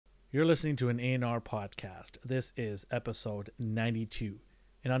You're listening to an A&R podcast. This is episode 92.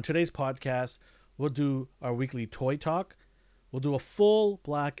 And on today's podcast, we'll do our weekly toy talk. We'll do a full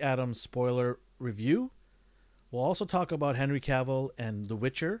Black Adam spoiler review. We'll also talk about Henry Cavill and The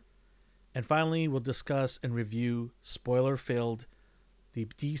Witcher. And finally, we'll discuss and review spoiler-filled the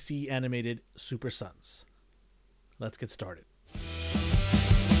DC animated Super Sons. Let's get started.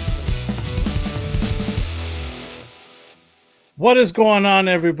 What is going on,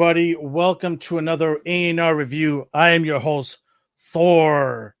 everybody? Welcome to another A&R review. I am your host,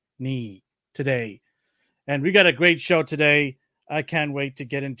 Thorny, today. And we got a great show today. I can't wait to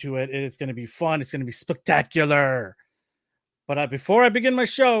get into it. It's going to be fun. It's going to be spectacular. But before I begin my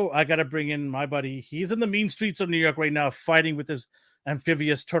show, I got to bring in my buddy. He's in the mean streets of New York right now, fighting with his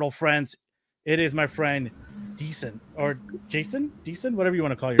amphibious turtle friends. It is my friend, Decent, or Jason? Decent? Whatever you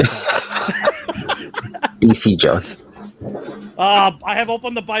want to call yourself. DC Jones. I have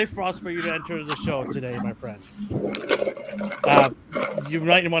opened the Bifrost for you to enter the show today, my friend. You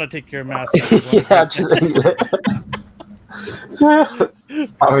might want to take your mask off.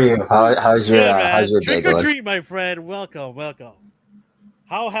 How are you? How's your Good, day Trick or going? treat, my friend. Welcome.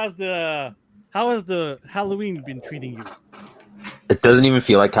 How has the Halloween been treating you? It doesn't even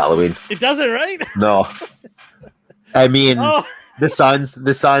feel like Halloween. It doesn't, right? No. I mean, Oh. the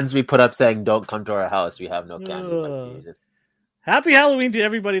signs we put up saying "Don't come to our house." We have no candy. Happy Halloween to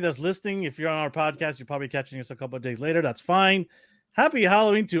everybody that's listening. If you're on our podcast, you're probably catching us a couple of days later. That's fine. Happy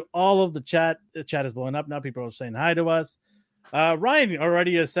Halloween to all of the chat. The chat is blowing up now. People are saying hi to us. Ryan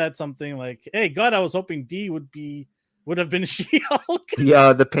already has said something like, "Hey, God, I was hoping D would have been She-Hulk."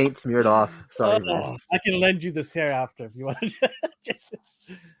 Yeah, the paint smeared off. Sorry, man. I can lend you this hair after if you want.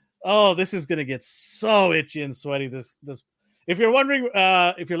 Oh, this is gonna get so itchy and sweaty. This. If you're wondering,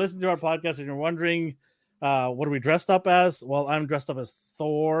 if you're listening to our podcast and you're wondering, what are we dressed up as? Well, I'm dressed up as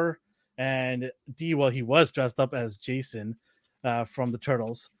Thor, and D. Well, he was dressed up as Jason from the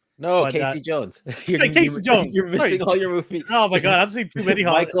Turtles. No, But, Casey Jones. Casey Jones. You're missing Sorry. all your movies. Oh my God, I've seen too many.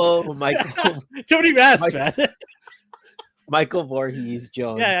 Michael. Too many masks, man. Michael Voorhees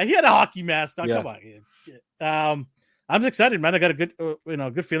Jones. Yeah, he had a hockey mask on. Yeah. Come on. I'm excited, man. I got a good,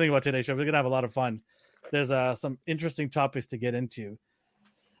 good feeling about today's show. We're gonna have a lot of fun. There's some interesting topics to get into.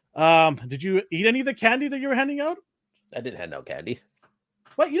 Did you eat any of the candy that you were handing out? I didn't hand out candy.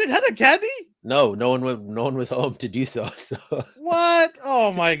 What? You didn't have a candy? No one was home to do so. So What?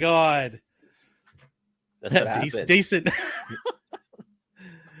 Oh my God. that's what happened. Decent.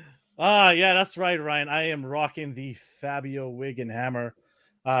 Yeah, that's right, Ryan. I am rocking the Fabio wig and hammer.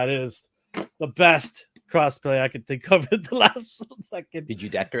 It is the best crossplay I could think of at the last second. Did you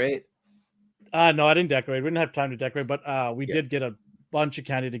decorate? No, I didn't decorate. We didn't have time to decorate, but we did get a bunch of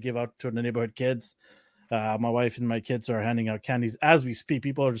candy to give out to the neighborhood kids. My wife and my kids are handing out candies as we speak.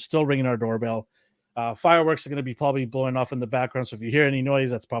 People are still ringing our doorbell. Fireworks are going to be probably blowing off in the background. So if you hear any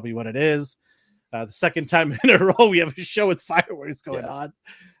noise, that's probably what it is. The second time in a row, we have a show with fireworks going on.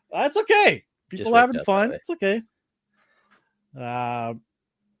 That's okay. People are having fun. It's okay.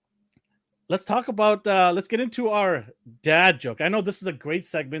 Let's talk about, let's get into our dad joke. I know this is a great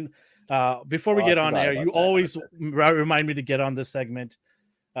segment. Before we get on air, you always remind me to get on this segment.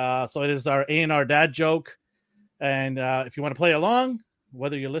 So it is our A&R dad joke. And if you want to play along,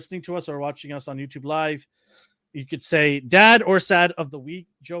 whether you're listening to us or watching us on YouTube Live, you could say dad or sad of the week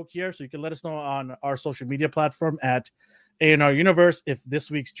joke here. So you can let us know on our social media platform at A&R Universe if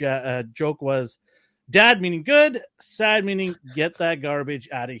this week's joke was dad meaning good, sad meaning get that garbage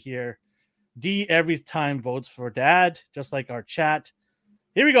out of here. D every time votes for dad, just like our chat.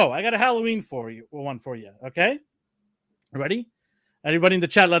 Here we go. I got a Halloween one for you. Okay, ready? Everybody in the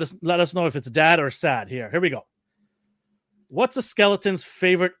chat, let us know if it's dad or sad. Here we go. What's a skeleton's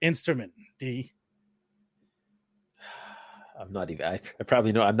favorite instrument? D. I'm not even. I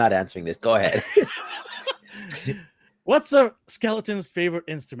probably know. I'm not answering this. Go ahead. What's a skeleton's favorite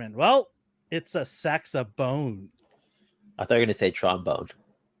instrument? Well, it's a saxophone. I thought you were gonna say trombone.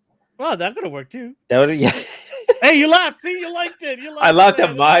 Well, that could have worked too. That would. Yeah. Hey, you laughed. See, you liked it. I laughed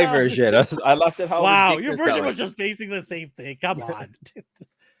at my version. I laughed at how. Wow, your version was just basically the same thing. Come on.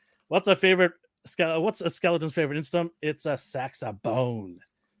 What's a skeleton's favorite instrument? It's a saxophone.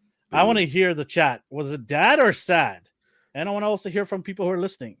 I want to hear the chat. Was it dad or sad? And I want to also hear from people who are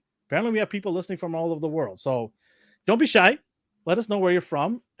listening. Apparently, we have people listening from all over the world. So don't be shy. Let us know where you're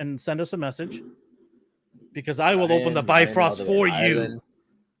from and send us a message because I will open the Bifrost for you.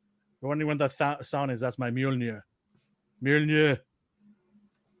 You're wondering when that sound is? That's my Mjolnir. Mjolnir.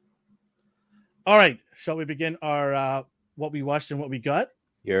 All right. Shall we begin our what we watched and what we got?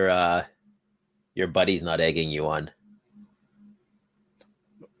 Your buddy's not egging you on.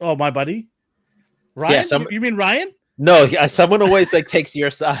 Oh, my buddy, Ryan. Yeah, you mean Ryan? No, someone always like takes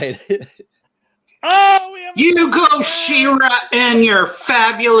your side. Oh, we have You go, She-Ra, and your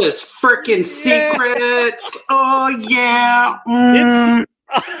fabulous freaking secrets. Oh yeah.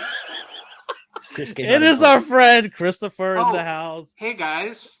 It is our friend Christopher in the house. Hey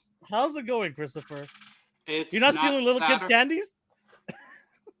guys, how's it going, Christopher? You're not stealing little kids' candies?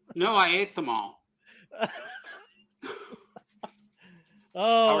 No, I ate them all.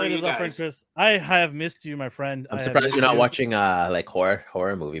 Oh, it is our friend Chris. I have missed you, my friend. I'm surprised you're not watching like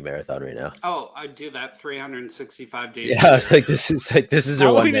horror movie marathon right now. Oh, I do that 365 days. Yeah, it's like this is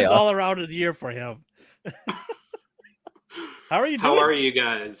your one day off. All around the year for him. How are you doing? How are you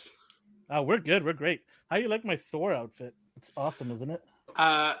guys? We're good. We're great. How do you like my Thor outfit? It's awesome, isn't it?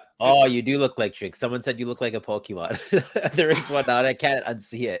 You do look like Jinx. Someone said you look like a Pokemon. There is one out. I can't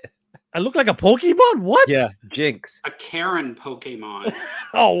unsee it. I look like a Pokemon? What? Yeah, Jinx. A Karen Pokemon.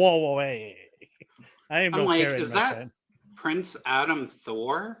 Oh, whoa, hey. I'm like, Karen, is that friend. Prince Adam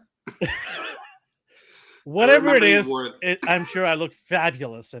Thor? Whatever it is, I'm sure I look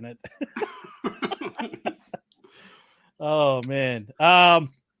fabulous in it. Oh, man.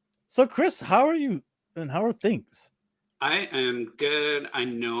 So, Chris, how are you and how are things? I am good. I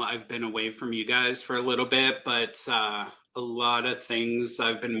know I've been away from you guys for a little bit, but a lot of things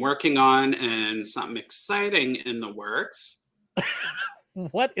I've been working on and something exciting in the works.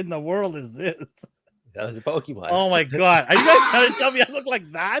 What in the world is this? That was a Pokemon. Oh my God. Are you guys trying to tell me I look like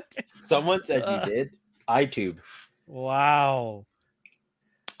that? Someone said you did. iTube. Wow.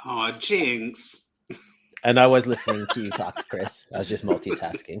 Oh, Jinx. And I was listening to you talk, Chris. I was just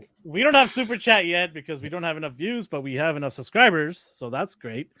multitasking. We don't have Super Chat yet because we don't have enough views, but we have enough subscribers. So that's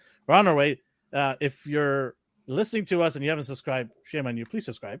great. We're on our way. If you're listening to us and you haven't subscribed, shame on you. Please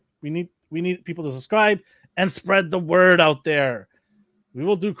subscribe. We need people to subscribe and spread the word out there. We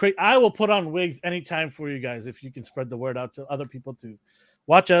will do great. I will put on wigs anytime for you guys if you can spread the word out to other people to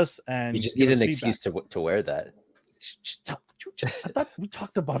watch us. And you just need an excuse to wear that. I thought we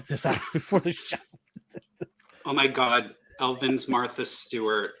talked about this before the show. Oh my God, Elvin's Martha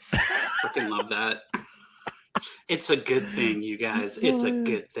Stewart. Freaking love that. It's a good thing, you guys. It's a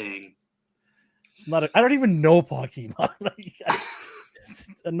good thing. It's not. I don't even know Pokemon.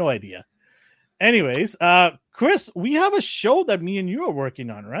 No idea. Anyways, Chris, we have a show that me and you are working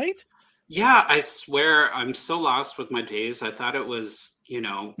on, right? Yeah, I swear I'm so lost with my days. I thought it was,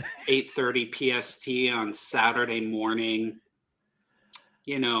 8:30 PST on Saturday morning.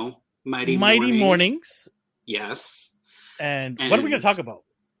 Mighty mornings. Yes. And what are we going to talk about?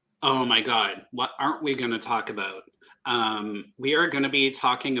 Oh my God. What aren't we going to talk about? We are going to be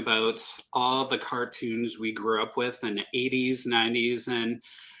talking about all the cartoons we grew up with in the 80s, 90s, and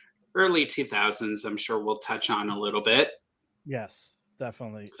early 2000s. I'm sure we'll touch on a little bit. Yes,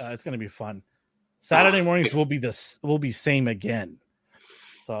 definitely. It's going to be fun. Saturday mornings will be same again.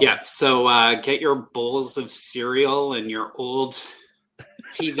 So yeah. So get your bowls of cereal and your old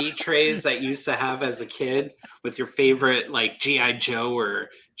TV trays that you used to have as a kid with your favorite like G.I. Joe or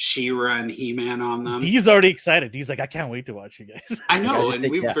She-Ra and He-Man on them. He's already excited. He's like, I can't wait to watch you guys. I know, and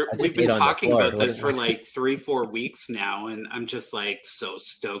we've been talking about this for like 3-4 weeks now, and I'm just like so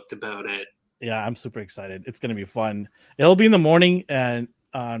stoked about it. Yeah, I'm super excited. It's gonna be fun. It'll be in the morning and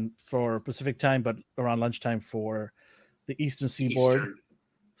for Pacific time, but around lunchtime for the Eastern Seaboard.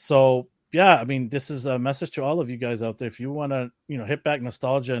 So yeah, I mean, this is a message to all of you guys out there. If you want to, hit back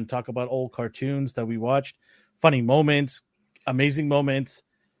nostalgia and talk about old cartoons that we watched, funny moments, amazing moments,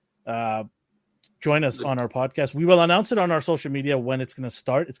 join us on our podcast. We will announce it on our social media when it's going to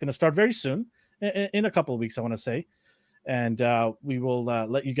start. It's going to start very soon, in a couple of weeks, I want to say. And we will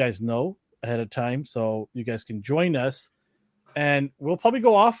let you guys know ahead of time so you guys can join us. And we'll probably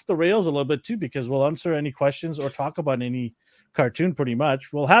go off the rails a little bit too, because we'll answer any questions or talk about any cartoon pretty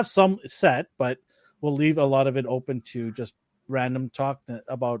much. We'll have some set, but we'll leave a lot of it open to just random talk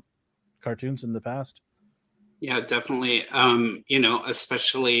about cartoons in the past. Yeah, definitely.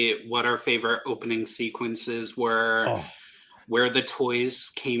 Especially what our favorite opening sequences were, where the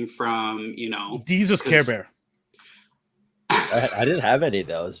toys came from, These was Care Bear. I didn't have any of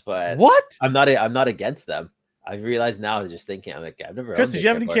those, but what? I'm not against them. I realized now, just thinking, I'm like, I've never. Chris, did you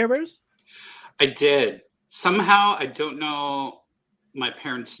have any Care Bears? I did. Somehow, I don't know, my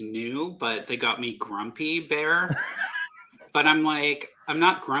parents knew, but they got me Grumpy Bear. But I'm like, I'm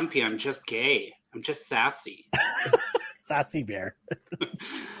not grumpy. I'm just gay. I'm just sassy. Sassy bear.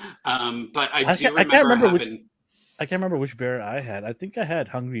 But I can't remember which bear I had. I think I had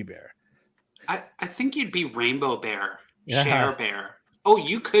Hungry Bear. I think you'd be Rainbow Bear. Yeah. Share Bear. Oh,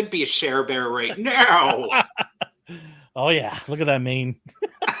 you could be a Share Bear right now. Oh, yeah. Look at that mane.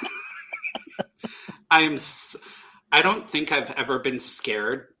 I don't think I've ever been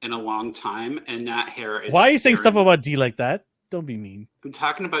scared in a long time, and that hair is. Why are you saying stuff scary. about D like that? Don't be mean. I'm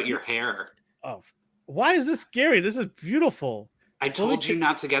talking about your hair. Oh, why is this scary? This is beautiful. I told you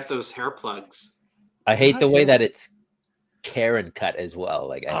not to get those hair plugs. I hate the way that it's Karen cut as well.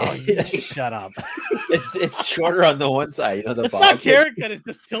 Like, shut up. It's shorter on the one side. You know, the it's not Karen cut. It's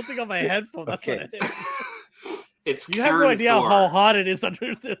just tilting on my headphone. That's what it is. It's you have no idea how hot it is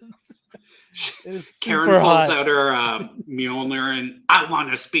under this. It is Karen pulls out her Mjolnir and I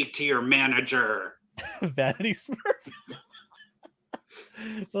want to speak to your manager. Vanity Smurf.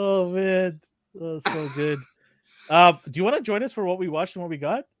 Oh man, so good. Do you want to join us for what we watched and what we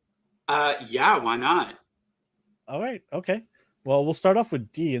got? Yeah, why not? All right, okay. Well, we'll start off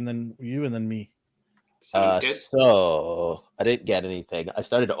with D, and then you, and then me. Sounds good. So I didn't get anything. I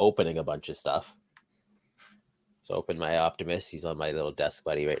started opening a bunch of stuff. So open my Optimus. He's on my little desk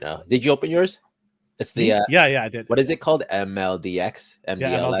buddy right now. Did you open yours? It's the yeah, I did. What is it called? MLDX. Yeah,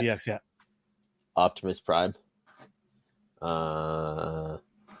 MLDX. Yeah. Optimus Prime.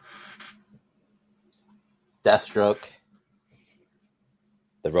 Deathstroke.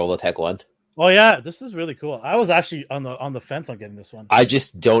 The Robotech one. Oh yeah, this is really cool. I was actually on the fence on getting this one. I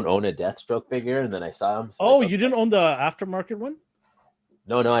just don't own a Deathstroke figure, and then I saw him. So you didn't own the aftermarket one?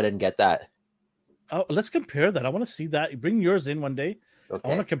 No, I didn't get that. Oh, let's compare that. I want to see that. Bring yours in one day. Okay. I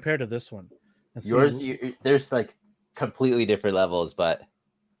want to compare to this one. Yours, there's like completely different levels, but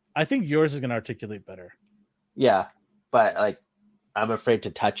I think yours is going to articulate better. Yeah, but like I'm afraid to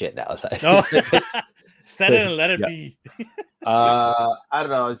touch it now. No. Set it and let it be. I don't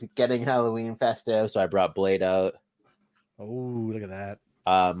know. I was getting Halloween festive, so I brought Blade out. Oh, look at that.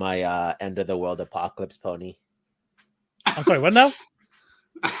 My End of the World Apocalypse pony. I'm sorry, what now?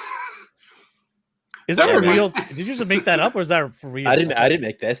 Is that real? Did you just make that up, or is that for real? I didn't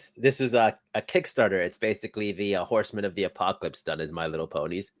make this. This was a Kickstarter. It's basically the Horsemen of the Apocalypse done as My Little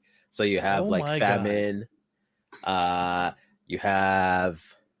Ponies. So you have famine. You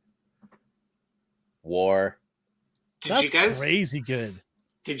have war. That's crazy good.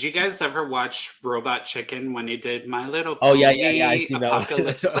 Did you guys ever watch Robot Chicken when he did My Little Pony? Oh yeah, I see that one.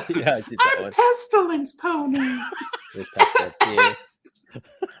 Yeah, I see that one. Pestilence Pony. There's Pestilence.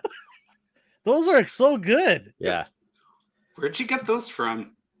 Those are so good. Yeah. Where'd you get those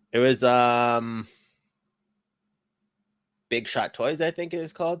from? It was Big Shot Toys, I think it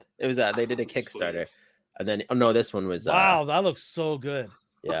was called. It was they did a Kickstarter. Sweet. And then this one was wow, that looks so good.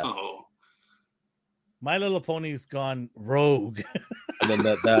 Yeah. Oh. My Little Pony's gone rogue. And then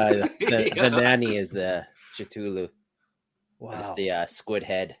the nanny is the Cthulhu. Wow. It's the squid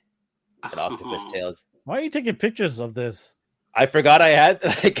head and octopus tails. Why are you taking pictures of this? I forgot I had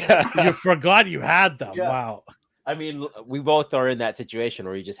you forgot you had them. Yeah. Wow. I mean, we both are in that situation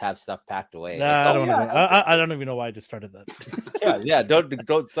where you just have stuff packed away. Nah, I don't even know why I just started that. yeah.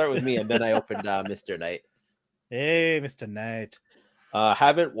 Don't start with me. And then I opened Mr. Knight. Hey, Mr. Knight.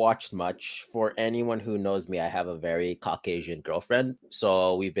 Haven't watched much. For anyone who knows me, I have a very Caucasian girlfriend,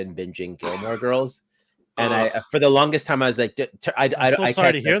 so we've been binging Gilmore Girls. And I, for the longest time, I was like, I'm so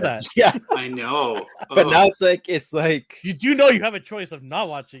sorry to hear that. Yeah, I know. But now it's like you do know you have a choice of not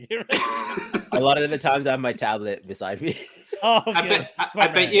watching it. Right? A lot of the times, I have my tablet beside me. Oh, okay. I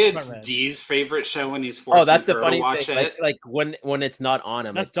bet you it's D's favorite show when he's forced that's the funny to watch thing. it. Like when it's not on,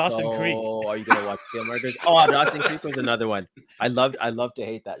 I'm that's like, Dawson Creek. Oh, are you gonna watch Gilmore Girls? Oh, Dawson Creek was another one. I love to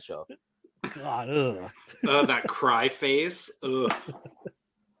hate that show. God, ugh. Oh, that cry face. Ugh.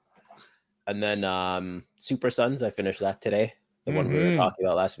 And then Super Sons, I finished that today. The one we were talking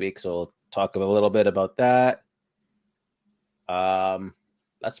about last week. So we'll talk a little bit about that.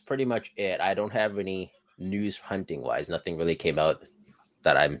 That's pretty much it. I don't have any news hunting wise. Nothing really came out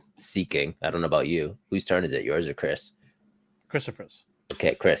that I'm seeking. I don't know about you. Whose turn is it? Yours or Chris? Christopher's.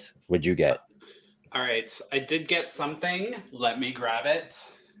 Okay, Chris, what'd you get? All right. I did get something. Let me grab it.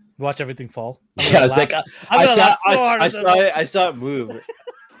 Watch everything fall. Yeah, I was like, I saw it move.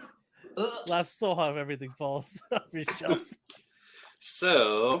 Laugh so hard everything falls off your shelf.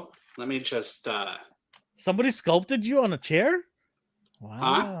 So let me just somebody sculpted you on a chair? Wow.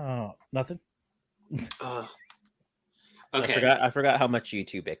 Huh? Nothing. Okay. I forgot how much you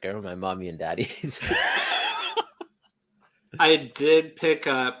two bicker, my mommy and daddies. I did pick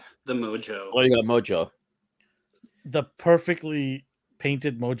up the Mojo. Oh, you got Mojo. The perfectly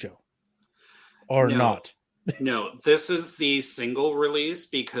painted Mojo. Or not. No, this is the single release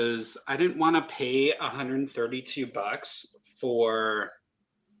because I didn't want to pay $132 for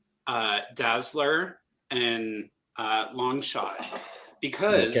Dazzler and Longshot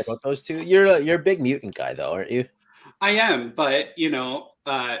because care about those two. You're a big mutant guy though, aren't you? I am, but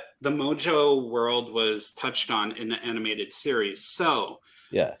the Mojo world was touched on in the animated series. So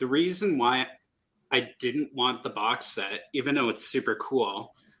yeah, the reason why I didn't want the box set, even though it's super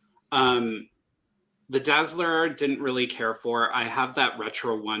cool, the Dazzler didn't really care for. I have that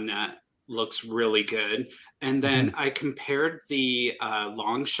retro one that looks really good. And then I compared the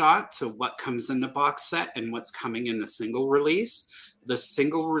long shot to what comes in the box set and what's coming in the single release. The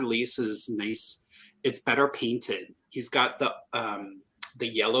single release is nice. It's better painted. He's got the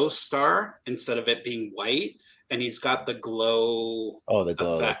yellow star instead of it being white, and he's got the glow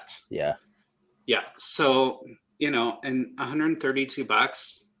effect. Yeah. Yeah. So, and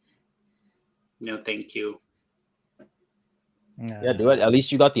 $132, no, thank you. Yeah, do it. At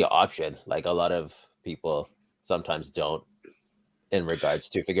least you got the option. Like a lot of people sometimes don't in regards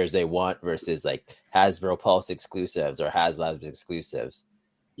to figures they want versus like Hasbro Pulse exclusives or HasLabs exclusives.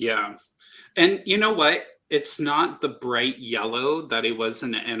 Yeah. And you know what? It's not the bright yellow that it was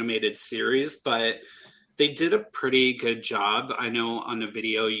in the animated series, but they did a pretty good job. I know on the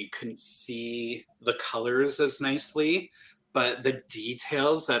video you couldn't see the colors as nicely, but the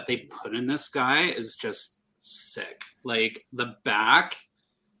details that they put in this guy is just sick. Like the back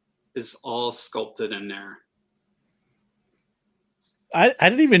is all sculpted in there. I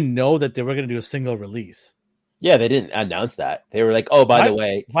didn't even know that they were going to do a single release. Yeah, they didn't announce that. They were like, "Oh, by the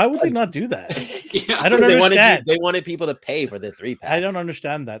way, why would they not do that?" Yeah, I don't understand. They wanted people to pay for the 3-pack. I don't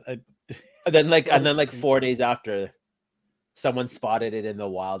understand that. And then 4 days after, someone spotted it in the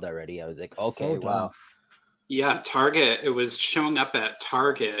wild already. I was like, "Okay, wow." Yeah, Target. It was showing up at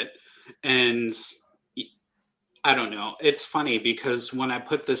Target, and I don't know. It's funny because when I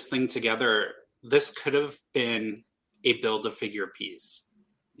put this thing together, this could have been a Build-A-Figure piece.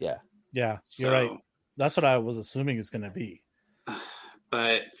 Yeah. Yeah, you're right. That's what I was assuming it's going to be.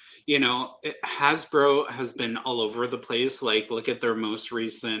 But, Hasbro has been all over the place. Like, look at their most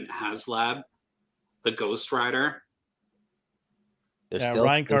recent HasLab, the Ghost Rider.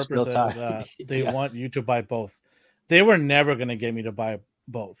 Ryan Carper said they want you to buy both. They were never going to get me to buy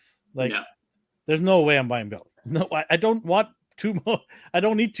both. Like, there's no way I'm buying both. No, I don't want two more. I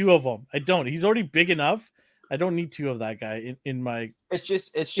don't need two of them. I don't. He's already big enough. I don't need two of that guy in my. It's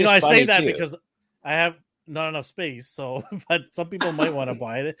just. I say that because I have not enough space. So, but some people might want to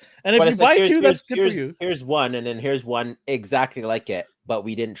buy it. And if you buy two, that's good for you. Here's one, and then here's one exactly like it, but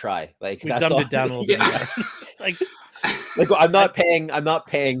we didn't try. Like we dumbed it down a little bit. like I'm not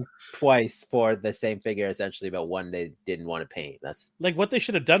paying twice for the same figure essentially, but one they didn't want to paint. That's like what they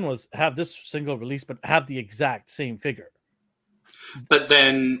should have done was have this single release, but have the exact same figure. But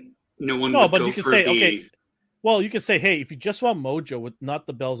then no one. No, but you could say okay. Well, you could say, hey, if you just want Mojo with not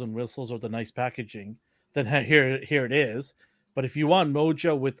the bells and whistles or the nice packaging, then here it is. But if you want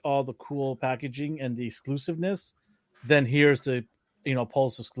Mojo with all the cool packaging and the exclusiveness, then here's the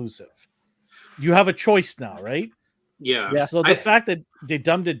Pulse exclusive. You have a choice now, right? Yeah. So the fact that they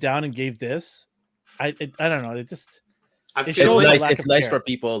dumbed it down and gave this, I don't know. It's nice. It's nice for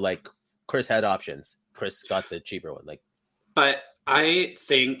people like Chris had options. Chris got the cheaper one. But I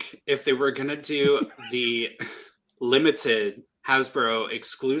think if they were going to do the limited Hasbro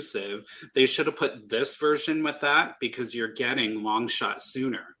exclusive, they should have put this version with that because you're getting Long Shot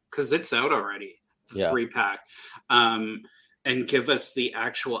sooner because it's out already. 3-pack. And give us the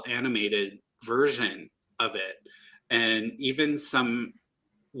actual animated version of it. And even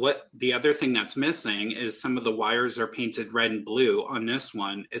the other thing that's missing is some of the wires are painted red and blue. On this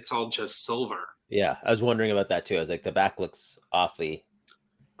one, it's all just silver. Yeah, I was wondering about that too. I was like, the back looks awfully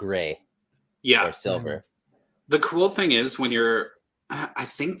gray. Yeah. Or silver. The cool thing is I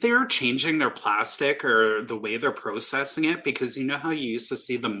think they're changing their plastic or the way they're processing it because you know how you used to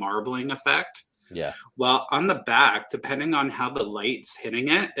see the marbling effect? Yeah. Well, on the back, depending on how the light's hitting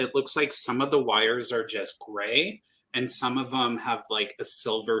it, it looks like some of the wires are just gray and some of them have like a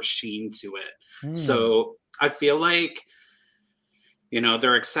silver sheen to it. So I feel like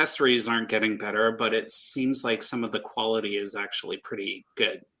their accessories aren't getting better, but it seems like some of the quality is actually pretty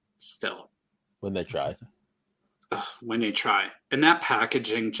good still. When they try. When they try. And that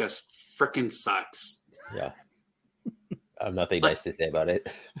packaging just freaking sucks. Yeah. I have nothing nice to say about it.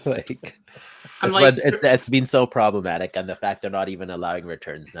 It's been so problematic, and the fact they're not even allowing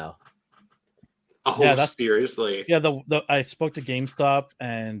returns now. Oh, yeah, seriously? Yeah, I spoke to GameStop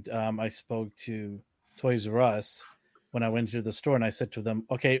and I spoke to Toys R Us when I went to the store, and I said to them,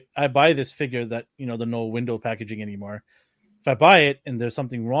 okay, I buy this figure that, the no window packaging anymore. If I buy it and there's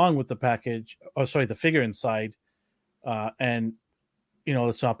something wrong with the package, the figure inside, and,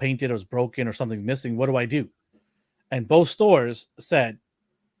 it's not painted or it's broken or something's missing, what do I do? And both stores said,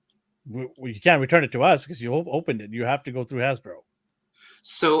 you can't return it to us because you opened it. You have to go through Hasbro.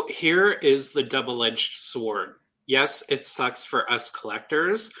 So here is the double-edged sword. Yes, it sucks for us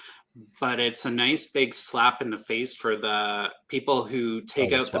collectors, but it's a nice big slap in the face for the people who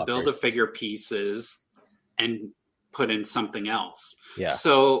take out the Build-A-Figure pieces and put in something else. Yeah.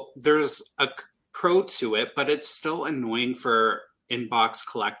 So there's a pro to it, but it's still annoying for in-box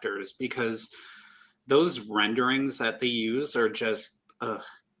collectors because those renderings that they use are just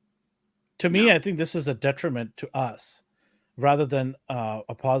to me, I think this is a detriment to us rather than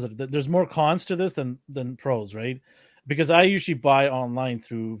a positive. There's more cons to this than pros, right? Because I usually buy online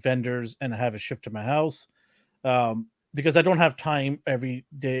through vendors and have it shipped to my house because I don't have time every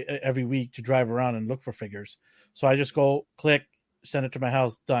week to drive around and look for figures. So I just go click, send it to my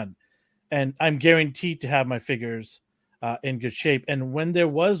house, done. And I'm guaranteed to have my figures in good shape. And when there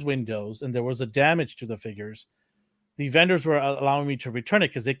was windows and there was a damage to the figures, the vendors were allowing me to return it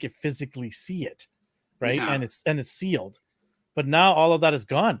because they could physically see it, right? Yeah. And it's sealed. But now all of that is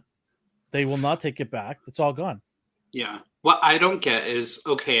gone. They will not take it back. It's all gone. Yeah. What I don't get is,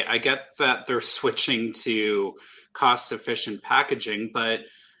 okay, I get that they're switching to cost-efficient packaging, but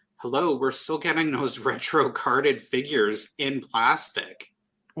hello, we're still getting those retro carded figures in plastic.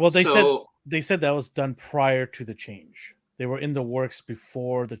 Well, they said that was done prior to the change. They were in the works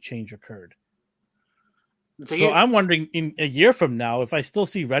before the change occurred. So I'm wondering, in a year from now, if I still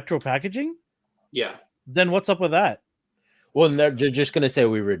see retro packaging, then what's up with that? Well, they're just going to say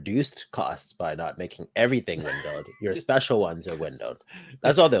we reduced costs by not making everything windowed. Your special ones are windowed.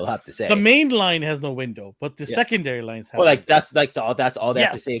 That's all they'll have to say. The main line has no window, but the secondary lines have. Well, like that's all they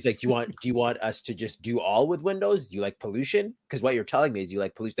have to say. Is like, do you want us to just do all with windows? Do you like pollution? Because what you're telling me is you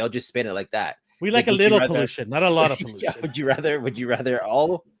like pollution. They'll just spin it like that. We like a little pollution, not a lot of pollution. Yeah, would you rather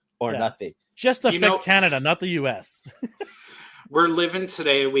all or nothing? Just affect Canada, not the US. We're living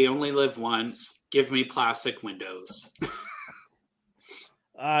today. We only live once. Give me plastic windows.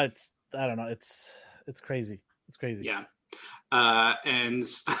 I don't know. It's crazy. It's crazy. Yeah. And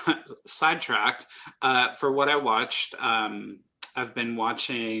sidetracked, for what I watched, I've been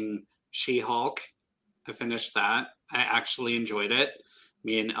watching She-Hulk. I finished that. I actually enjoyed it.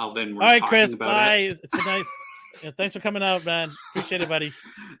 Me and Elvin were talking Chris, about bye. it. It's been nice. Yeah, thanks for coming out, man. Appreciate it, buddy.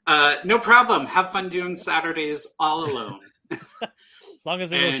 No problem. Have fun doing Saturdays all alone. As long as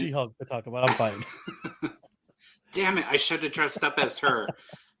they know She-Hulk to talk about, I'm fine. Damn it, I should have dressed up as her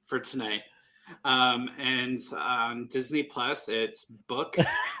for tonight. And on Disney Plus, it's Book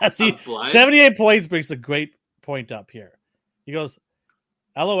of Blood. 78 points brings a great point up here. He goes,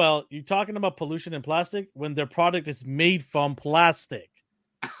 LOL, you talking about pollution and plastic when their product is made from plastic.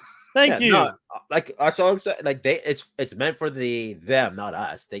 Thank you. No, like that's all I'm saying. Like it's meant for them, not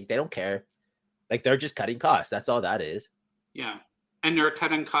us. They don't care. Like they're just cutting costs. That's all that is. Yeah. And they're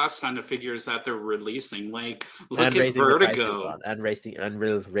cutting costs on the figures that they're releasing. Like, look at Vertigo. And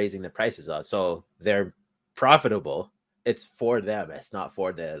raising the prices on. So they're profitable. It's for them. It's not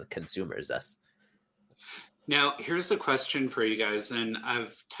for the consumers. Now, here's the question for you guys. And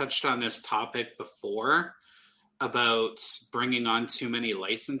I've touched on this topic before about bringing on too many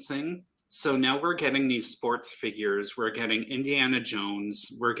licensing. So now we're getting these sports figures. We're getting Indiana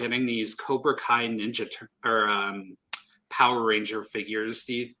Jones. We're getting these Cobra Kai Power Ranger figures.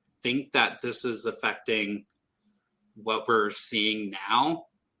 Do you think that this is affecting what we're seeing now?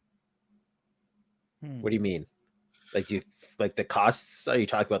 What do you mean? Like the costs? Are you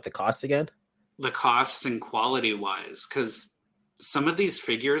talking about the cost again? The cost and quality wise, because some of these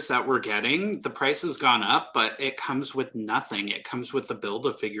figures that we're getting, the price has gone up, but it comes with nothing. It comes with the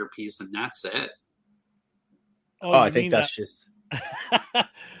Build-A-Figure piece, and that's it. Oh, I think that's just.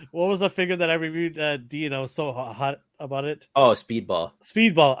 What was the figure that I reviewed, D, and I was so hot about it? Oh, Speedball.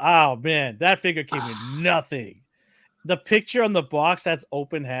 Oh, man. That figure came with nothing. The picture on the box has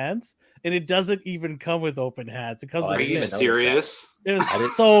open hands, and it doesn't even come with open hands. It comes with Are you serious? It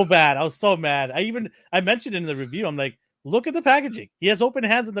was so bad. I was so mad. I mentioned it in the review. I'm like, look at the packaging. He has open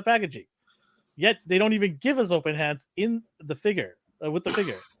hands in the packaging. Yet they don't even give us open hands in the figure, with the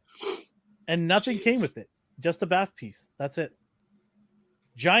figure. And nothing came with it. Just a bath piece. That's it.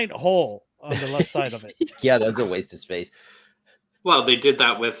 Giant hole on the left side of it. Yeah, that's a waste of space. Well, they did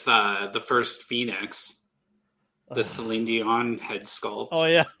that with the first Phoenix, the Celine Dion head sculpt. Oh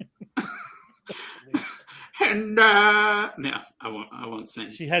yeah. And no, I won't sing.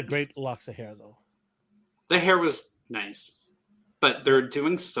 She had great locks of hair though. The hair was nice, but they're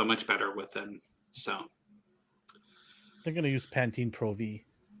doing so much better with them. So they're gonna use Pantene Pro V.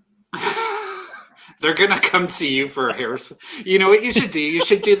 They're gonna come to you for a hair. You know what you should do? You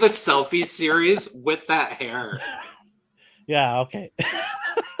should do the selfie series with that hair. Yeah. Okay.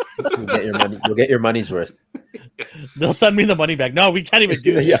 You'll get your money's worth. They'll send me the money back. No, we can't even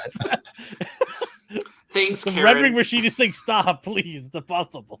do this. Yes. Thanks, The Karen. rendering machine is saying stop, please. It's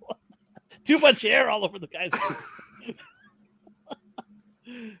impossible. Too much hair all over the guy's face.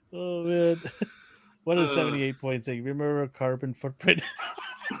 Oh man. What is 78 points saying? Remember carbon footprint?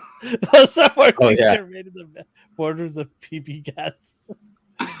 Somewhere rated the borders of PP gas.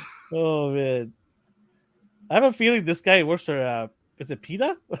 Oh man. I have a feeling this guy works for is it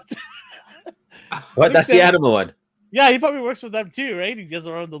PETA? What? That's the animal one. Yeah, he probably works for them too, right? He gets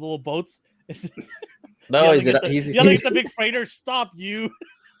around the little boats. No, he's yelling at the big freighter, stop you.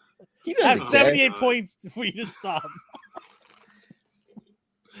 I have 78 points for you to stop.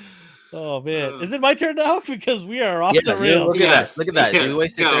 Oh man. Is it my turn now? Because we are off the rails. Look at that. Yes, we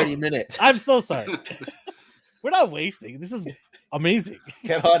wasted 30 minutes. I'm so sorry. We're not wasting. This is amazing.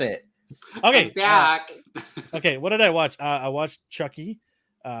 Get on it. Okay. I'm back. Okay, what did I watch? I watched Chucky.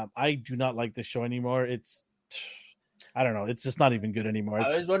 I do not like the show anymore. I don't know. It's just not even good anymore.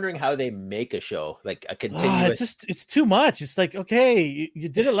 I was wondering how they make a show, like a continuous. It's too much. It's like, okay, you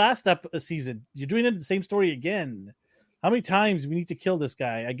did it last season. You're doing it the same story again. How many times we need to kill this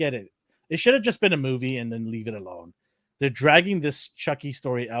guy? I get it. It should have just been a movie and then leave it alone. They're dragging this Chucky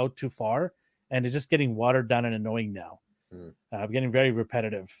story out too far, and it's just getting watered down and annoying now. Getting very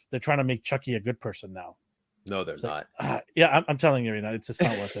repetitive. They're trying to make Chucky a good person now. No, they're not. Yeah, I'm telling you right now, it's just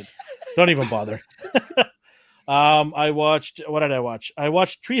not worth it. Don't even bother. What did I watch? I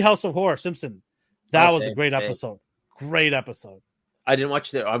watched Treehouse of Horror, Simpson. That was a great episode. Great episode. I didn't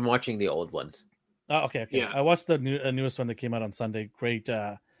watch I'm watching the old ones. Oh, okay. Yeah. I watched the newest one that came out on Sunday. Great.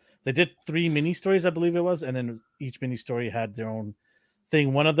 They did 3 mini stories, I believe it was, and then each mini story had their own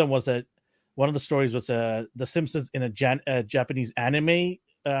thing. One of them was one of the stories was The Simpsons in a Japanese anime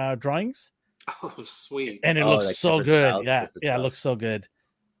drawings. Oh, sweet! And it looks like so good. It looks so good.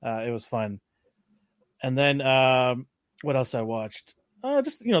 It was fun. And then what else I watched?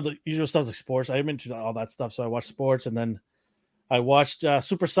 Just the usual stuff like sports. I'm into all that stuff, so I watched sports, and then I watched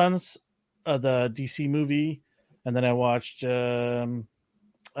Super Sons, the DC movie, and then I watched.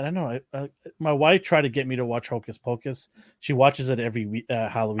 I don't know. My wife tried to get me to watch Hocus Pocus. She watches it every week,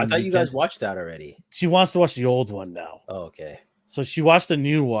 Halloween. I thought you guys watched that already. She wants to watch the old one now. Oh, okay. So she watched the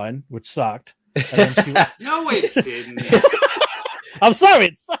new one, which sucked. And then No, it didn't. I'm sorry,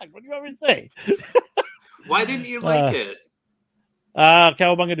 it sucked. What do you want me to say? Why didn't you like it?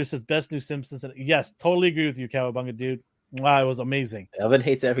 Cowabunga Dude says best new Simpsons. Yes, totally agree with you, Cowabunga Dude. Wow, it was amazing. Elvin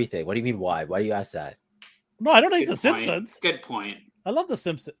hates everything. What do you mean? Why? Why do you ask that? No, I don't hate the Simpsons. Good point. I love the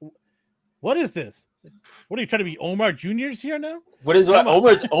Simpsons. What is this? What are you trying to be Omar Juniors here now? What is what?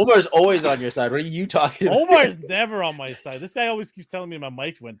 Omar's always on your side. What are you talking about? Omar's never on my side. This guy always keeps telling me my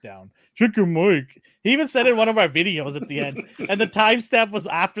mic went down. Check your mic. He even said it in one of our videos at the end, and the timestamp was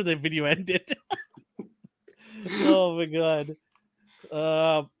after the video ended. Oh my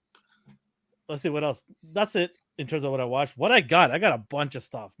god. Let's see what else. That's it in terms of what I watched. What I got a bunch of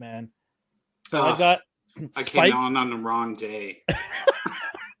stuff, man. So I got Spike. I came on the wrong day.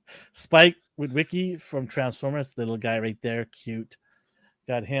 Spike with Wiki from Transformers, little guy right there, cute.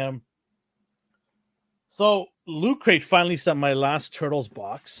 Got him. So Loot Crate finally sent my last Turtles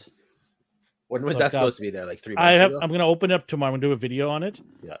box. When was that supposed to be there? Like 3 months ago? I'm going to open it up tomorrow. I'm going to do a video on it.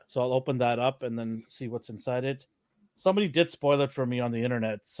 Yeah. So I'll open that up and then see what's inside it. Somebody did spoil it for me on the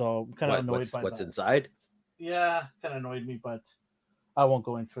internet, so I'm kind of annoyed by what's that. inside? Yeah, kind of annoyed me, but I won't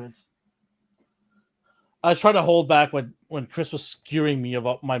go into it. I was trying to hold back when Chris was skewering me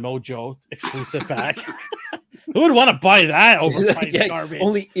about my Mojo exclusive pack. Who would want to buy that overpriced garbage?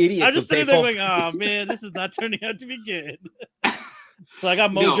 Only idiots. I'm just sitting there going, oh man, this is not turning out to be good. So I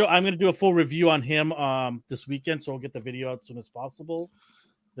got Mojo. No. I'm going to do a full review on him this weekend, so we'll get the video out as soon as possible.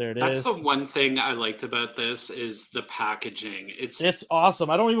 There it is. That's the one thing I liked about this is the packaging. It's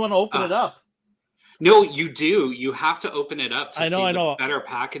awesome. I don't even want to open it up. No, you do. You have to open it up to I know. the better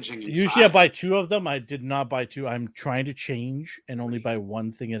packaging inside. Usually I buy 2 of them. I did not buy 2. I'm trying to change and only buy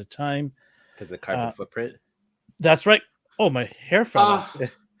one thing at a time. Because of the carbon footprint? That's right. Oh, my hair fell off.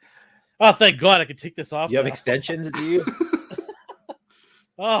 Oh, thank God I could take this off. You have extensions, do you?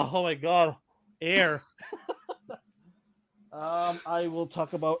 Oh my God. Air. I will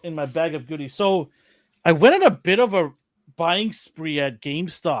talk about in my bag of goodies. So I went on a bit of a buying spree at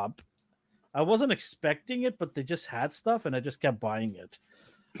GameStop. I wasn't expecting it, but they just had stuff and I just kept buying it.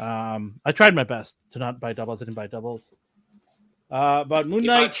 I tried my best to not buy doubles. I didn't buy doubles. But Moon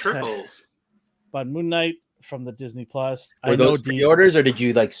Knight. Triples. But Moon Knight from the Disney Plus. Were those pre-orders or did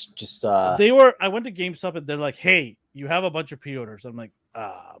you like just They were. I went to GameStop and they're like, hey, you have a bunch of pre-orders. I'm like,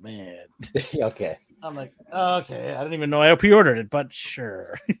 man. Okay. I'm like, okay, I didn't even know I pre-ordered it, but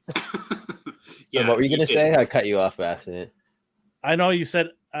sure. Yeah. What were you gonna say? I cut you off by accident. I know you said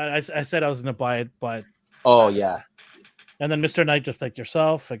I said I was gonna buy it, but yeah. And then Mr. Knight, just like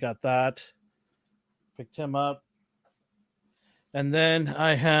yourself, I got that. Picked him up, and then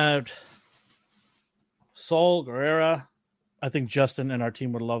I had Sol Guerrera. I think Justin and our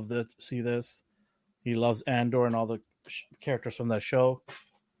team would love to see this. He loves Andor and all the characters from that show.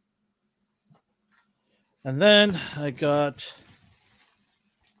 And then I don't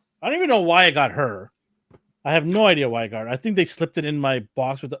even know why I got her. I have no idea why I got her. I think they slipped it in my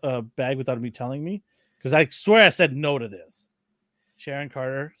box with a bag without me telling me. Because I swear I said no to this. Sharon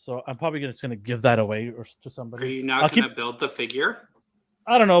Carter. So I'm probably just going to give that away or to somebody. Are you not going to build the figure?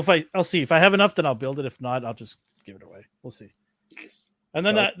 I don't know. I'll see. If I have enough, then I'll build it. If not, I'll just give it away. We'll see. Nice. And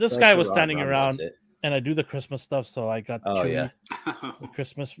then this guy was standing around, and I do the Christmas stuff, so I got Chewie, the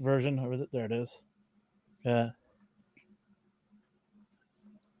Christmas version. There it is. Yeah.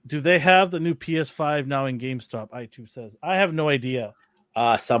 Do they have the new PS5 now in GameStop? iTunes says. I have no idea.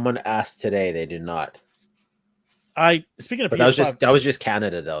 Someone asked today. They do not. Speaking of PS5, that was just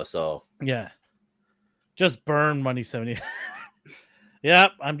Canada though. So yeah, just burn money 70. Yeah,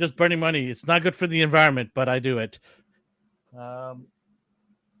 I'm just burning money. It's not good for the environment, but I do it. And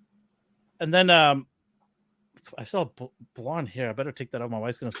then I saw blonde hair. I better take that out. My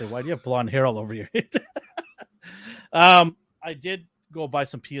wife's gonna say, "Why do you have blonde hair all over your head?" I did go buy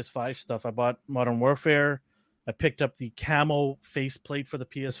some PS5 stuff. I bought Modern Warfare. I picked up the camo faceplate for the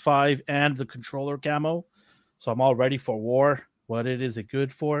PS5 and the controller camo. So I'm all ready for war. What is it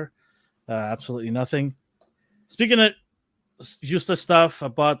good for? Absolutely nothing. Speaking of useless stuff, I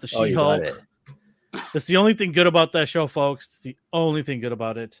bought the She-Hulk. It's the only thing good about that show, folks. It's the only thing good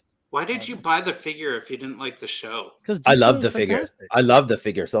about it. Why did you buy the figure if you didn't like the show? Because I love the figure. I love the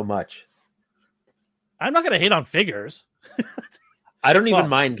figure so much. I'm not going to hate on figures. I don't even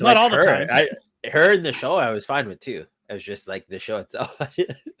mind. Not all the time. Her in the show, I was fine with too. It was just like the show itself.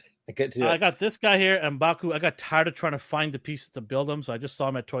 I got this guy here, M'Baku. I got tired of trying to find the pieces to build him, so I just saw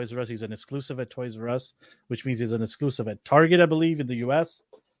him at Toys R Us. He's an exclusive at Toys R Us, which means he's an exclusive at Target, I believe, in the US.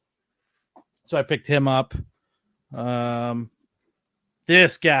 So I picked him up.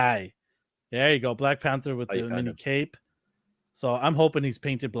 This guy. There you go. Black Panther with the mini cape. So I'm hoping he's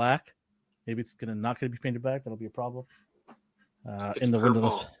painted black. Maybe it's not going to be painted black. That'll be a problem. In the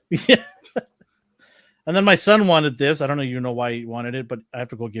window. Yeah. And then my son wanted this. I don't know why he wanted it, but I have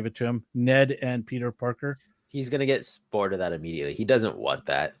to go give it to him. Ned and Peter Parker. He's going to get bored of that immediately. He doesn't want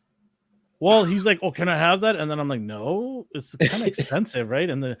that. Well, he's like, "Oh, can I have that?" And then I'm like, "No, it's kind of expensive, right?"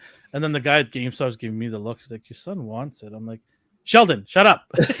 And then the guy at GameStop was giving me the look. He's like, "Your son wants it." I'm like, "Sheldon, shut up."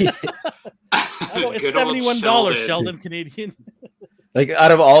 It's $71, Sheldon Canadian. Like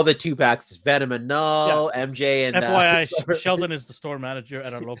out of all the 2-packs, Venom and MJ and FYI, Sheldon is the store manager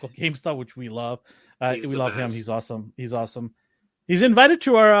at our local GameStop, which we love. We love him. He's awesome. He's invited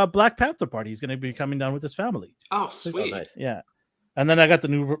to our Black Panther party. He's going to be coming down with his family. Oh, sweet. Oh, nice. Yeah. And then I got the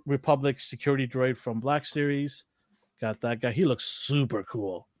New Republic security droid from Black Series. Got that guy. He looks super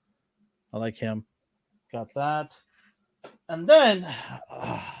cool. I like him. Got that. And then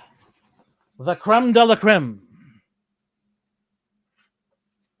the creme de la creme.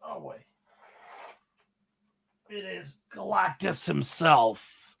 Oh, boy. It is Galactus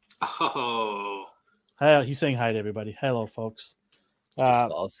himself. Oh. He's saying hi to everybody. Hello, folks. He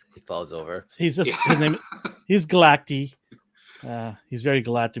falls over. He's just his name. He's Galacti. He's very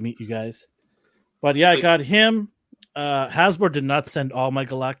glad to meet you guys. But yeah, I got him. Hasbro did not send all my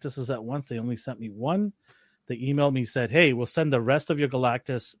Galactuses at once. They only sent me one. They emailed me, said, "Hey, we'll send the rest of your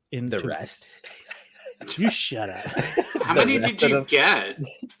Galactus in the rest." You shut up. How many did you get?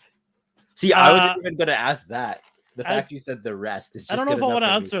 See, I wasn't even going to ask that. The fact you said the rest is just. I don't know if I want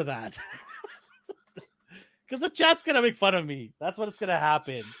to answer that. Because the chat's going to make fun of me. That's what it's going to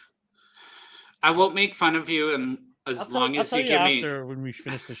happen. I won't make fun of you and as long as you give me. After when we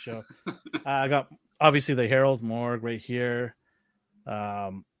finish the show. I got obviously the Herald Morgue right here.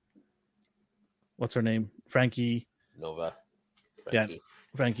 What's her name? Frankie Nova. Yeah,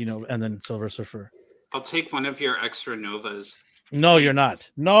 Frankie Nova, and then Silver Surfer. I'll take one of your extra Novas. No, you're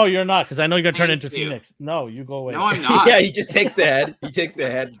not. No, you're not, because I know you're gonna turn into Phoenix. No, you go away. No, I'm not. Yeah, he just takes the head. He takes the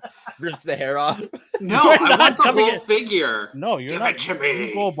head, rips the hair off. No, I want the whole figure. No, you're Give not. It to me.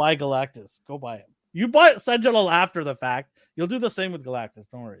 You go buy Galactus. Go buy him. You buy Sentinel after the fact. You'll do the same with Galactus.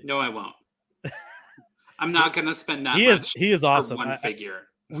 Don't worry. No, I won't. I'm not gonna spend that. He is awesome. For one figure.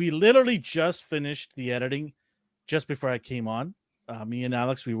 We literally just finished the editing just before I came on. Me and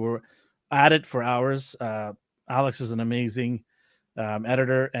Alex, we were at it for hours. Alex is an amazing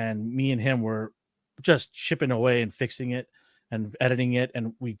editor, and me and him were just chipping away and fixing it and editing it.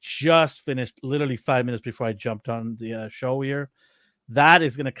 And we just finished literally 5 minutes before I jumped on the show here. That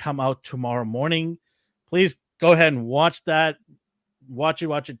is going to come out tomorrow morning. Please go ahead and watch that. Watch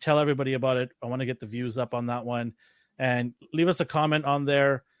it. Tell everybody about it. I want to get the views up on that one. And leave us a comment on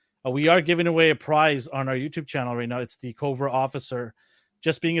there. We are giving away a prize on our YouTube channel right now. It's the Cobra Officer.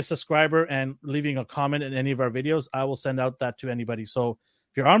 Just being a subscriber and leaving a comment in any of our videos, I will send out that to anybody. So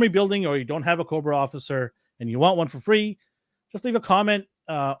if you're army building or you don't have a Cobra Officer and you want one for free, just leave a comment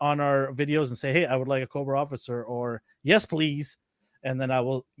on our videos and say, hey, I would like a Cobra Officer, or yes, please. And then I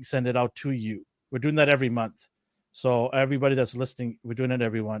will send it out to you. We're doing that every month. So everybody that's listening, we're doing it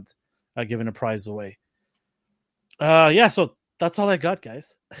every month, giving a prize away. So that's all I got,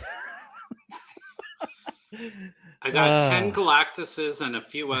 guys. I got 10 Galactuses and a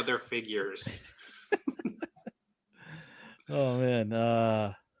few other figures. Oh,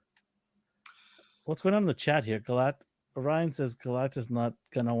 man. What's going on in the chat here? Orion says Galactus not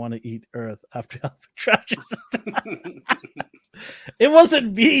going to want to eat Earth after Alpha trashes. It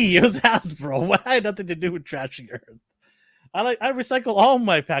wasn't me. It was Hasbro. I had nothing to do with trashing Earth. I recycle all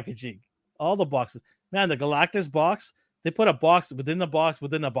my packaging, all the boxes. Man, the Galactus box, they put a box within the box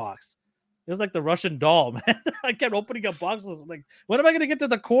within a box. It was like the Russian doll, man. I kept opening up boxes. I'm like, when am I going to get to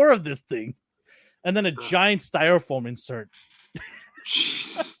the core of this thing? And then a giant styrofoam insert.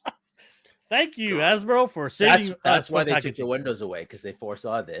 Thank you, Hasbro, for saving. That's why they took the windows away, because they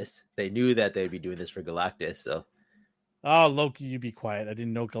foresaw this. They knew that they'd be doing this for Galactus. So, Loki, you be quiet. I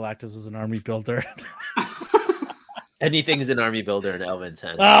didn't know Galactus was an army builder. Anything's an army builder in Elvin's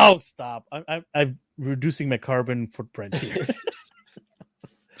hand. Oh, stop! I'm reducing my carbon footprint here.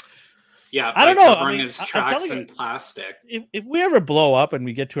 Yeah, I don't know. Covering his tracks in plastic. If we ever blow up and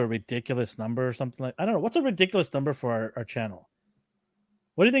we get to a ridiculous number or something like, I don't know, what's a ridiculous number for our channel?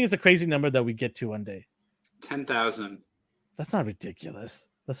 What do you think is a crazy number that we get to one day? 10,000. That's not ridiculous.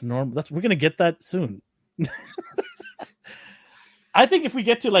 That's normal. We're gonna get that soon. I think if we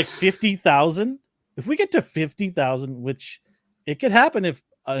get to like 50,000, which it could happen if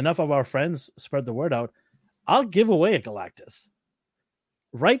enough of our friends spread the word out, I'll give away a Galactus.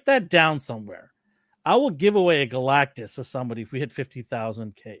 Write that down somewhere. I will give away a Galactus to somebody if we hit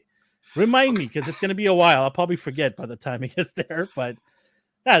 50,000 K. Remind me, because it's going to be a while. I'll probably forget by the time it gets there. But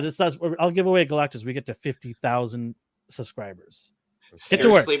yeah, I'll give away a Galactus. We get to 50,000 subscribers.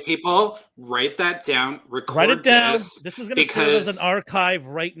 Seriously, people, write that down. Write it down. This is going to serve as an archive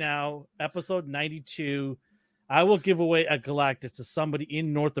right now. Episode 92. I will give away a Galactus to somebody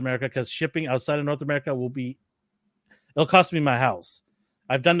in North America, because shipping outside of North America it'll cost me my house.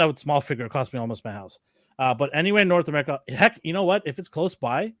 I've done that with small figure. It cost me almost my house. But anywhere in North America, heck, you know what? If it's close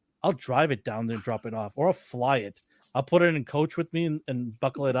by, I'll drive it down there and drop it off, or I'll fly it. I'll put it in coach with me and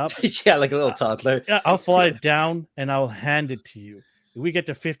buckle it up. Yeah, like a little toddler. Yeah, I'll fly it down and I'll hand it to you. We get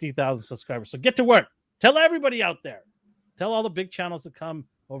to 50,000 subscribers. So get to work. Tell everybody out there. Tell all the big channels to come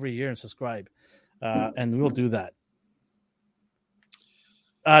over here and subscribe. And we'll do that.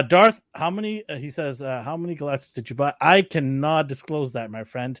 Darth, how many? He says, how many Galactus did you buy? I cannot disclose that, my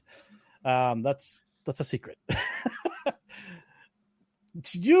friend. That's a secret.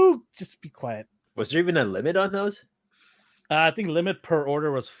 You just be quiet. Was there even a limit on those? I think limit per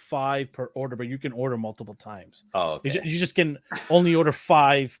order was 5 per order, but you can order multiple times. Oh, okay. You just can only order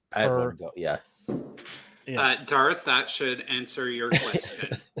 5 per. Yeah. Darth, that should answer your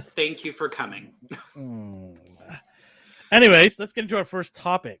question. Thank you for coming. Anyways, let's get into our first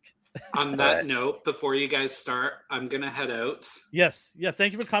topic. On that note, before you guys start, I'm going to head out. Yes. Yeah.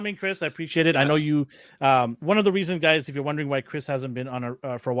 Thank you for coming, Chris. I appreciate it. Yes. I know you, one of the reasons, guys, if you're wondering why Chris hasn't been on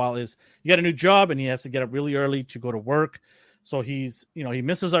for a while, is you got a new job and he has to get up really early to go to work. So he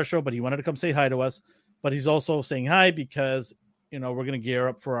misses our show, but he wanted to come say hi to us. But he's also saying hi because, we're going to gear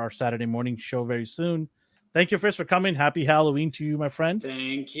up for our Saturday morning show very soon. Thank you, Chris, for coming. Happy Halloween to you, my friend.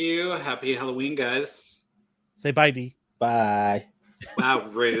 Thank you. Happy Halloween, guys. Say bye, D. Bye. Wow,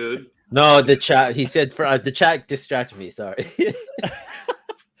 rude. No, the chat. He said the chat distracted me. Sorry.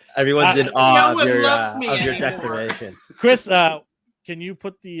 Everyone's in awe of your declaration. Chris, can you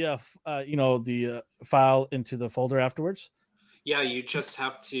put the file into the folder afterwards? Yeah, you just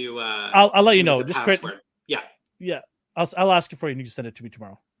have to. I'll let you know. Just password. Yeah. I'll ask you for you, and you can send it to me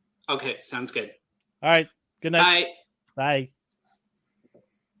tomorrow. Okay, sounds good. All right. Good night. Bye.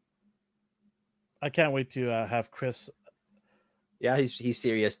 I can't wait to have Chris. Yeah, he's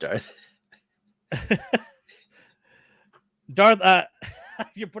serious, Darth. Darth,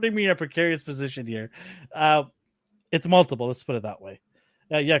 you're putting me in a precarious position here. It's multiple. Let's put it that way.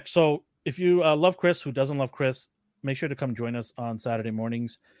 Yeah. So if you love Chris, who doesn't love Chris, make sure to come join us on Saturday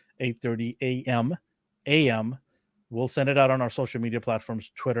mornings, 8:30 a.m. a.m. We'll send it out on our social media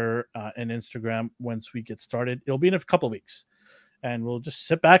platforms, Twitter and Instagram, once we get started. It'll be in a couple of weeks. And we'll just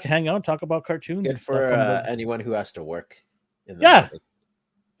sit back, hang out, talk about cartoons Good and stuff. For anyone who has to work. Yeah.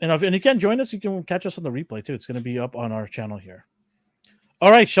 And you can join us, you can catch us on the replay, too. It's going to be up on our channel here.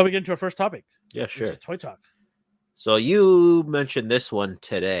 All right. Shall we get into our first topic? Yeah, sure. Toy Talk. So you mentioned this one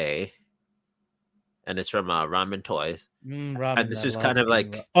today, and it's from Ramen Toys. Ramen, and this is kind of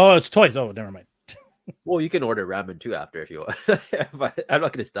like... Oh, it's toys. Oh, never mind. Well, you can order ramen, too, after if you want. But I'm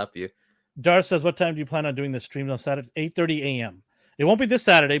not going to stop you. Dar says, what time do you plan on doing the streams on Saturday? 8:30 a.m. It won't be this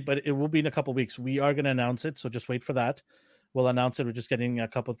Saturday, but it will be in a couple of weeks. We are going to announce it, so just wait for that. We'll announce it. We're just getting a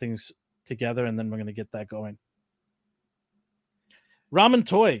couple of things together, and then we're going to get that going. Ramen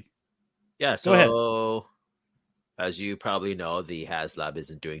Toy. Yeah, so as you probably know, the HasLab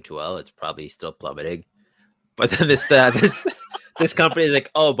isn't doing too well. It's probably still plummeting. But then this company is like,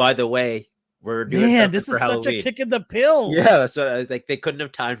 oh, by the way, we're doing this for is Halloween. Such a kick in the pill. Yeah, so I was like, they couldn't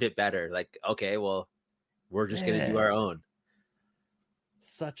have timed it better. Like, okay, well, we're just going to do our own.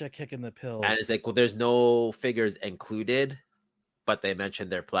 Such a kick in the pill. And it's like, well, there's no figures included, but they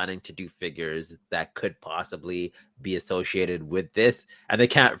mentioned they're planning to do figures that could possibly be associated with this. And they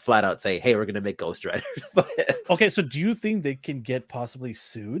can't flat out say, hey, we're going to make Ghost Rider. Okay, so do you think they can get possibly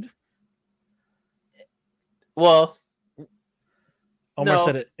sued? Well, Omar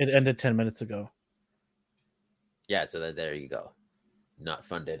said it ended 10 minutes ago. Yeah, so there you go. Not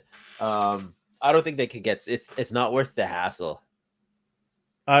funded. I don't think they could get... It's not worth the hassle.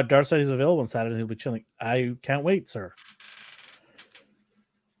 Dar said he's available on Saturday. He'll be chilling. I can't wait, sir.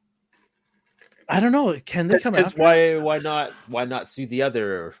 I don't know. Can they come after? Why not sue the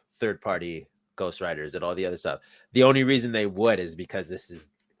other third-party Ghost Riders and all the other stuff? The only reason they would is because this is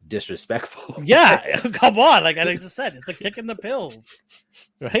disrespectful. Yeah, come on. Like I just said, it's a kick in the pills.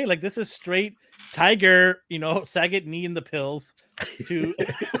 Right? Like this is straight Tiger, Saget knee in the pills to...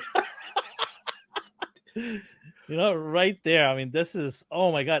 right there. I mean, this is,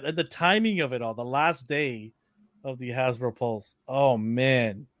 oh my God. And the timing of it all, the last day of the Hasbro Pulse. Oh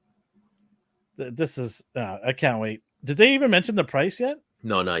man. This is, I can't wait. Did they even mention the price yet?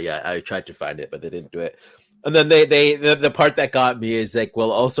 No, not yet. I tried to find it, but they didn't do it. And then the part that got me is like,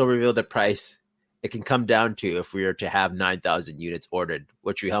 we'll also reveal the price. It can come down to if we are to have 9,000 units ordered,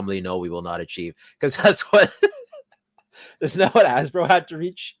 which we humbly know we will not achieve. Because that's what, isn't that what Hasbro had to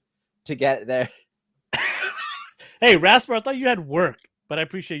reach to get there? Hey, Rasper, I thought you had work, but I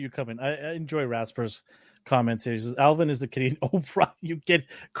appreciate you coming. I enjoy Rasper's comments here. He says, Alvin is the Canadian Oprah. You get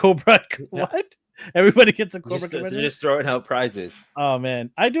Cobra. What? Everybody gets a Cobra commercial? Just throwing out prizes. Oh,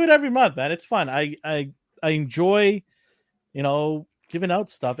 man. I do it every month, man. It's fun. I enjoy, giving out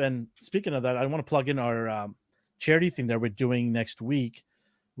stuff. And speaking of that, I want to plug in our charity thing that we're doing next week.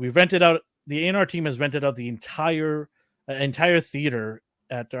 We've rented out, the A&R team has rented out the entire theater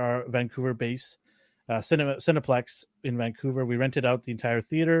at our Vancouver base. Cineplex in Vancouver. We rented out the entire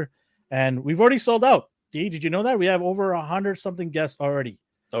theater and we've already sold out. Did you know that? We have over 100 something guests already.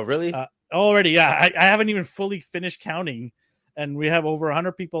 Oh, really? Already, yeah. I haven't even fully finished counting and we have over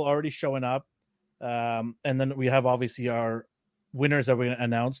 100 people already showing up. And then we have obviously our winners that we're going to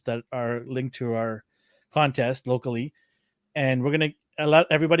announce that are linked to our contest locally. And we're going to let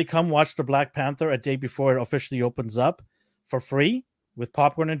everybody come watch the Black Panther a day before it officially opens up for free with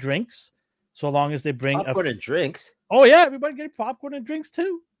popcorn and drinks. So long as they bring popcorn and drinks. Oh yeah, everybody get popcorn and drinks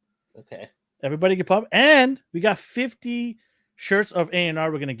too. Okay. Everybody get pop, and we got 50 shirts of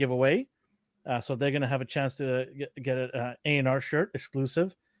A&R we're going to give away. So they're going to have a chance to get an A&R shirt,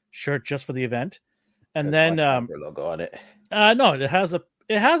 exclusive shirt just for the event. And There's then logo on it. No, it has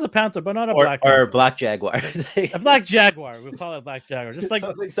a panther, but not a black panther. Or black jaguar. A black jaguar. We'll call it a black jaguar. Just like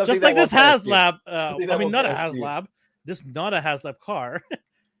this HasLab. Not a HasLab. This not a HasLab car.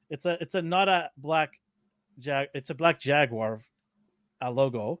 It's not a black it's a black Jaguar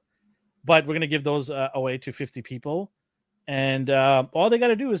logo, but we're gonna give those away to 50 people, and all they got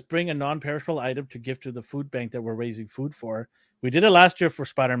to do is bring a non-perishable item to give to the food bank that we're raising food for. We did it last year for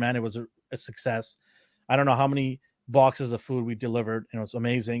Spider-Man; it was a success. I don't know how many boxes of food we delivered, and it was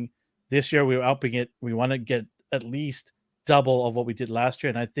amazing. This year we were upping it. We want to get at least double of what we did last year,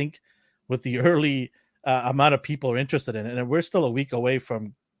 and I think with the early amount of people are interested in it, and we're still a week away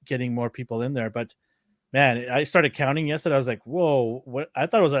from getting more people in there, but man, I started counting yesterday. I was like, whoa, what? I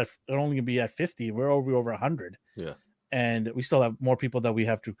thought it was only gonna be at 50. We're over 100. Yeah. And we still have more people that we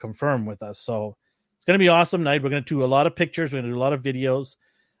have to confirm with us. So it's gonna be an awesome night. We're gonna do a lot of pictures, we're gonna do a lot of videos,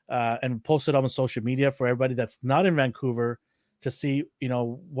 and post it on social media for everybody that's not in Vancouver to see,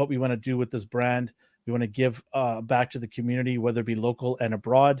 what we want to do with this brand. We want to give back to the community, whether it be local and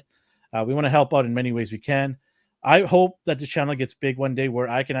abroad. We want to help out in many ways we can. I hope that the channel gets big one day where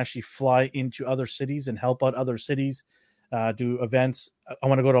I can actually fly into other cities and help out other cities, do events. I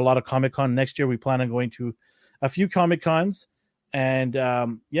want to go to a lot of Comic-Con next year. We plan on going to a few Comic-Cons. And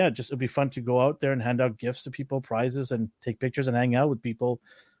just it'll be fun to go out there and hand out gifts to people, prizes, and take pictures and hang out with people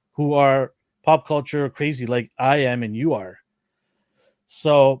who are pop culture crazy like I am and you are.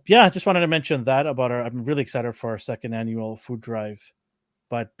 So, I just wanted to mention that about I'm really excited for our second annual food drive.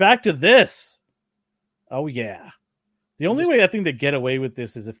 But back to this. Oh, yeah. The only way I think they get away with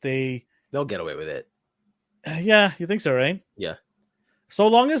this is if they'll get away with it. Yeah, you think so, right? Yeah. So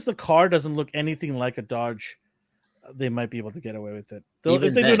long as the car doesn't look anything like a Dodge, they might be able to get away with it.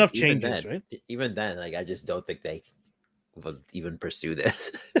 If they do enough changes, right? Even then, I just don't think they will even pursue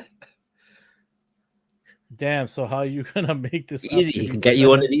this. Damn, so how are you going to make this easy? He can get you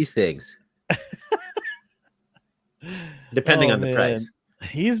one of these things. Depending on the price.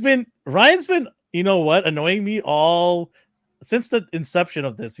 Ryan's been, you know what, annoying me all since the inception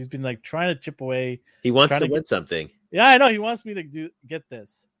of this. He's been like trying to chip away. He wants to win something. Yeah, I know. He wants me to get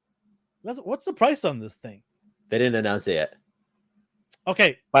this. What's the price on this thing? They didn't announce it yet.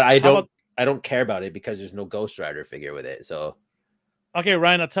 Okay. But I don't care about it because there's no Ghost Rider figure with it. So okay,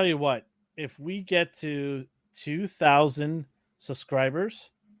 Ryan, I'll tell you what. If we get to 2,000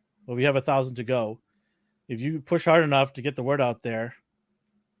 subscribers, well, we have 1,000 to go. If you push hard enough to get the word out there,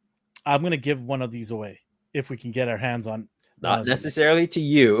 I'm going to give one of these away if we can get our hands on. Not necessarily to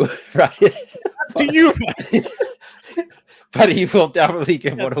you, right? To you, but he will definitely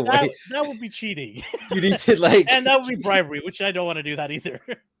give one away. That would be cheating. You need to and that would be bribery, which I don't want to do that either.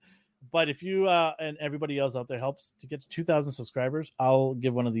 But if you and everybody else out there helps to get to 2,000 subscribers, I'll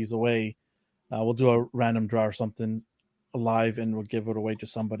give one of these away. We'll do a random draw or something live, and we'll give it away to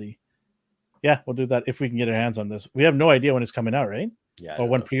somebody. Yeah, we'll do that if we can get our hands on this. We have no idea when it's coming out, right? Yeah. Or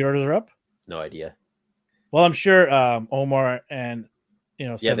when pre-orders are up? No idea. Well, I'm sure Omar and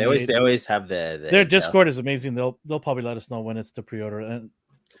yeah, they always have their Discord is amazing. They'll probably let us know when it's the pre-order, and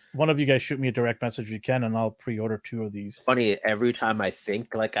one of you guys shoot me a direct message if you can, and I'll pre-order 2 of these. Funny, every time I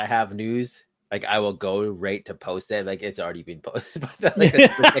think like I have news, like I will go right to post it, like it's already been posted.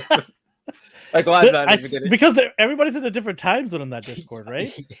 Because everybody's in a different time zone in that Discord,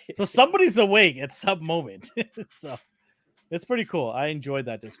 right? So somebody's awake at some moment. So it's pretty cool. I enjoyed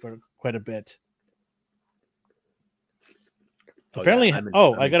that Discord quite a bit. Apparently,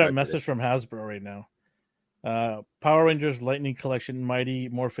 I got a message from Hasbro right now. Power Rangers Lightning Collection Mighty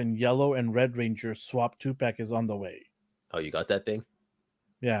Morphin Yellow and Red Ranger Swap 2-pack is on the way. Oh, you got that thing?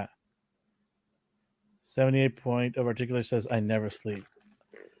 Yeah. 78 point of Articular says, I never sleep.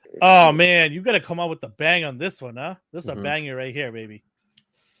 Oh, man, you got to come out with the bang on this one, huh? This is a banger right here, baby.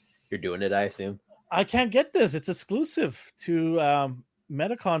 You're doing it, I assume? I can't get this. It's exclusive to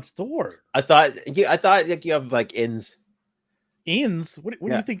Metacon store. I thought like you have like ins. Ins? What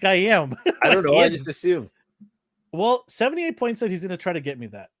do you think I am? I don't know. I just assume. Well, 78 points said he's going to try to get me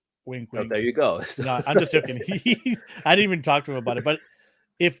that. Wink, wink. Oh, there you go. No, I'm just joking. I didn't even talk to him about it. But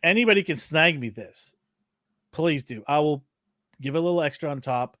if anybody can snag me this, please do. I will give a little extra on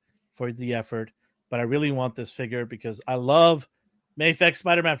top for the effort. But I really want this figure because I love Mayfex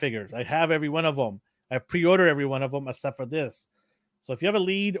Spider-Man figures. I have every one of them. I pre-ordered every one of them except for this. So if you have a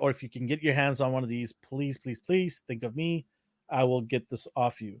lead or if you can get your hands on one of these, please, please, please think of me. I will get this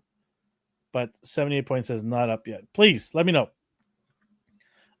off you. But 78 points says not up yet. Please let me know.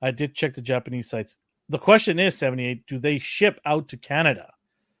 I did check the Japanese sites. The question is, 78, do they ship out to Canada?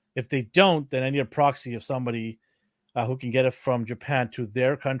 If they don't, then I need a proxy of somebody who can get it from Japan to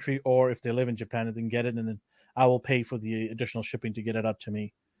their country, or if they live in Japan and then get it, and then I will pay for the additional shipping to get it up to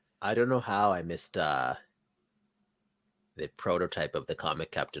me. I don't know how I missed the prototype of the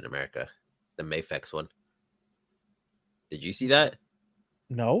comic Captain America, the Mayfex one. Did you see that?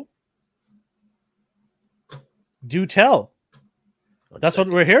 No. Do tell. That's what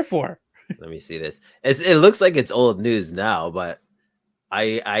we're here for. Let me see this. It looks like it's old news now, but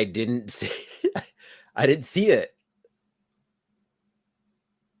I didn't see I didn't see it.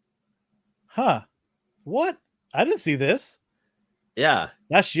 Huh. What? I didn't see this. Yeah.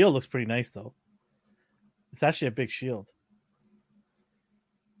 That shield looks pretty nice though. It's actually a big shield.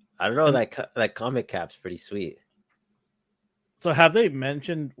 I don't know, that comic cap's pretty sweet. So have they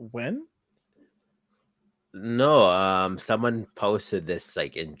mentioned when? No, someone posted this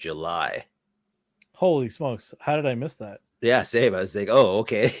like in July. Holy smokes. How did I miss that? Yeah, same. I was like, oh,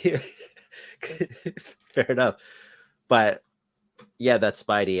 okay. Fair enough. But yeah, that's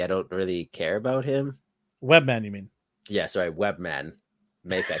Spidey. I don't really care about him. Webman, you mean? Yeah, sorry, Webman.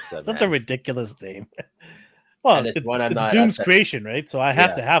 Mayfex Webman. Such a ridiculous name. Well, it's Doom's creation, right? So I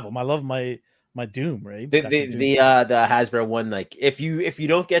have to have them. I love my Doom, right? The Hasbro one, like if you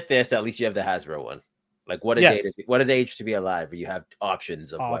don't get this, at least you have the Hasbro one. Like what an age to be alive, where you have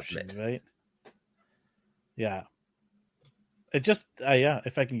options of weapons, right? Yeah. It just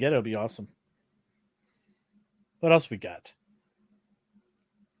if I can get it, it'll be awesome. What else we got?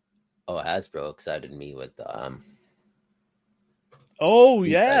 Oh, Hasbro excited me with oh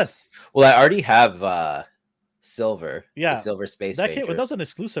yes. Guys. Well, I already have Silver. Yeah, the Silver Space that came, that was an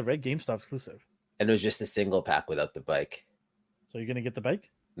exclusive, right? GameStop exclusive. And it was just a single pack without the bike. So you're gonna get the bike?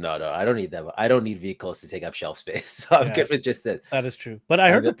 No, I don't need that. I don't need vehicles to take up shelf space. So I'm good with just this. That is true. But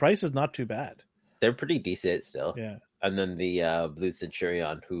I heard the price is not too bad. They're pretty decent still. Yeah. And then the Blue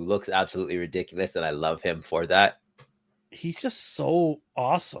Centurion, who looks absolutely ridiculous, and I love him for that. He's just so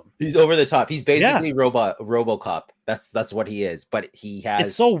awesome. He's over the top. He's basically RoboCop. That's what he is. But he has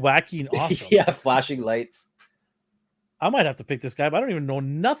it's so wacky and awesome. Yeah, flashing lights. I might have to pick this guy, but I don't even know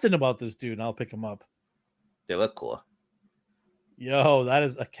nothing about this dude, and I'll pick him up. They look cool. Yo, that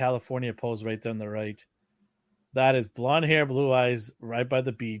is a California pose right there on the right. That is blonde hair, blue eyes, right by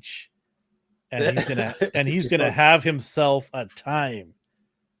the beach. And he's gonna have himself a time.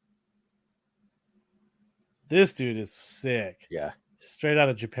 This dude is sick. Yeah. Straight out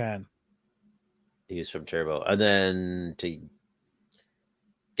of Japan. He's from Turbo. And then to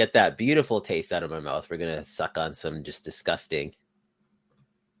get that beautiful taste out of my mouth, we're gonna suck on some just disgusting.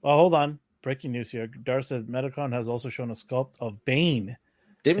 Oh, hold on. Breaking news here. Dar says Metacon has also shown a sculpt of Bane.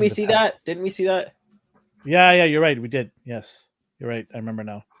 Didn't we see that? Yeah, you're right. We did. Yes. You're right. I remember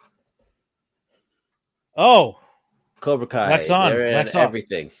now. Oh. Cobra Kai. Wax on. Wax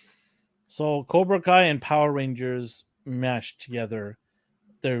everything. So Cobra Kai and Power Rangers mashed together.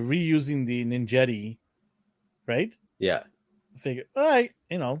 They're reusing the Ninjetti, right? Yeah. Figure, they're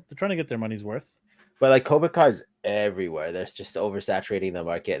trying to get their money's worth. But like Cobra Kai's everywhere. They're just oversaturating the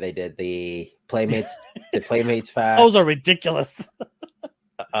market. They did the Playmates, pack. Those are ridiculous.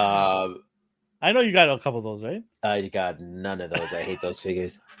 I know you got a couple of those, right? I got none of those. I hate those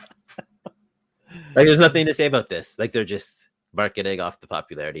figures. Like, there's nothing to say about this. Like, they're just marketing off the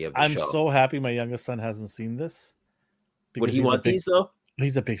popularity of the show. I'm so happy my youngest son hasn't seen this. Would he want these though?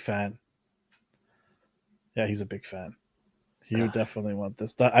 He's a big fan. Yeah, he's a big fan. He would definitely want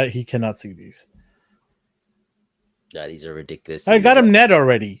this. He cannot see these. Yeah, these are ridiculous. I got him net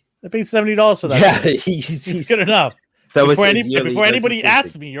already. I paid $70 for that. Yeah, he's good enough. Before anybody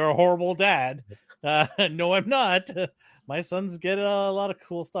asks me, you're a horrible dad. No, I'm not. My sons get a lot of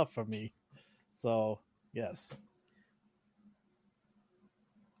cool stuff from me. So, yes.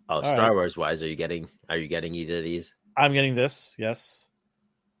 Oh, all Star Wars wise, are you getting either of these? I'm getting this, yes.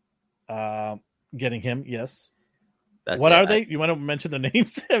 Getting him, yes. What are they? You want to mention the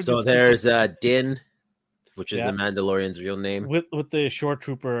names? So there's Din, which is the Mandalorian's real name, with the short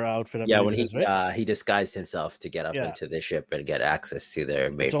trooper outfit. Yeah, when he disguised himself to get up into the ship and get access to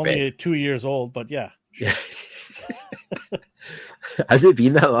their mainframe. It's only 2 years old, but yeah. Sure. Has it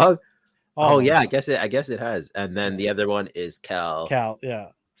been that long? Oh yeah, I guess it has. And then the other one is Cal. Yeah,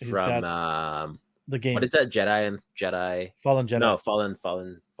 from the game. What is that? Jedi Fallen Jedi. No, Fallen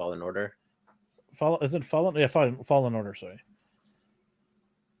Order. Is it Fallen? Yeah, Fallen Order. Sorry.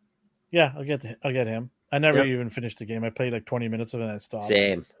 Yeah, I'll get him. I never even finished the game. I played like 20 minutes of it and I stopped.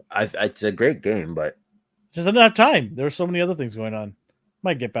 Same. It's a great game, but just didn't have time. There were so many other things going on.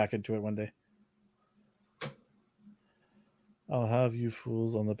 Might get back into it one day. I'll have you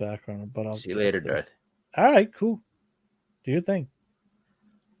fools on the background, but I'll see you later, Darth. All right, cool. Do your thing.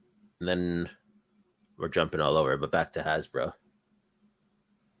 And then we're jumping all over, but back to Hasbro.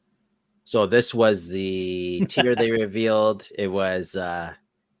 So this was the tier they revealed. It was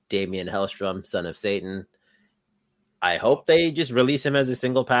Damien Hellstrom, Son of Satan. I hope they just release him as a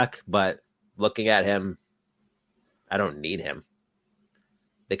single pack, but looking at him, I don't need him.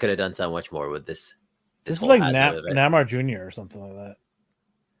 They could have done so much more with this. This is like Namor Jr. or something like that.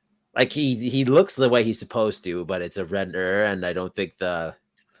 Like he looks the way he's supposed to, but it's a render, and I don't think the.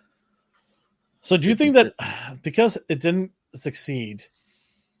 So do you think that because it didn't succeed,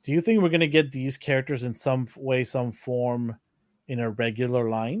 do you think we're going to get these characters in some way, some form in a regular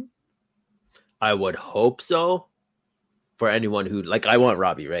line? I would hope so. For anyone who I want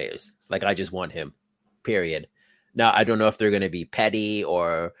Robbie Reyes. Like, I just want him. Period. Now, I don't know if they're going to be petty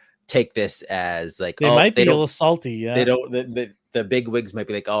or take this as like they might be a little salty. Yeah, they don't. The big wigs might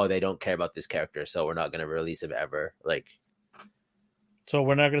be like, oh, they don't care about this character, so we're not going to release him ever. Like, so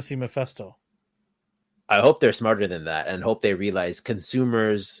we're not going to see Mephisto. I hope they're smarter than that, and hope they realize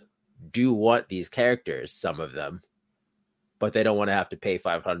consumers do want these characters. Some of them, but they don't want to have to pay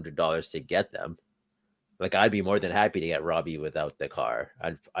 $500 to get them. Like, I'd be more than happy to get Robbie without the car.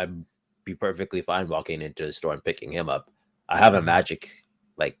 I'd be perfectly fine walking into the store and picking him up. I have a Magic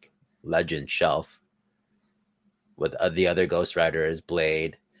like Legend shelf with the other Ghost Riders,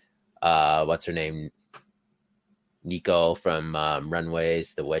 Blade, what's her name, Nico from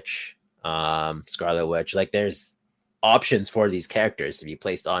Runways, the Witch, Scarlet Witch. Like, there's options for these characters to be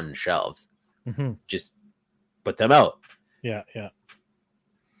placed on shelves. Mm-hmm. Just put them out. Yeah.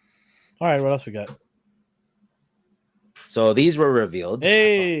 All right, what else we got? So these were revealed.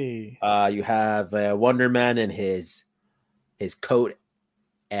 Hey, you have Wonder Man in his coat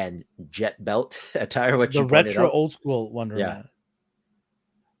and jet belt attire. What the you retro out. old school Wonder Man.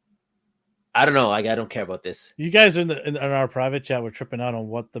 I don't know. Like, I don't care about this. You guys in our private chat were tripping out on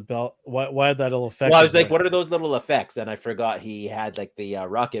what the belt, why that little effect. Well, I was like, what are those little effects? And I forgot he had like the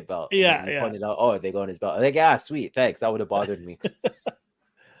rocket belt. Yeah, and pointed out, oh, they go on his belt. I'm like, yeah, sweet, thanks. That would have bothered me.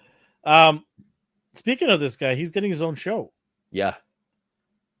 Speaking of this guy, he's getting his own show. Yeah,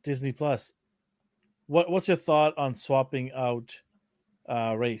 Disney Plus. What's your thought on swapping out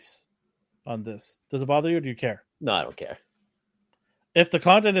Race on this? Does it bother you, or do you care? No, I don't care. If the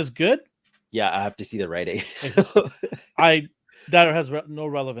content is good, yeah, I have to see the writing. That has no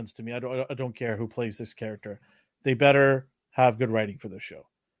relevance to me. I don't care who plays this character. They better have good writing for the show.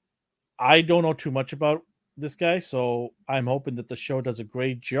 I don't know too much about this guy, so I'm hoping that the show does a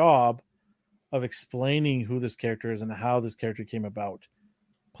great job of explaining who this character is and how this character came about.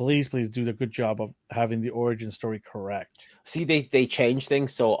 Please do a good job of having the origin story correct. See, they change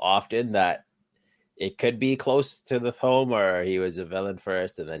things so often that it could be close to the home, or he was a villain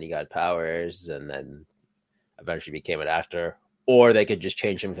first and then he got powers and then eventually became an actor, or they could just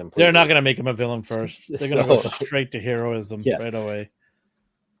change him completely. They're not going to make him a villain first. They're going to go straight to heroism right away.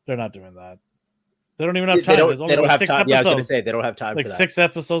 They're not doing that. They don't even have time. They don't have 6 time. Episodes. Yeah, I was going to say they don't have time like for that. 6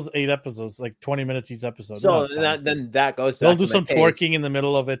 episodes, 8 episodes, like 20 minutes each episode. So then that goes. They'll do some twerking in the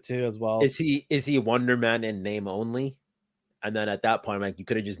middle of it too, as well. Is he Wonder Man in name only? And then at that point, like, you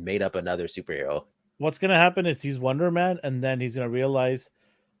could have just made up another superhero. What's going to happen is he's Wonder Man, and then he's going to realize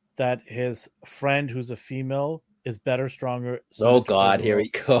that his friend, who's a female, is better, stronger. Oh God, here we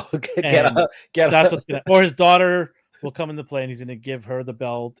go. Get that's what's going to. Or his daughter will come into play, and he's going to give her the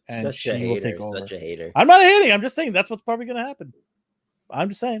belt, and she will take over. Such a hater. I'm not hating. I'm just saying that's what's probably going to happen. I'm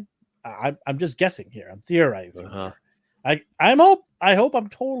just saying. I'm just guessing here. I'm theorizing. Uh-huh. I hope I'm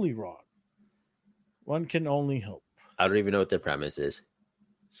totally wrong. One can only hope. I don't even know what the premise is.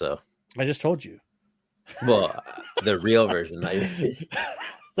 So I just told you. Well, the real version.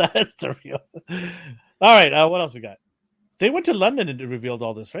 That's the real. All right. What else we got? They went to London and revealed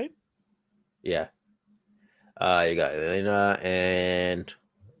all this, right? Yeah. You got Elena and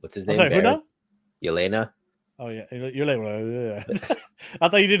what's his name? Sorry, who now? Elena. Oh yeah, you're like. I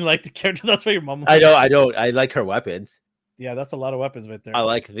thought you didn't like the character. That's why your mom. I don't. I like her weapons. Yeah, that's a lot of weapons right there. I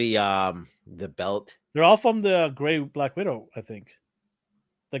like the belt. They're all from the Grey Black Widow, I think.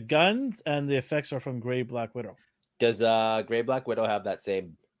 The guns and the effects are from Grey Black Widow. Does Grey Black Widow have that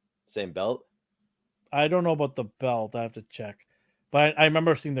same belt? I don't know about the belt. I have to check. But I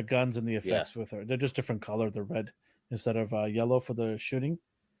remember seeing the guns and the effects with her. They're just different color. They're red instead of yellow for the shooting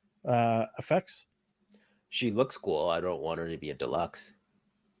effects. She looks cool. I don't want her to be a deluxe.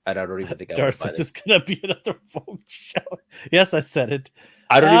 I don't even think Darcy, this is going to be another Vogue show. Yes, I said it.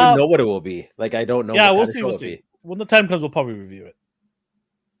 I don't even know what it will be. Like, I don't know. Yeah, we'll see. We'll see. When the time comes, we'll probably review it.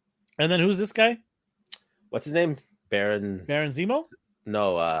 And then who's this guy? What's his name? Baron Zemo?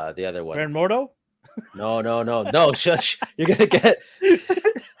 No, the other one. Baron Mordo? No, shush. You're going to get...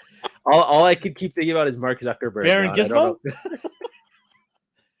 all I could keep thinking about is Mark Zuckerberg. Baron Gizmo?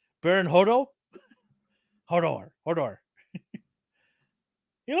 Baron Hodor? Hodor.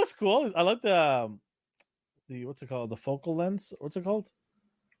 He looks cool. I like the what's it called? The focal lens. What's it called?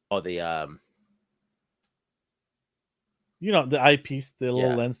 Oh, the the eyepiece, the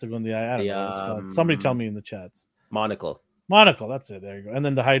little lens to go in the eye. I don't know what it's called. Somebody tell me in the chats. Monocle. That's it. There you go. And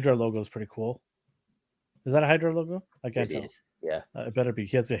then the Hydra logo is pretty cool. Is that a Hydra logo? I can't tell. Yeah. It better be.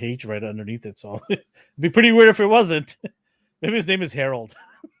 He has a H right underneath it, so it'd be pretty weird if it wasn't. Maybe his name is Harold.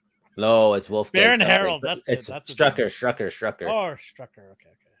 No, it's Wolfgang. Baron Harold. That's Strucker. Oh, Strucker. Okay. Strucker.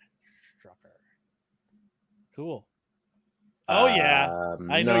 Cool. Oh yeah,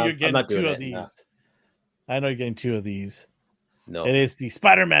 I know you're getting 2 of these. No. I know you're getting 2 of these. No, it is the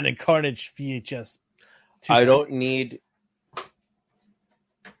Spider-Man and Carnage VHS. I don't need.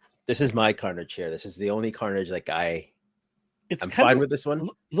 This is my Carnage here. This is the only Carnage I'm fine with this one.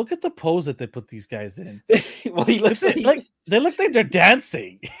 Look at the pose that they put these guys in. Well, he looks like they look like they're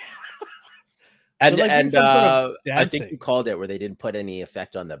dancing. And I think you called it where they didn't put any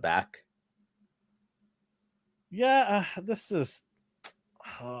effect on the back. Yeah, this is.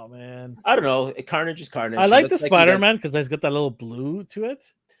 Oh man, I don't know. Carnage is Carnage. I like the Spider-Man because he's got that little blue to it.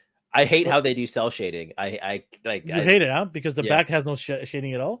 I hate how they do cell shading. I hate it, huh? Because the back has no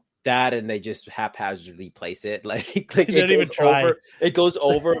shading at all. That and they just haphazardly place it like they didn't even try. It goes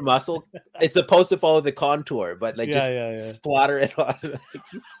over muscle. It's supposed to follow the contour, but like just splatter it on.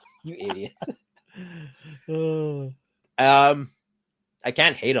 You idiots. I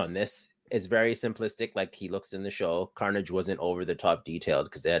can't hate on this. It's very simplistic, like he looks in the show. Carnage wasn't over the top detailed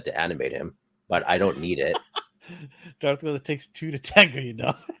because they had to animate him, but I don't need it. Darth Vader takes 2 to tango, you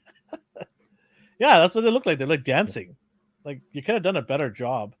know. Yeah, that's what they look like. They're like dancing. Like you could have done a better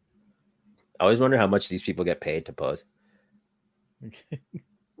job. I always wonder how much these people get paid to pose.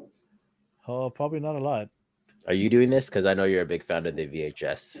 Oh, probably not a lot. Are you doing this? Because I know you're a big fan of the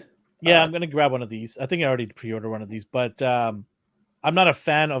VHS. Yeah, I'm gonna grab one of these. I think I already pre-ordered one of these, but I'm not a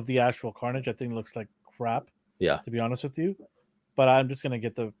fan of the actual Carnage. I think it looks like crap. Yeah, to be honest with you. But I'm just gonna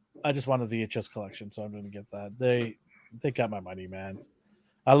get I just want the VHS collection, so I'm gonna get that. They got my money, man.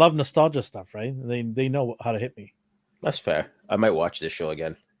 I love nostalgia stuff, right? They know how to hit me. That's fair. I might watch this show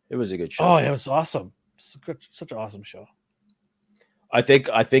again. It was a good show. Oh, it was awesome. Such an awesome show. I think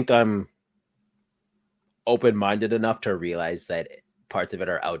I'm open-minded enough to realize that parts of it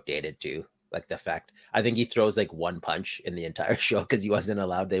are outdated too. Like the fact, I think he throws like one punch in the entire show because they weren't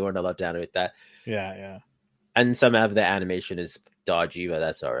allowed to animate that. Yeah. And some of the animation is dodgy, but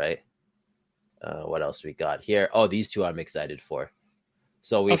that's all right. What else we got here? Oh, these two I'm excited for.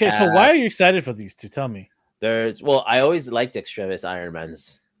 So why are you excited for these two? Tell me. I always liked Extremis Iron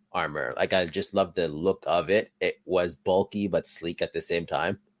Man's armor. Like I just loved the look of it. It was bulky but sleek at the same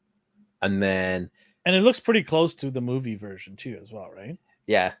time. And it looks pretty close to the movie version too, as well, right?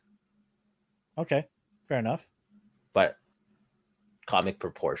 Yeah. Okay, fair enough. But comic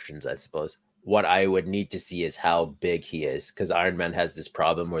proportions, I suppose. What I would need to see is how big he is, because Iron Man has this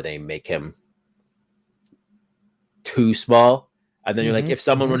problem where they make him too small. And then you're like, if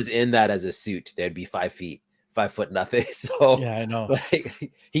someone was in that as a suit, they'd be 5 feet, 5 foot nothing. So yeah, I know.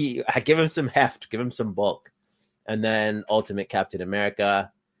 Like, I give him some heft, give him some bulk. And then Ultimate Captain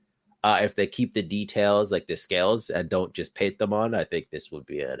America. If they keep the details like the scales and don't just paint them on, I think this would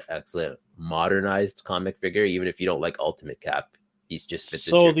be an excellent modernized comic figure. Even if you don't like Ultimate Cap, he's just fits.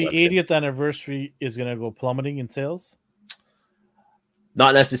 So the 80th anniversary is going to go plummeting in sales.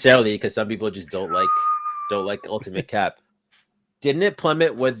 Not necessarily, because some people just don't like Ultimate Cap. Didn't it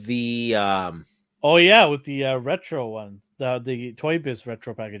plummet with the? Oh yeah, with the retro one, the Toy Biz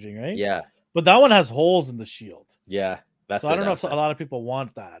retro packaging, right? Yeah, but that one has holes in the shield. Yeah, so I don't know if a lot of people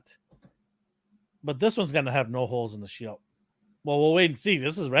want that. But this one's gonna have no holes in the shield. Well, we'll wait and see.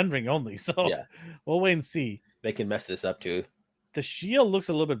 This is rendering only, so yeah, we'll wait and see. They can mess this up too. The shield looks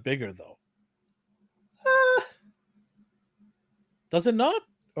a little bit bigger though. Does it not?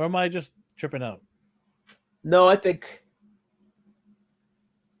 Or am I just tripping out? No, I think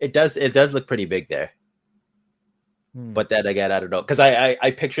it does. It does look pretty big there. But then again, I don't know, because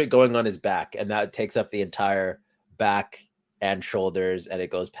I picture it going on his back, and that takes up the entire back and shoulders, and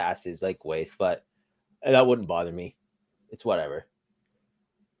it goes past his like waist. But that wouldn't bother me. It's whatever.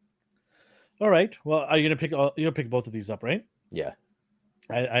 All right. Well, are you gonna pick? You're gonna pick both of these up, right? Yeah,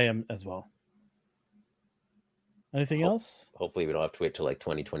 I am as well. Anything else? Hopefully, we don't have to wait till like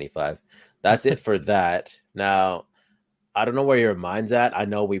 2025. That's it for that. Now, I don't know where your mind's at. I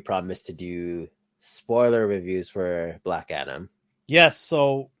know we promised to do spoiler reviews for Black Adam. Yes.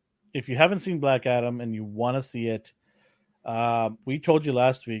 So if you haven't seen Black Adam and you want to see it, we told you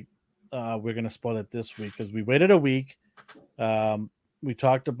last week we're going to spoil it this week because we waited a week. We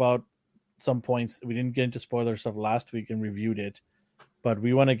talked about some points. We didn't get into spoiler stuff last week and reviewed it, but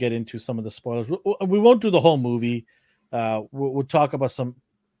we want to get into some of the spoilers. We won't do the whole movie. We'll talk about some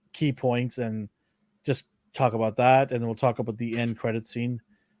key points and just talk about that, and then we'll talk about the end credit scene,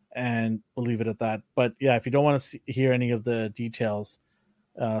 and we'll leave it at that. But yeah, if you don't want to hear any of the details,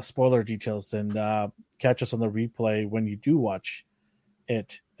 spoiler details, then catch us on the replay when you do watch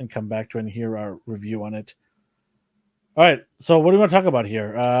it and come back to it and hear our review on it. All right, so what do we want to talk about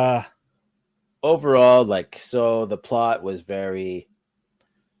here? Overall, so the plot was very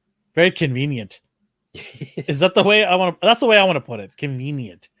convenient. Is that the way I want to? That's the way I want to put it.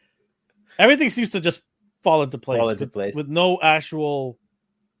 Convenient. Everything seems to just fall into place with no actual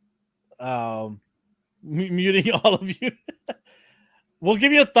muting all of you. We'll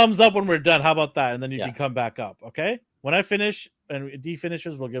give you a thumbs up when we're done. How about that? And then you can come back up. Okay. When I finish and D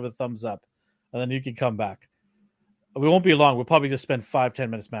finishes, we'll give a thumbs up, and then you can come back. We won't be long. We'll probably just spend 5-10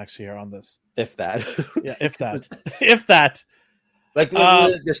 minutes max here on this. If that. Yeah, if that. If that.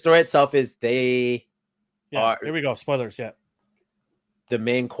 The story itself is they Yeah, here we go. Spoilers. Yeah. The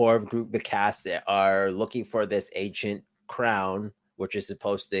main core group, the cast, are looking for this ancient crown, which is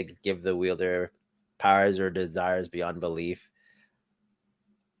supposed to give the wielder powers or desires beyond belief.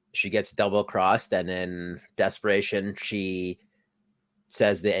 She gets double crossed, and in desperation, she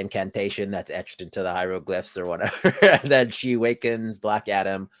says the incantation that's etched into the hieroglyphs or whatever. And then she awakens Black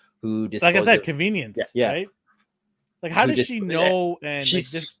Adam, who like I said, convenience. Yeah. Right? Like, how does she know? And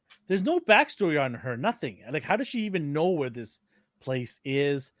like, there's no backstory on her. Nothing. Like, how does she even know where this place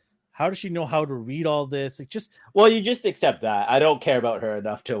is? How does she know how to read all this? It just you just accept that. I don't care about her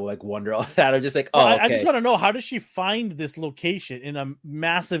enough to like wonder all that. I'm just like, okay. I just want to know, how does she find this location in a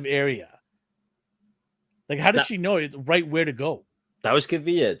massive area? Like, how does she know it's right where to go? That was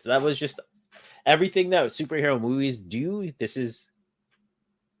convenient. That was just everything that superhero movies do. This is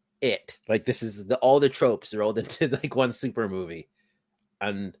it. Like, this is all the tropes rolled into like one super movie,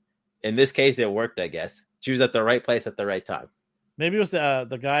 and in this case, it worked. I guess she was at the right place at the right time. Maybe it was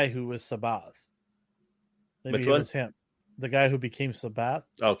the guy who was Sabath. Maybe Which one? It was him. The guy who became Sabath.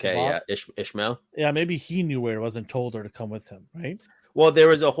 Okay, Sabath. yeah, Ishmael. Yeah, maybe he knew where it was and told her to come with him, right? Well, there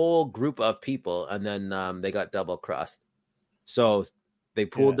was a whole group of people, and then they got double crossed. So they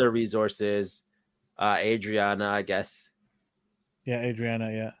pooled their resources. Adriana, I guess. Yeah,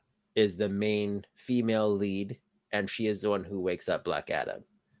 Adriana, yeah. Is the main female lead, and she is the one who wakes up Black Adam.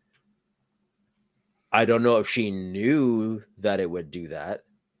 I don't know if she knew that it would do that,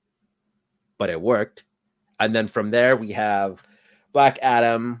 but it worked. And then from there, we have Black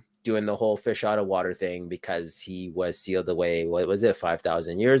Adam doing the whole fish out of water thing because he was sealed away. What was it,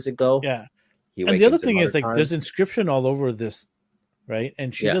 5,000 years ago? Yeah. And the other thing is, like, there's inscription all over this, right?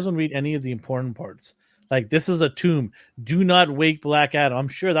 And she doesn't read any of the important parts. Like, this is a tomb. Do not wake Black Adam. I'm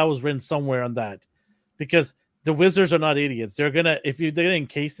sure that was written somewhere on that, because the wizards are not idiots. They're gonna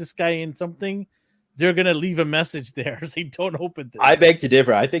encase this guy in something, they're gonna leave a message there saying, "Don't open this." I beg to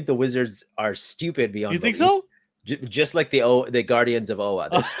differ. I think the wizards are stupid beyond. You think so? Just like the Guardians of Oa,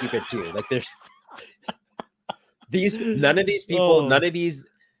 they're stupid too. Like, there's none of these people, none of these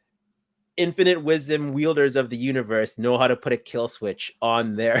infinite wisdom wielders of the universe know how to put a kill switch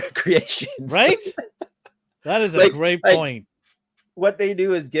on their creations. Right? That is a great point. What they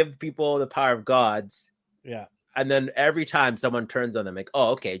do is give people the power of gods. Yeah. And then every time someone turns on them, like,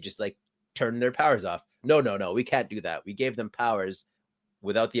 oh, okay, just like turn their powers off. No, we can't do that. We gave them powers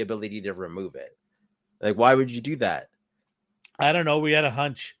without the ability to remove it. Like, why would you do that? I don't know. We had a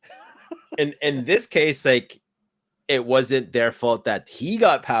hunch. In this case, like, it wasn't their fault that he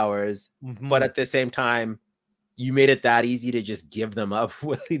got powers, but at the same time, you made it that easy to just give them up.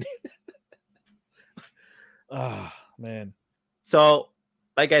 Oh, man. So,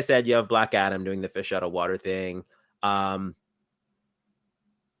 like I said, you have Black Adam doing the fish out of water thing.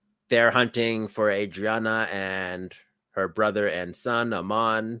 They're hunting for Adriana and her brother and son,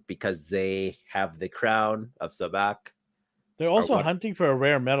 Amon, because they have the crown of Sabak. They're also hunting for a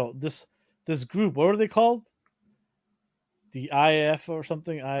rare metal. This group, what were they called? The IF or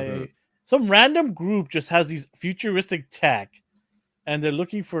something? Some random group just has these futuristic tech, and they're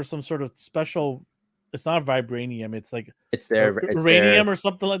looking for some sort of special. It's not vibranium. It's like uranium or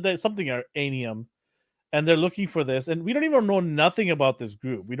something like that. Something anium. And they're looking for this. And we don't even know nothing about this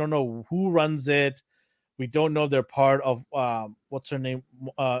group. We don't know who runs it. We don't know they're part of, what's her name?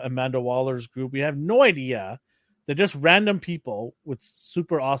 Amanda Waller's group. We have no idea. They're just random people with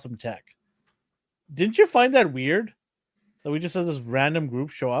super awesome tech. Didn't you find that weird? That we just had this random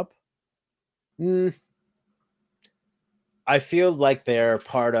group show up? I feel like they're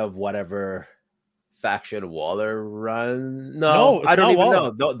part of whatever faction Waller run. No, I don't even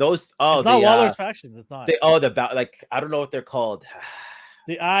know. Those it's not Waller's factions. It's not. I don't know what they're called.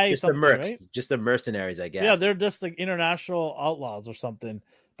 The mercs, right? Just the mercenaries, I guess. Yeah, they're just like international outlaws or something.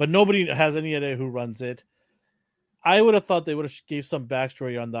 But nobody has any idea who runs it. I would have thought they would have gave some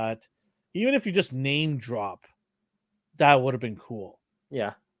backstory on that. Even if you just name drop, that would have been cool.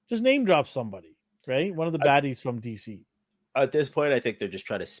 Yeah, just name drop somebody, right? One of the baddies from DC. At this point, I think they're just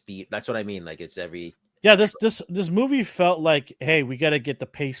trying to speed. That's what I mean. Like, it's every. Yeah, this movie felt like, hey, we got to get the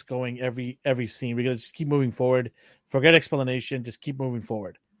pace going every scene. We got to just keep moving forward. Forget explanation. Just keep moving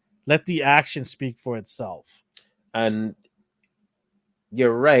forward. Let the action speak for itself. And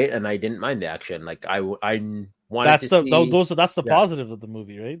you're right, and I didn't mind the action. Like, I wanted that's the positive of the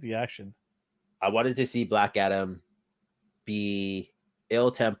movie, right? The action. I wanted to see Black Adam be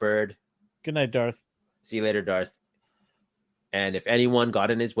ill-tempered. Good night, Darth. See you later, Darth. And if anyone got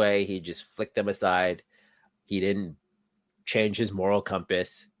in his way, he just flicked them aside. He didn't change his moral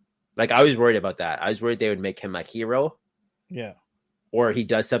compass. Like, I was worried about that. I was worried they would make him a hero. Yeah. or he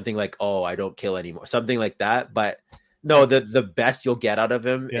does something like, oh, I don't kill anymore, something like that. But no, the best you'll get out of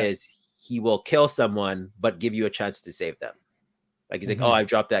him is he will kill someone but give you a chance to save them. Like he's like, oh, I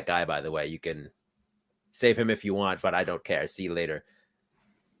dropped that guy, by the way, you can save him if you want, but I don't care, see you later.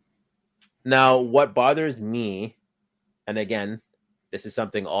 Now what bothers me, and again, this is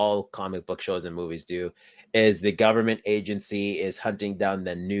something all comic book shows and movies do, is the government agency is hunting down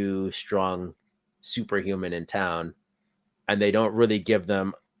the new strong superhuman in town, and they don't really give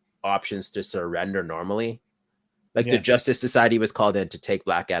them options to surrender normally. Like the Justice Society was called in to take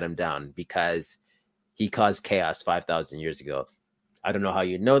Black Adam down because he caused chaos 5,000 years ago. I don't know how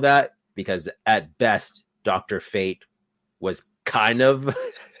you know that, because at best, Dr. Fate was kind of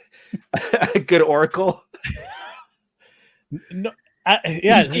a good oracle. No,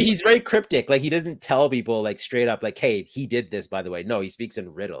 he's very cryptic. Like he doesn't tell people like straight up, like, hey, he did this, by the way. No, he speaks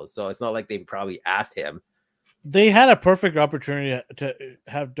in riddles. So it's not like they probably asked him. They had a perfect opportunity to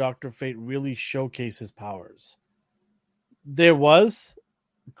have Dr. Fate really showcase his powers. There was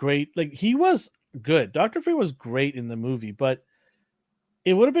great, like he was good. Dr. Fate was great in the movie, but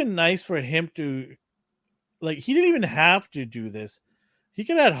it would have been nice for him to, like, he didn't even have to do this. He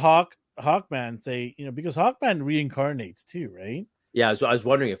could have had Hawkman say, because Hawkman reincarnates too, right? Yeah, so I was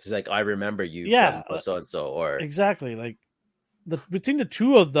wondering if it's like, I remember you from so and so, or exactly, like between the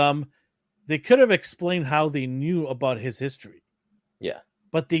two of them, they could have explained how they knew about his history. Yeah,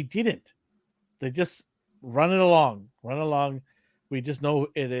 but they didn't. They just run along. We just know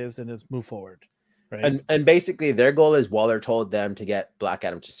it is, and let's move forward. Right. And basically their goal is, Waller told them to get Black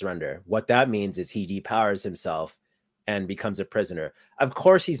Adam to surrender. What that means is he depowers himself and becomes a prisoner. Of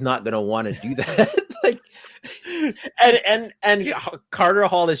course, he's not going to want to do that. and Carter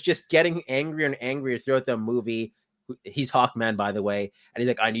Hall is just getting angrier and angrier throughout the movie. He's Hawkman, by the way, and he's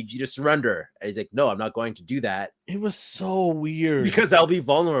like, I need you to surrender. And he's like, no, I'm not going to do that. It was so weird because I'll be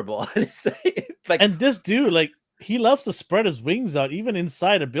vulnerable. And this dude, like, he loves to spread his wings out even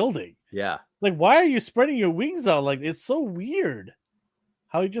inside a building. Yeah. Like, why are you spreading your wings out? Like, it's so weird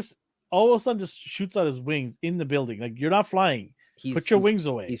how he just all of a sudden just shoots out his wings in the building. Like, you're not flying. Put your wings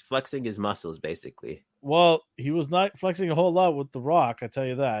away. He's flexing his muscles, basically. Well, he was not flexing a whole lot with The Rock, I tell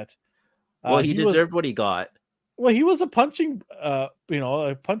you that. Well, he deserved what he got. Well, he was a punching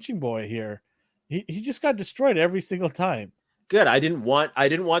boy here. He just got destroyed every single time. Good. I didn't want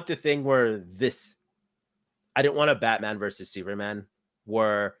the thing where I didn't want a Batman versus Superman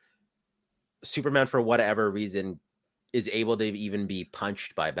where Superman, for whatever reason, is able to even be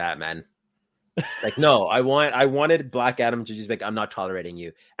punched by Batman. Like, no, I wanted Black Adam to just be like, I'm not tolerating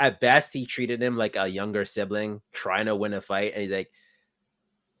you. At best, he treated him like a younger sibling trying to win a fight, and he's like,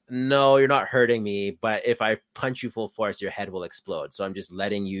 no, you're not hurting me, but if I punch you full force, your head will explode. So I'm just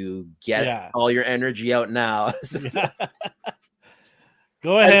letting you get all your energy out now.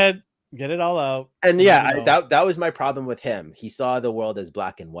 Go ahead, get it all out. And that was my problem with him. He saw the world as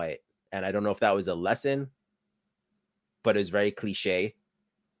black and white. And I don't know if that was a lesson, but it's very cliche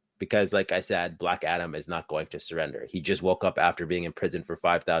because, like I said, Black Adam is not going to surrender. He just woke up after being in prison for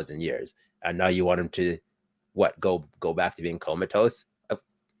 5,000 years. And now you want him to, go back to being comatose?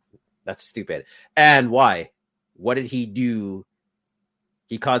 That's stupid. And why? What did he do?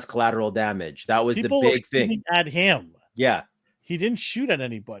 He caused collateral damage. That was the big thing. At him. Yeah. He didn't shoot at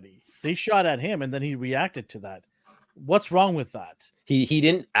anybody. They shot at him, and then he reacted to that. What's wrong with that? He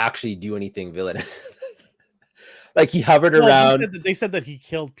didn't actually do anything villainous. Like, he hovered around. They said that he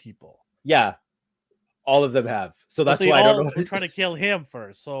killed people. Yeah. All of them have. So that's why I don't know. They're trying to kill him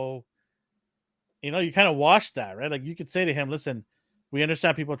first. So, you kind of wash that, right? Like, you could say to him, listen, we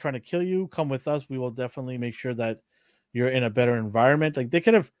understand people are trying to kill you. Come with us. We will definitely make sure that you're in a better environment. Like, they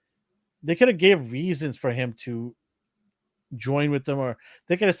could have gave reasons for him to join with them, or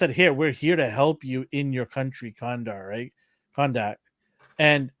they could have said, here, we're here to help you in your country, Kandar, right? Kondak.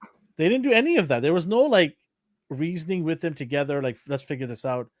 And they didn't do any of that. There was no like reasoning with them together. Like, let's figure this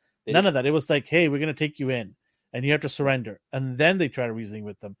out. None of that. It was like, hey, we're going to take you in and you have to surrender. And then they try to reasoning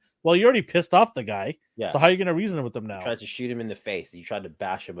with them. Well, you already pissed off the guy. Yeah. So how are you going to reason with them now? You tried to shoot him in the face. You tried to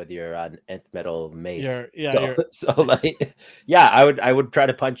bash him with your nth metal mace. I would try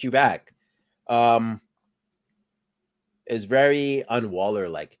to punch you back. It's very un-Waller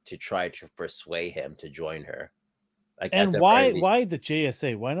like to try to persuade him to join her. Like, and why the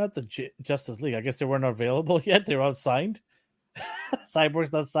JSA? Why not the Justice League? I guess they weren't available yet. They're all signed.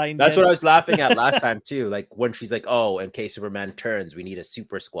 Cyborg's not signed. That's what I was laughing at last time too. Like, when she's like, "Oh, in case Superman turns, we need a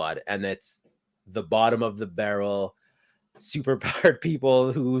super squad," and it's the bottom of the barrel, superpowered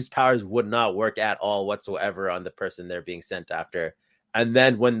people whose powers would not work at all whatsoever on the person they're being sent after. And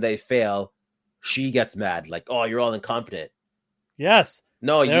then when they fail, she gets mad, like, "Oh, you're all incompetent." Yes.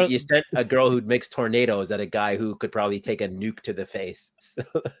 No, you sent a girl who makes tornadoes at a guy who could probably take a nuke to the face. So.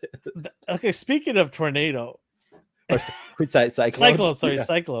 Okay, speaking of tornado. Or cyclone?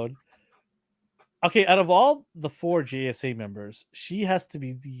 Cyclone. Okay, out of all the 4 JSA members, she has to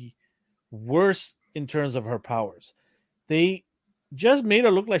be the worst in terms of her powers. They just made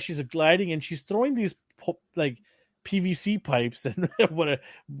her look like she's gliding, and she's throwing these like PVC pipes and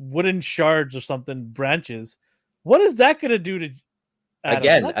wooden shards or something, branches. What is that going to do to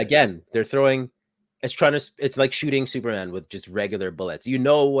Adam? Again, they're throwing. It's like shooting Superman with just regular bullets. You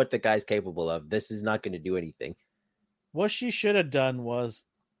know what the guy's capable of. This is not going to do anything. What she should have done was,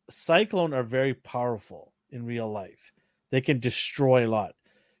 Cyclone are very powerful in real life. They can destroy a lot.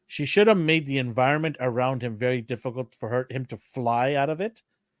 She should have made the environment around him very difficult for him to fly out of it.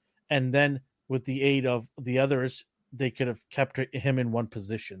 And then with the aid of the others, they could have kept him in one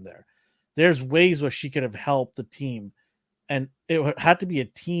position there. There's ways where she could have helped the team. And it had to be a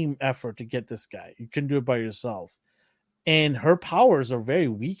team effort to get this guy. You couldn't do it by yourself. And her powers are very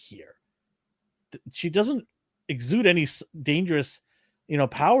weak here. She doesn't exude any dangerous,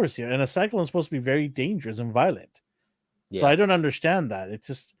 powers here. And a Cyclone is supposed to be very dangerous and violent. Yeah. So I don't understand that. It's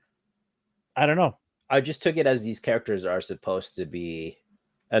just, I don't know. I just took it as these characters are supposed to be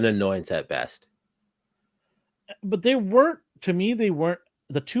an annoyance at best. But they weren't,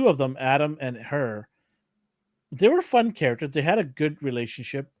 the two of them, Adam and her, they were fun characters. They had a good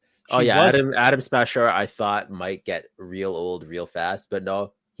relationship. Adam Smasher, I thought might get real old real fast, but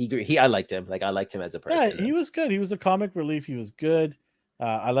no, I liked him. Like, I liked him as a person. Yeah, he was good. He was a comic relief. He was good.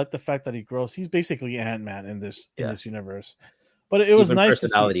 I like the fact that he grows. He's basically Ant-Man in this universe. But it was nice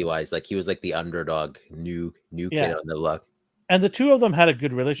personality wise, like he was like the underdog, new kid on the block. And the two of them had a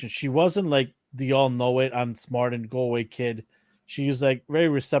good relationship. She wasn't like the all know it, I'm smart and go away kid. She was like very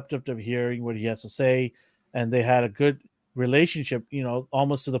receptive to hearing what he has to say. And they had a good relationship,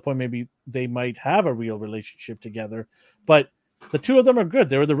 almost to the point maybe they might have a real relationship together. But the two of them are good.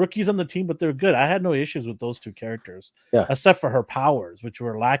 They were the rookies on the team, but they're good. I had no issues with those two characters, except for her powers, which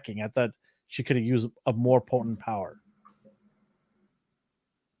were lacking. I thought she could have used a more potent power.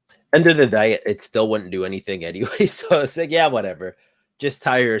 Under the diet, it still wouldn't do anything anyway. So it's like, yeah, whatever. Just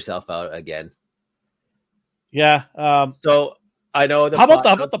tire yourself out again. Yeah. So I know. How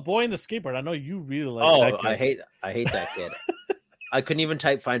about the boy in the skateboard? I know you really like. Oh, I hate that kid. I couldn't even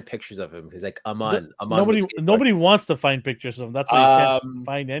find pictures of him because nobody wants to find pictures of him. That's why you can't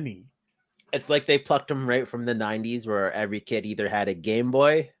find any. It's like they plucked him right from the 90s, where every kid either had a Game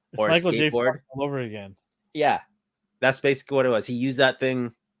Boy or a Michael skateboard. J. all over again. Yeah, that's basically what it was. He used that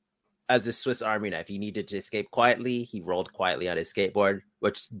thing as a Swiss Army knife. He needed to escape quietly. He rolled quietly on his skateboard,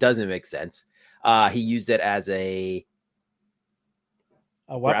 which doesn't make sense. He used it as a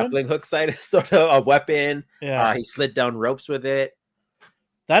grappling hook side, sort of a weapon. Yeah. He slid down ropes with it.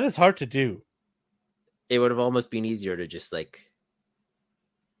 That is hard to do. It would have almost been easier to just I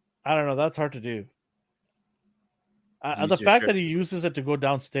don't know. That's hard to do. The fact that he uses it to go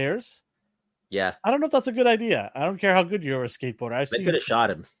downstairs. Yeah. I don't know if that's a good idea. I don't care how good you're a skateboarder. They could have shot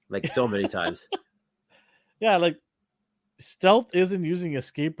him so many times. Yeah. Stealth isn't using a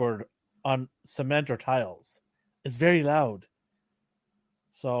skateboard on cement or tiles. It's very loud.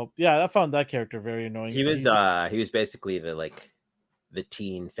 So yeah, I found that character very annoying. He was basically the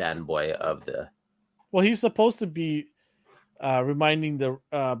teen fanboy of the. Well, he's supposed to be reminding the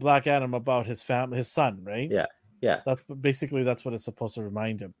Black Adam about his son, right? Yeah. That's what it's supposed to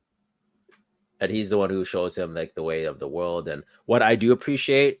remind him. And he's the one who shows him the way of the world. And what I do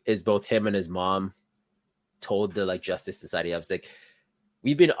appreciate is both him and his mom told the Justice Society, I was like,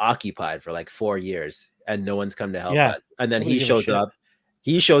 we've been occupied for 4 years and no one's come to help us. And then he shows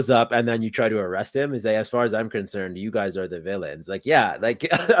up and then you try to arrest him. Is as far as I'm concerned, you guys are the villains.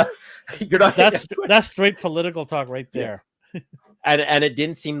 You're not. That's straight political talk right there. Yeah. And it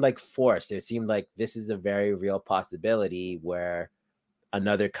didn't seem forced. It seemed like this is a very real possibility where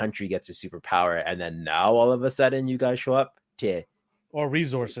another country gets a superpower, and then now all of a sudden you guys show up to or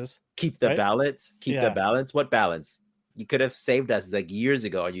resources keep the balance. The balance. What balance? You could have saved us years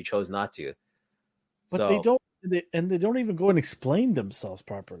ago, and you chose not to. But they don't. They don't even go and explain themselves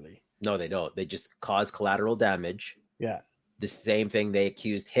properly. No, they don't. They just cause collateral damage. Yeah. The same thing they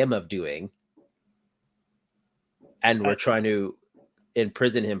accused him of doing. And we're trying to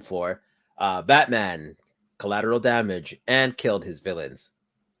imprison him for. Batman, collateral damage, and killed his villains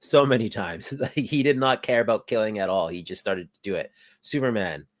so many times. He did not care about killing at all. He just started to do it.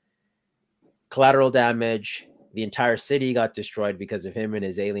 Superman, collateral damage. The entire city got destroyed because of him and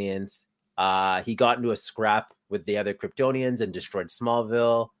his aliens. He got into a scrap with the other Kryptonians and destroyed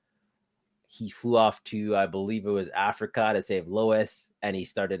Smallville. he flew off to, I believe it was Africa, to save Lois, and he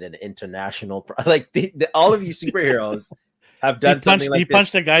started an international like all of these superheroes have done something like this. He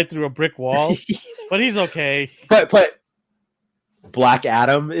punched a guy through a brick wall, but he's okay. But Black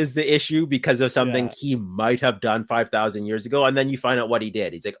Adam is the issue because of something he might have done 5,000 years ago, and then you find out what he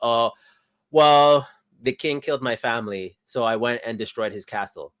did. He's like, oh, well, the king killed my family, so I went and destroyed his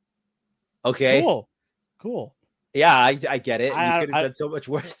castle. Okay, cool. Yeah, I get it. You could have done so much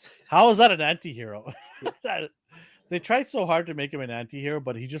worse. How is that an anti-hero? They tried so hard to make him an anti-hero,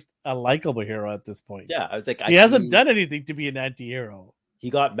 but he's just a likable hero at this point. Yeah, I was like, he hasn't done anything to be an anti-hero. He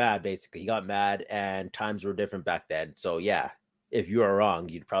got mad, basically. He got mad, and times were different back then. So yeah, if you are wrong,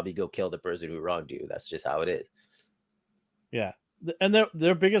 you'd probably go kill the person who wronged you. That's just how it is. Yeah, and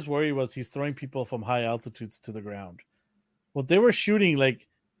their biggest worry was he's throwing people from high altitudes to the ground. Well, they were shooting like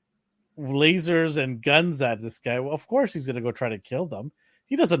lasers and guns at this guy. Well, of course he's going to go try to kill them.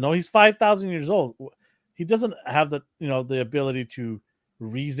 He doesn't know. He's 5,000 years old. He doesn't have the ability to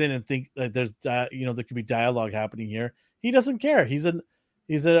reason and think that there's there could be dialogue happening here. He doesn't care. He's an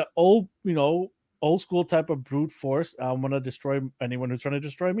old school type of brute force. I'm going to destroy anyone who's trying to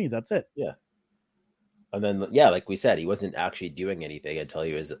destroy me. That's it. Yeah. And then like we said, he wasn't actually doing anything until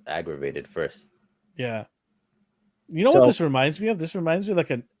he was aggravated first. Yeah. You know what this reminds me of? This reminds me of like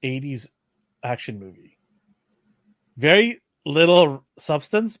an 80s action movie. Very little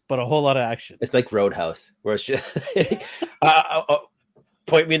substance, but a whole lot of action. It's like Roadhouse, where it's just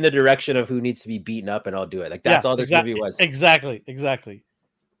point me in the direction of who needs to be beaten up and I'll do it. Like that's all this movie was. Exactly.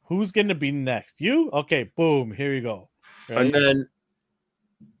 Who's going to be next? You? Okay, boom, here you go. Right? And then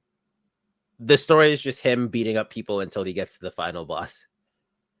the story is just him beating up people until he gets to the final boss.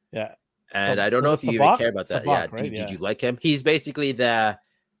 Yeah. And I don't know if you even care about that. Did you like him? He's basically the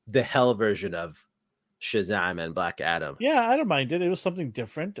hell version of Shazam and Black Adam. Yeah, I don't mind it. It was something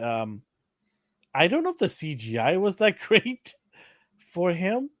different. I don't know if the CGI was that great for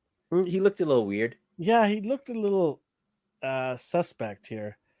him. He looked a little weird. Yeah, he looked a little suspect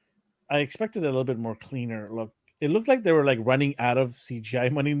here. I expected a little bit more cleaner look. It looked like they were like running out of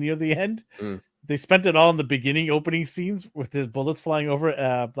CGI money near the end. They spent it all in the beginning opening scenes with his bullets flying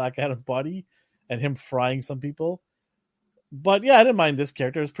over Black Adam's body and him frying some people. But yeah, I didn't mind this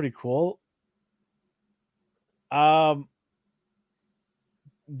character. It's pretty cool. The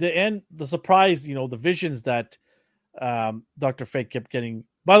surprise, the visions that Dr. Fate kept getting.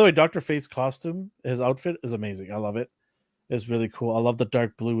 By the way, Dr. Fate's costume, his outfit is amazing. I love it. It's really cool. I love the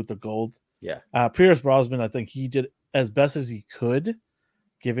dark blue with the gold. Yeah. Pierce Brosnan, I think he did as best as he could,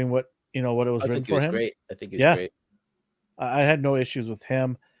 given what it was written for him. Great. I think he was great. I had no issues with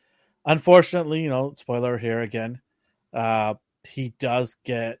him. Unfortunately, spoiler here again, he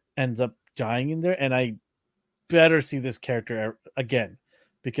ends up dying in there, and I better see this character again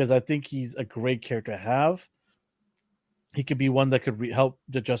because I think he's a great character to have. He could be one that could help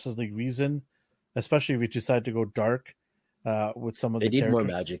the Justice League reason, especially if you decide to go dark with some of the characters. They need more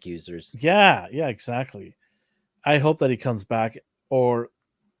magic users. Yeah, exactly. I hope that he comes back, or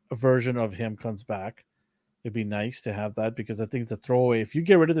a version of him comes back. It'd be nice to have that because I think it's a throwaway. If you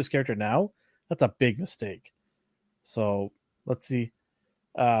get rid of this character now, that's a big mistake. So let's see.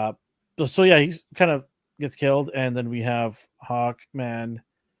 So yeah, he's kind of gets killed, and then we have Hawkman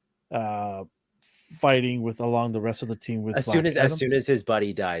fighting along the rest of the team with as soon as his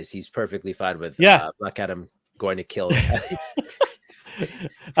buddy dies, he's perfectly fine with Black Adam going to kill him.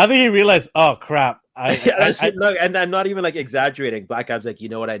 I think he realized, oh crap. Look, and I'm not even like exaggerating. Black Adam's like, you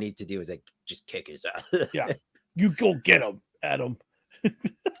know what I need to do is like just kick his ass. Yeah. You go get him, Adam.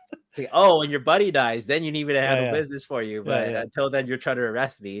 It's like, oh, when your buddy dies, then you need me to handle business for you. But until then, you're trying to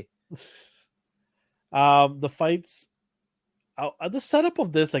arrest me. The fights, the setup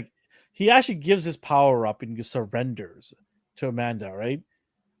of this, like he actually gives his power up and surrenders to Amanda, right?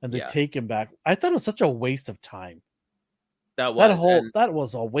 And they take him back. I thought it was such a waste of time. That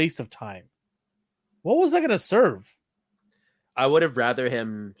was a waste of time. What was that going to serve? I would have rather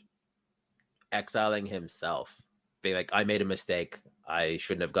him exiling himself, being like, I made a mistake. I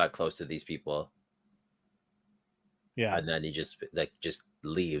shouldn't have got close to these people. Yeah. And then he just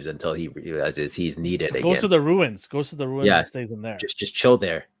leaves until he realizes he's needed again. Goes to the ruins and stays in there. Just chill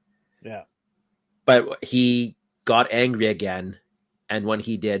there. Yeah. But he got angry again. And when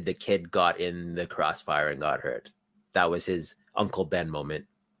he did, the kid got in the crossfire and got hurt. That was his Uncle Ben moment.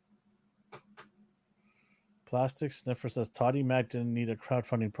 Plastic Sniffer says Toddy Mac didn't need a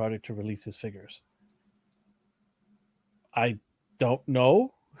crowdfunding project to release his figures. I don't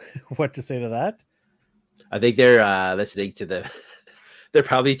know what to say to that. I think they're listening to they're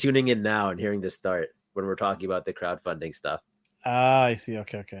probably tuning in now and hearing this start when we're talking about the crowdfunding stuff. I see.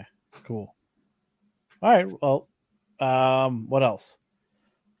 Okay. Cool. All right. Well, what else?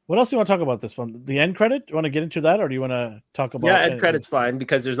 What else do you want to talk about this one? The end credit? Do you want to get into that, or do you want to talk about? Yeah, end credit's fine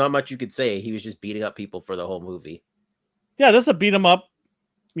because there's not much you could say. He was just beating up people for the whole movie. Yeah, this is a beat 'em up,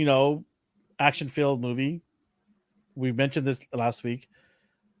 action filled movie. We mentioned this last week.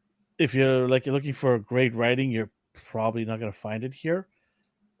 If you're looking for great writing, you're probably not going to find it here.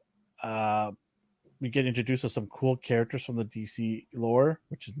 We get introduced to some cool characters from the DC lore,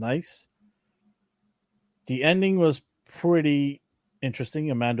 which is nice. The ending was pretty interesting.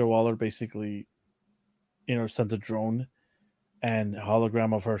 Amanda Waller basically, sends a drone, and a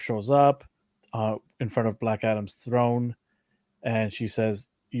hologram of her shows up in front of Black Adam's throne, and she says,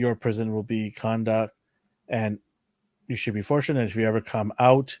 "Your prison will be Kahndaq, and you should be fortunate if you ever come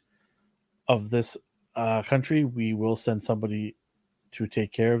out of this country. We will send somebody to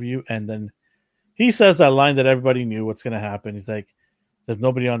take care of you." And then he says that line that everybody knew what's going to happen. He's like, "There's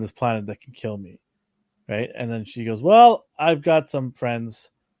nobody on this planet that can kill me." Right? And then she goes, "Well, I've got some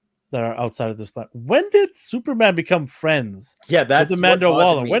friends that are outside of this planet." When did Superman become friends? Yeah, that's with Amanda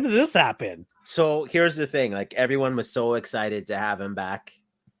Waller. When did this happen? So here's the thing: everyone was so excited to have him back,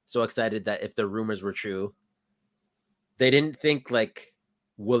 so excited that if the rumors were true, they didn't think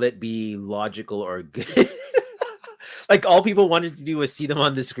will it be logical or good? All people wanted to do was see them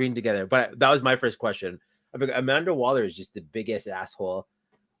on the screen together. But that was my first question. Amanda Waller is just the biggest asshole.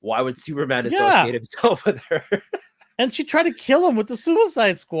 Why would Superman associate himself with her? And she tried to kill him with the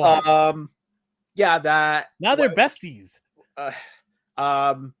Suicide Squad. Yeah, that. Now they're besties.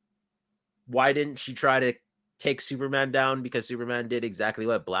 Why didn't she try to take Superman down? Because Superman did exactly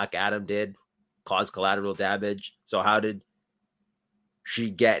what Black Adam did, cause collateral damage. So how did she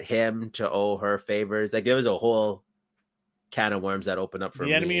get him to owe her favors? There was a whole can of worms that opened up for me.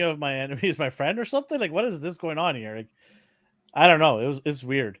 The enemy of my enemy is my friend or something? What is this going on here? I don't know. It's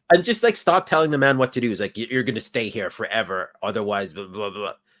weird. And just stop telling the man what to do. It's you're going to stay here forever. Otherwise, blah, blah,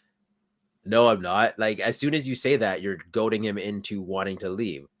 blah. No, I'm not. As soon as you say that, you're goading him into wanting to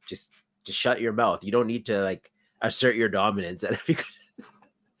leave. Just shut your mouth. You don't need to assert your dominance.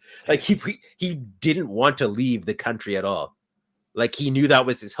 He didn't want to leave the country at all. He knew that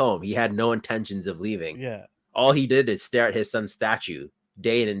was his home. He had no intentions of leaving. Yeah. All he did is stare at his son's statue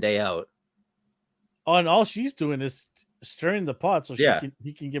day in and day out. Oh, and all she's doing is stirring the pot so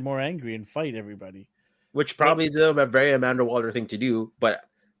he can get more angry and fight everybody. Which probably is a very Amanda Waller thing to do, but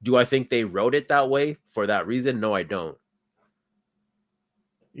do I think they wrote it that way for that reason? No, I don't.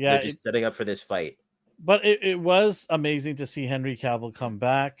 Yeah, they're just setting up for this fight. But it was amazing to see Henry Cavill come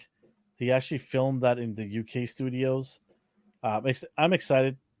back. He actually filmed that in the UK studios. I'm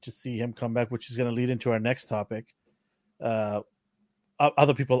excited to see him come back, which is going to lead into our next topic.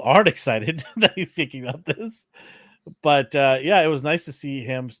 Other people aren't excited that he's taking up this. But it was nice to see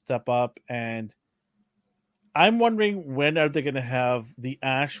him step up. And I'm wondering, when are they going to have the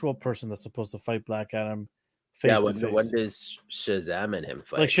actual person that's supposed to fight Black Adam face to face? When does Shazam and him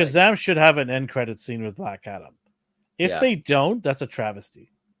fight? Shazam should have an end credit scene with Black Adam. If they don't, that's a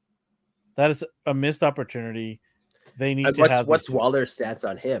travesty. That is a missed opportunity. They need to have. What's Waller's stance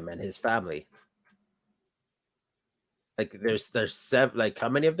on him and his family? There's 7. How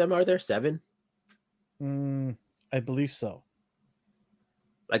many of them are there? 7? I believe so.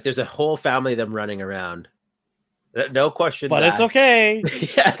 There's a whole family of them running around. No questions. But asked. It's okay.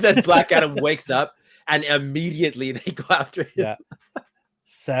 Yeah. Then Black Adam wakes up and immediately they go after him. Yeah.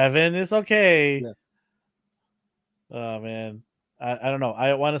 7 is okay. Yeah. Oh man, I don't know.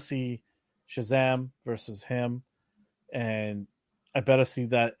 I want to see Shazam versus him, and I better see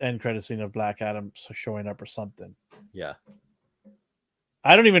that end credit scene of Black Adam showing up or something. Yeah.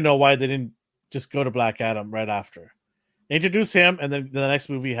 I don't even know why they didn't just go to Black Adam right after. Introduce him, and then the next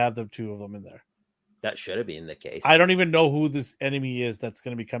movie have the two of them in there. That should have been the case. I don't even know who this enemy is that's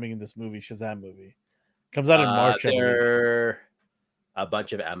going to be coming in this movie, Shazam movie. Comes out in March. They're a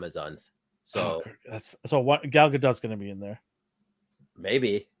bunch of Amazons. So Gal Gadot's going to be in there.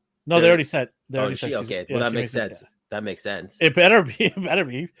 Maybe. No, they already said. Okay. Well, that makes sense. That makes sense. It better be. It better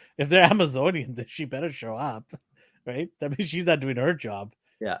be. If they're Amazonian, then she better show up, right? That means she's not doing her job.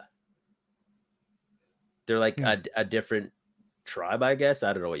 Yeah. They're a different tribe, I guess.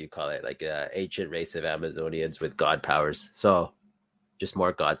 I don't know what you call it. An ancient race of Amazonians with god powers. So, just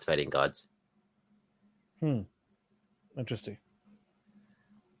more gods fighting gods. Interesting.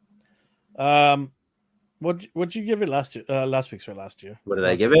 What'd you give it last year? Last week's or last year? What did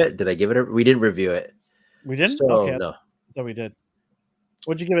I give it? Did I give it? We didn't review it. We didn't. So, okay, no. I thought we did.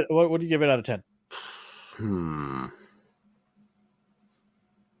 What'd you give it? What would you give it out of 10?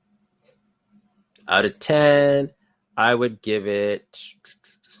 Out of 10, I would give it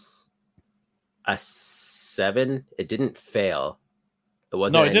A 7. It didn't fail. It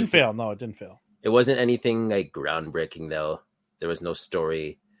wasn't. No, it didn't fail. No, it didn't fail. It wasn't anything like groundbreaking though. There was no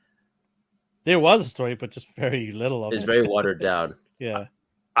story. There was a story, but just very little of it. It's very watered down. Yeah.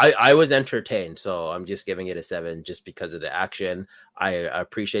 I was entertained, so I'm just giving it a 7 just because of the action. I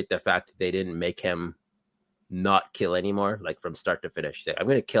appreciate the fact that they didn't make him not kill anymore, like from start to finish. I'm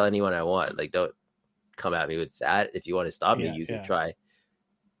going to kill anyone I want. Like, don't come at me with that. If you want to stop me, you can try.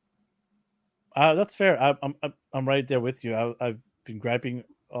 That's fair. I'm right there with you. I've been griping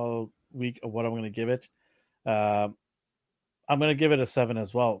all week of what I'm going to give it. I'm going to give it a 7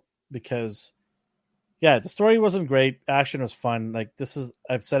 as well because, yeah, the story wasn't great. Action was fun. Like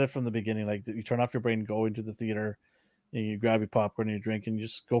I've said it from the beginning. Like you turn off your brain, go into the theater, and you grab your popcorn and your drink, and you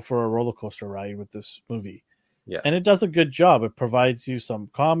just go for a roller coaster ride with this movie. Yeah, and it does a good job. It provides you some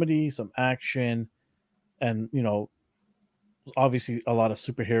comedy, some action, and obviously a lot of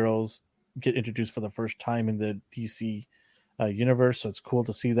superheroes get introduced for the first time in the DC universe. So it's cool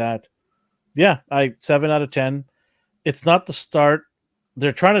to see that. Yeah, 7 out of 10. It's not the start.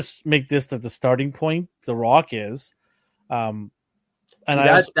 They're trying to make this the starting point. The Rock is, and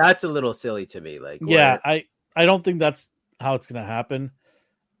that's a little silly to me. Like, yeah, I don't think that's how it's going to happen.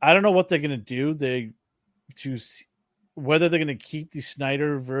 I don't know what they're going to do. Whether they're going to keep the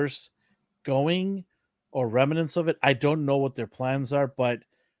Snyderverse going or remnants of it. I don't know what their plans are, but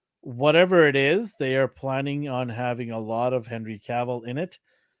whatever it is, they are planning on having a lot of Henry Cavill in it.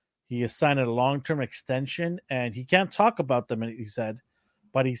 He has signed a long-term extension, and he can't talk about them. He said,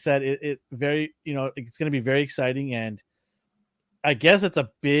 but he said it's going to be very exciting, and I guess it's a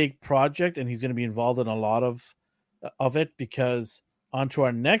big project, and he's going to be involved in a lot of it. Because onto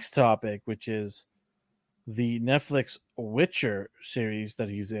our next topic, which is the Netflix Witcher series that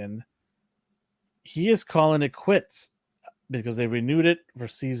he's in, he is calling it quits because they renewed it for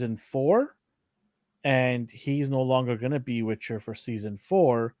season 4, and he's no longer going to be Witcher for season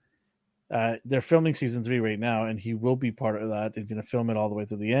 4. They're filming season 3 right now, and he will be part of that. He's going to film it all the way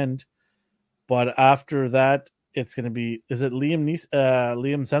to the end. But after that, it's going to be, is it Liam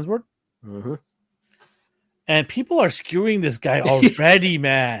Hemsworth? Mm-hmm. And people are skewing this guy already,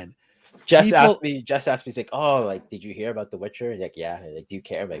 man. Jess asked me, he's like, oh, like, did you hear about The Witcher? Like, yeah. Like, do you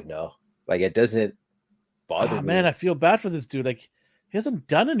care? I'm like, no. Like, it doesn't bother me. Man, I feel bad for this dude. Like, he hasn't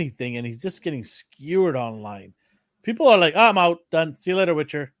done anything, and he's just getting skewered online. People are like, I'm out, done. See you later,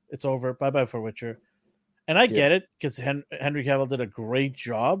 Witcher. It's over. Bye-bye for Witcher. And I get it, because Henry Cavill did a great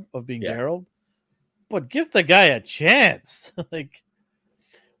job of being Geralt. But give the guy a chance. Like,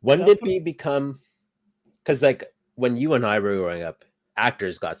 when did we become... Because, like, when you and I were growing up,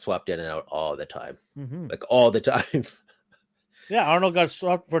 actors got swapped in and out all the time. Mm-hmm. Like, all the time. Yeah, Arnold got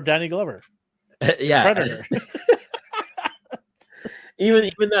swapped for Danny Glover. Yeah. Predator.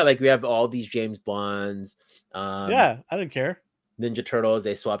 even that, like, we have all these James Bonds. Yeah, I didn't care. Ninja Turtles,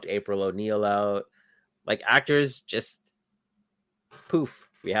 they swapped April O'Neil out. Like, actors just poof.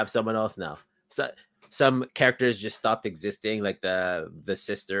 We have someone else now. So some characters just stopped existing, like the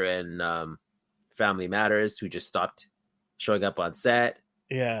sister in Family Matters, who just stopped showing up on set.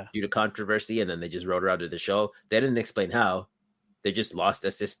 Yeah. Due to controversy, and then they just wrote her out of the show. They didn't explain how. They just lost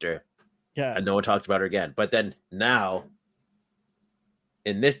a sister. Yeah. And no one talked about her again. But then now,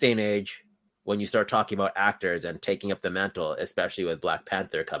 in this day and age, when you start talking about actors and taking up the mantle, especially with Black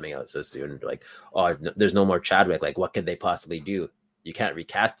Panther coming out so soon, like, oh, there's no more Chadwick. Like, what could they possibly do? You can't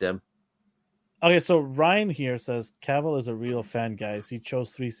recast him. Okay, so Ryan here says, Cavill is a real fan, guys. He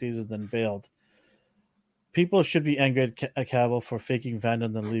chose 3 seasons, then bailed. People should be angry at Cavill for faking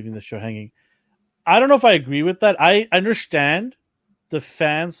fandom and leaving the show hanging. I don't know if I agree with that. I understand the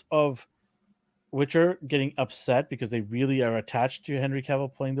fans of Witcher getting upset because they really are attached to Henry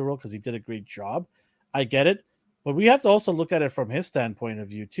Cavill playing the role because he did a great job. I get it. But we have to also look at it from his standpoint of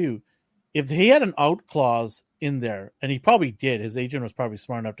view, too. If he had an out clause in there, and he probably did, his agent was probably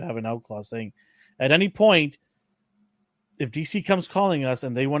smart enough to have an out clause saying, at any point, if DC comes calling us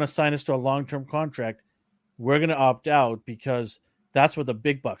and they want to sign us to a long-term contract, we're going to opt out because that's where the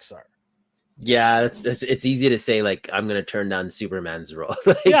big bucks are. Yeah, it's easy to say, like, I'm going to turn down Superman's role.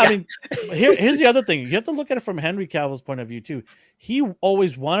 Like, yeah, I mean, here's the other thing. You have to look at it from Henry Cavill's point of view, too. He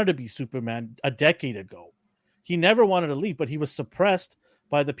always wanted to be Superman a decade ago. He never wanted to leave, but he was suppressed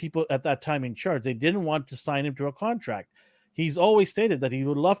by the people at that time in charge. They didn't want to sign him to a contract. He's always stated that he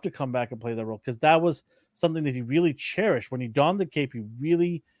would love to come back and play that role because that was something that he really cherished. When he donned the cape, he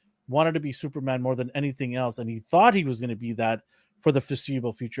really wanted to be Superman more than anything else, and he thought he was going to be that for the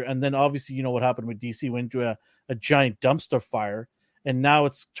foreseeable future. And then obviously, you know what happened with DC, went to a giant dumpster fire, and now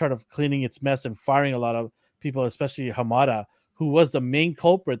it's sort of cleaning its mess and firing a lot of people, especially Hamada, who was the main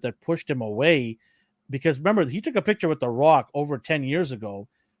culprit that pushed him away. Because remember, he took a picture with The Rock over 10 years ago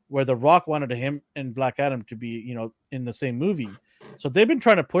where The Rock wanted him and Black Adam to be, in the same movie. So they've been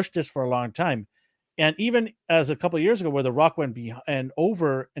trying to push this for a long time. And even as a couple of years ago where The Rock went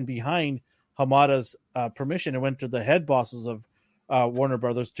behind Hamada's permission and went to the head bosses of Warner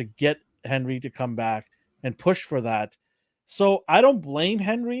Brothers to get Henry to come back and push for that. So I don't blame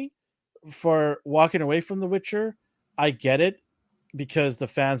Henry for walking away from The Witcher. I get it because the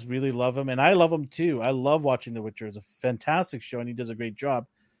fans really love him, and I love him too. I love watching The Witcher. It's a fantastic show, and he does a great job.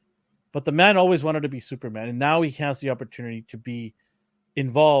 But the man always wanted to be Superman, and now he has the opportunity to be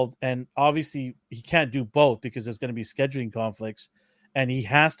involved. And obviously, he can't do both because there's going to be scheduling conflicts, and he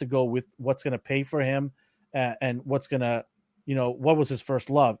has to go with what's going to pay for him and what's going to, what was his first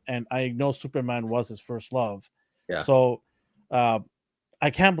love. And I know Superman was his first love. Yeah. So I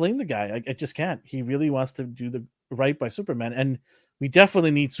can't blame the guy. I just can't. He really wants to do the right by Superman, and we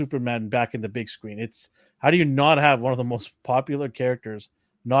definitely need Superman back in the big screen. It's how do you not have one of the most popular characters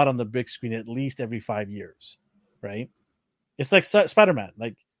not on the big screen at least every 5 years, right? It's like Spider-Man.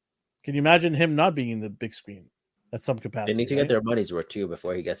 Like, can you imagine him not being in the big screen at some capacity? They need to get their money's worth too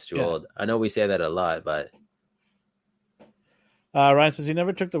before he gets too old. I know we say that a lot, but Ryan says he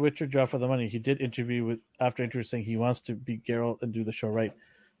never took the Witcher job for the money. He did interview after interview saying he wants to be Geralt and do the show right.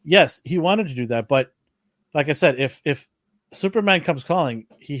 Yes, he wanted to do that, but like I said, if Superman comes calling,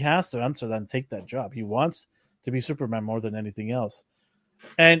 he has to answer that and take that job. He wants to be Superman more than anything else.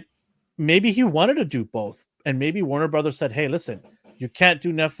 And maybe he wanted to do both. And maybe Warner Brothers said, hey, listen, you can't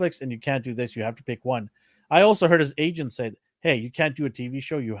do Netflix and you can't do this. You have to pick one. I also heard his agent said, hey, you can't do a TV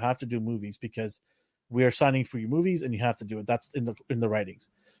show. You have to do movies because we are signing for your movies and you have to do it. That's in the writings.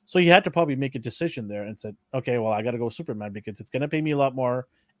 So he had to probably make a decision there and said, okay, well, I got to go Superman because it's going to pay me a lot more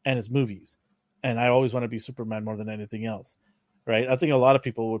and it's movies. And I always want to be Superman more than anything else, right? I think a lot of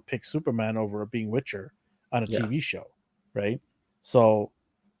people would pick Superman over being Witcher on a TV show, right? So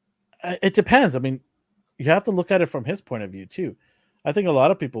it depends. I mean, you have to look at it from his point of view too. I think a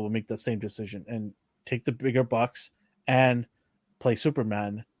lot of people will make the same decision and take the bigger bucks and play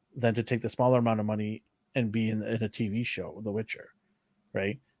Superman than to take the smaller amount of money and be in a TV show, The Witcher,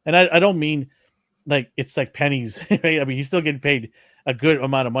 right? And I don't mean like it's like pennies, right? I mean, he's still getting paid a good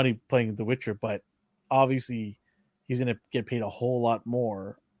amount of money playing The Witcher, but obviously he's going to get paid a whole lot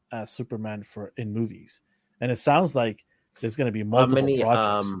more as Superman in movies. And it sounds like there's going to be multiple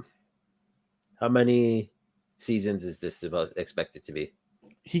projects. How many seasons is this expected to be?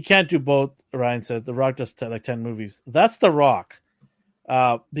 He can't do both, Ryan says. The Rock does like 10 movies. That's The Rock.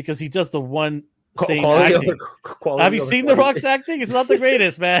 Because he does the one same acting. Have you seen The Rock's acting? It's not the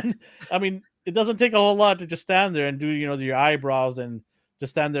greatest, man. I mean, it doesn't take a whole lot to just stand there and do, your eyebrows and just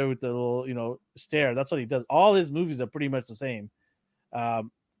stand there with the little, stare. That's what he does. All his movies are pretty much the same. But,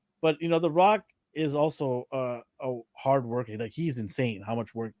 The Rock is also a hard worker. Like, he's insane how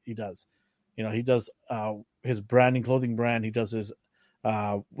much work he does. He does his clothing brand. He does his,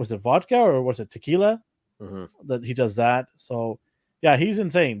 was it vodka or was it tequila? Mm-hmm. That he does that. So, yeah, he's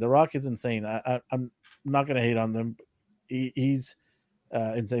insane. The Rock is insane. I'm not going to hate on them. He's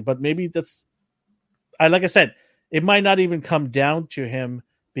insane. But maybe like I said, it might not even come down to him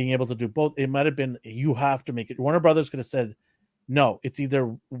being able to do both. It might have been, you have to make it. Warner Brothers could have said, no, it's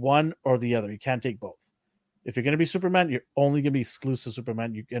either one or the other. You can't take both. If you're going to be Superman, you're only going to be exclusive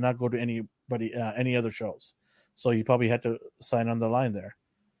Superman. You cannot go to any other shows. So you probably had to sign on the line there.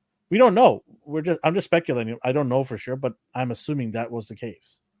 We don't know. I'm just speculating. I don't know for sure, but I'm assuming that was the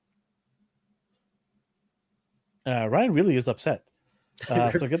case. Ryan really is upset.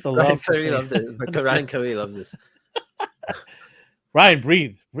 So get the love. Ryan Curry loves this. Ryan,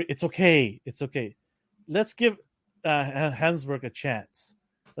 breathe. It's okay. It's okay. Let's give Hemsworth a chance.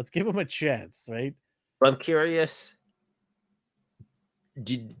 Let's give him a chance, right? But I'm curious.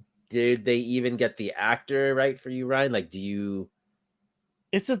 Did they even get the actor right for you, Ryan? Like, do you?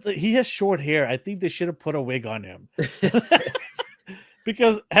 It's just that he has short hair. I think they should have put a wig on him.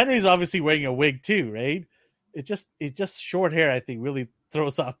 Because Henry's obviously wearing a wig too, right? It just short hair, I think, really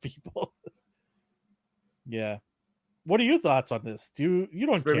throws off people. Yeah. What are your thoughts on this? You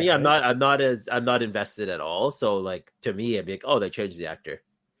don't For care, me, I'm right? not invested at all. So like to me, I'd be like, oh, they changed the actor.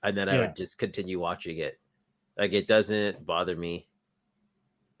 And then I would just continue watching it. Like it doesn't bother me.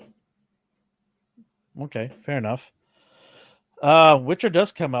 Okay, fair enough. Witcher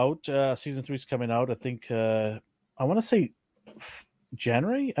does come out. Season 3 is coming out. I think I want to say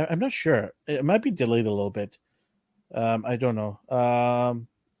January. I'm not sure. It might be delayed a little bit. I don't know.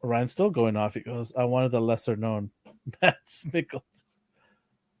 Ryan's still going off. He goes, I wanted the lesser known Matt Mikkelsen.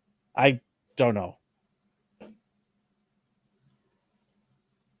 I don't know.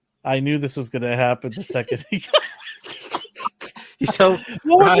 I knew this was going to happen the second he got. So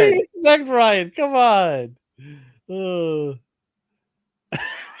what would you expect, Ryan? Come on.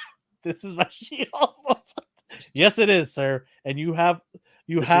 This is my She-Hulk moment. Yes, it is, sir. And you have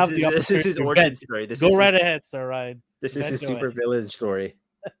the opportunity. This is his origin story. Go right ahead, sir, Ryan. This is his super villain story.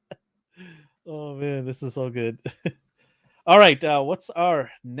 Oh man, this is so good. All right, what's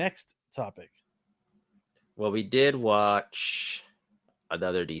our next topic? Well, we did watch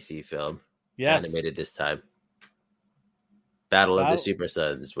another DC film, animated this time. Battle of the Super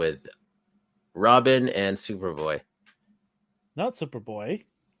Sons with Robin and Superboy. Not Superboy.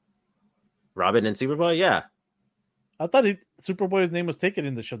 Robin and Superboy, yeah. I thought Superboy's name was taken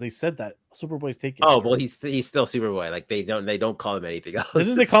in the show. They said that Superboy's taken. Oh well, he's still Superboy. Like they don't call him anything else.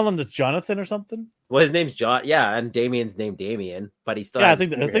 Didn't they call him the Jonathan or something? Well, his name's John. Yeah, and Damien's named Damien, but he's still. Yeah, I think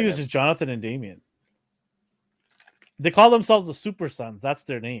this is Jonathan and Damien. They call themselves the Super Sons. That's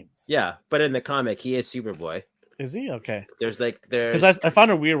their names. Yeah, but in the comic, he is Superboy. Is he? Okay. There's because I found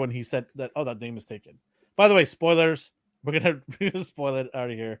it weird when he said that. Oh, that name is taken. By the way, spoilers. We're gonna spoil it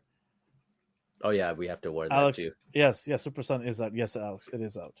out of here. Oh yeah, we have to warn Alex, that too. Yes, Super Son is out. Yes, Alex, it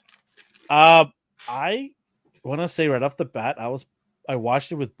is out. I want to say right off the bat, I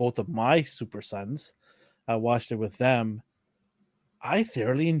watched it with both of my Super Sons. I watched it with them. I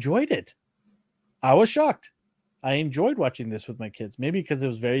thoroughly enjoyed it. I was shocked. I enjoyed watching this with my kids. Maybe because it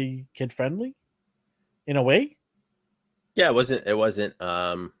was very kid friendly, in a way. Yeah, it wasn't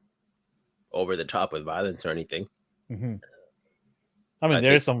over the top with violence or anything. Mm-hmm. I mean,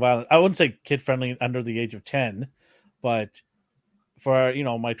 there is some violence. I wouldn't say kid friendly under the age of 10, but for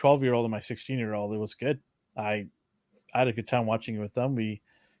my 12-year-old and my 16-year-old, it was good. I had a good time watching it with them. We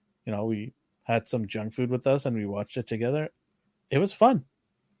had some junk food with us and we watched it together. It was fun.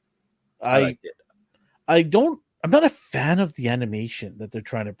 I liked it. I'm not a fan of the animation that they're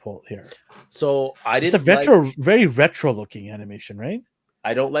trying to pull here. So it's a very retro looking animation, right?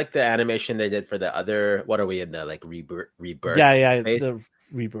 I don't like the animation they did for the other. What are we in the rebirth? Yeah, the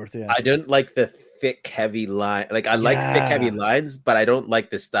rebirth. Yeah, I don't like the thick, heavy line. Like I like thick, heavy lines, but I don't like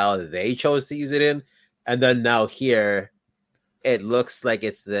the style that they chose to use it in. And then now here, it looks like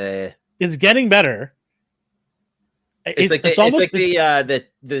it's getting better. It's almost the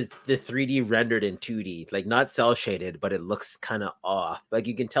 3D rendered in 2D, like not cell shaded, but it looks kind of off. Like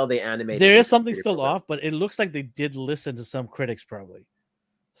you can tell they animated. There is something still off, but it looks like they did listen to some critics probably.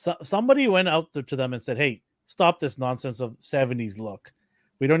 So somebody went out to them and said, "Hey, stop this nonsense of 70s look.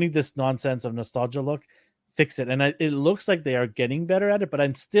 We don't need this nonsense of nostalgia look. Fix it." And it looks like they are getting better at it, but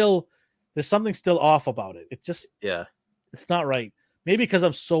there's something still off about it. It just it's not right. Maybe because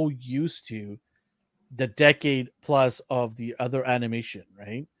I'm so used to the decade plus of the other animation,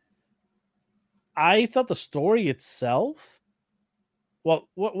 right? I thought the story itself. Well,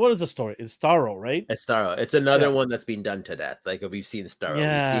 what is the story? It's Starro, right? It's Starro. It's another one that's been done to death. Like we've seen Starro.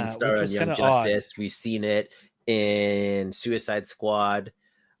 Yeah, we've seen Starro in Young Justice. Odd. We've seen it in Suicide Squad.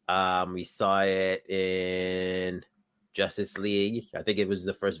 We saw it in Justice League. I think it was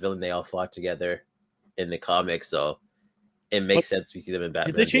the first villain they all fought together in the comics. So it makes sense we see them in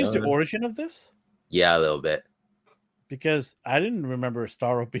Batman. Did they change the origin of this? Yeah, a little bit. Because I didn't remember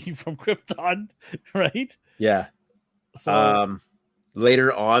Starro being from Krypton, right? Yeah. So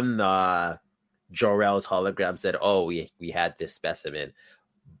later on, Jor-El's hologram said, "Oh, we had this specimen,"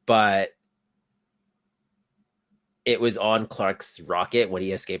 but it was on Clark's rocket when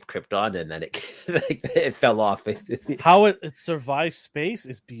he escaped Krypton, and then it fell off. Basically, how it survived space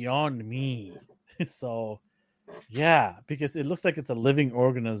is beyond me. So, yeah, because it looks like it's a living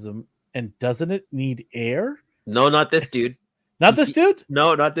organism, and doesn't it need air? No, not this dude. Not this dude?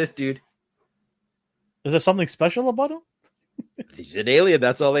 No, not this dude. Is there something special about him? He's an alien.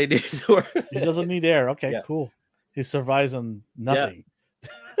 That's all they need. He doesn't need air. Okay, cool. He survives on nothing. Yeah.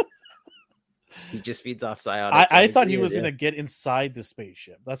 He just feeds off psionic. I thought he was going to get inside the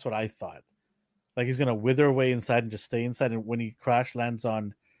spaceship. That's what I thought. Like he's going to wither away inside and just stay inside. And when he crash lands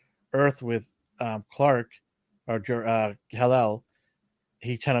on Earth with Clark or Hal-El,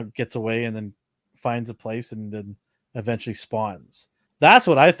 he kind of gets away and then finds a place and then eventually spawns. That's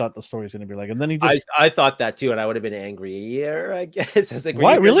what I thought the story was going to be like. And then he just... I thought that too, and I would have been angrier, I guess. I was like,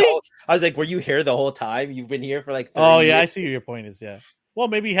 what, really? I was like, were you here the whole time? You've been here for like 30 Oh, yeah, years? I see what your point is, yeah. Well,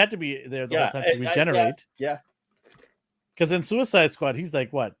 maybe he had to be there the whole time to regenerate. Yeah. Because in Suicide Squad, he's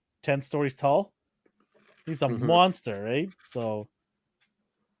like, what, 10 stories tall? He's a monster, right? So...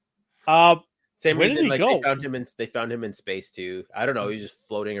 Same reason, like they found him in space too. I don't know. He was just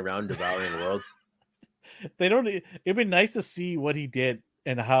floating around, devouring worlds. It'd be nice to see what he did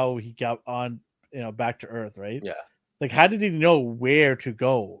and how he got on, back to Earth, right? Yeah. Like, how did he know where to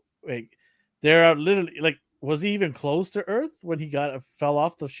go Like, there are literally like, was he even close to Earth when he fell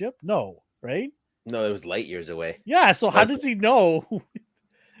off the ship? No, right? No, it was light years away. Yeah. So how does he know?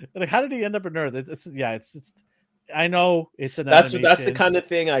 Like, how did he end up in Earth? It's I know it's an that's animation. the kind of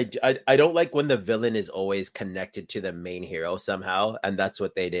thing I don't like, when the villain is always connected to the main hero somehow, and that's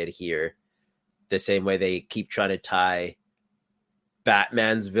what they did here. The same way they keep trying to tie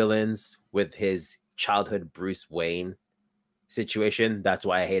Batman's villains with his childhood Bruce Wayne situation. That's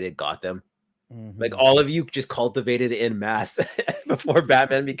why I hated Gotham. Mm-hmm. Like, all of you just cultivated in mass before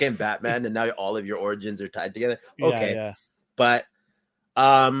Batman became Batman, and now all of your origins are tied together. Okay. Yeah. But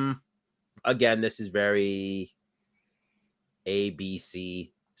again, this is very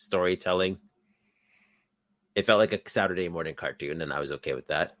ABC storytelling. It felt like a Saturday morning cartoon, and I was okay with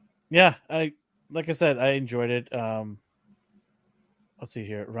that. Yeah, like I said, I enjoyed it. Let's see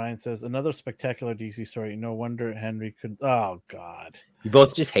here. Ryan says, another spectacular DC story. No wonder Henry could. Oh God, you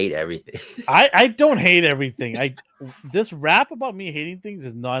both just hate everything. I don't hate everything. This rap about me hating things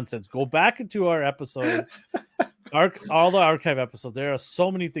is nonsense. Go back into our episodes, all the archive episodes. There are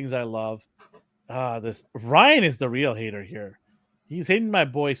so many things I love. This Ryan is the real hater here. He's hating my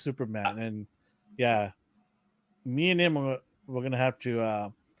boy Superman, and yeah, me and him we're gonna have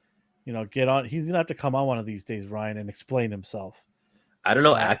to get on. He's gonna have to come on one of these days, Ryan, and explain himself. I don't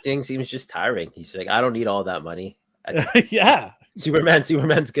know. Acting seems just tiring. He's like, I don't need all that money. Yeah,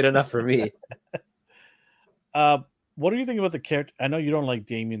 Superman's good enough for me. What do you think about the character? I know you don't like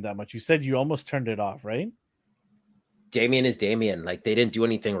Damian that much. You said you almost turned it off, right? Damian is Damian. Like, they didn't do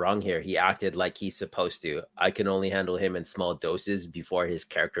anything wrong here. He acted like he's supposed to. I can only handle him in small doses before his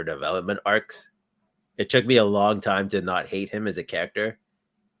character development arcs. It took me a long time to not hate him as a character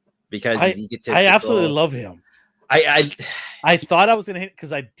because he's egotistical. I absolutely love him. I thought I was going to hate,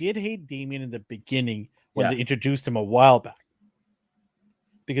 because I did hate Damian in the beginning when they introduced him a while back,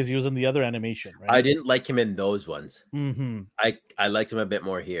 because he was in the other animation, right? I didn't like him in those ones. Mm-hmm. I liked him a bit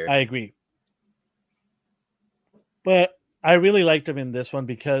more here. I agree. But I really liked him in this one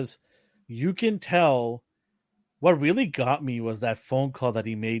because you can tell what really got me was that phone call that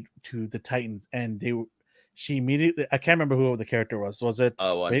he made to the Titans, and she immediately, I can't remember who the character was. Was it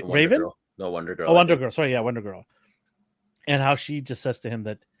Raven? Girl. No, Wonder Girl. Oh, Wonder Girl. Sorry, yeah, Wonder Girl. And how she just says to him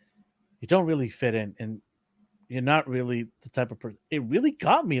that you don't really fit in and you're not really the type of person. It really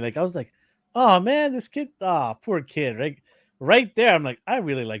got me. Like, I was like, oh man, this kid, poor kid. Right there, I'm like, I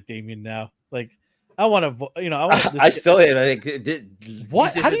really like Damian now. Like, I want to, I still hate him.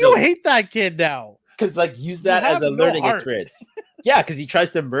 What? How do you hate that kid now? Because, like, use that as a learning experience. Yeah, because he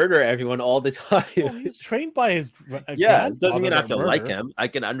tries to murder everyone all the time. Well, he's trained by his it doesn't mean I have to like him. I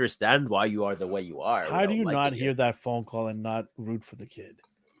can understand why you are the way you are. How do you not hear that phone call and not root for the kid?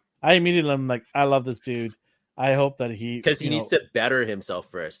 I immediately am like, I love this dude. I hope that because he needs to better himself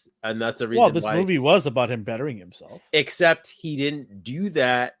first, and that's a reason. Well, this movie was about him bettering himself. Except he didn't do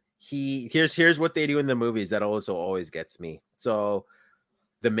that. Here's what they do in the movies that also always gets me. So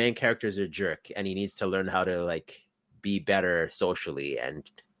the main character is a jerk, and he needs to learn how to, like, be better socially and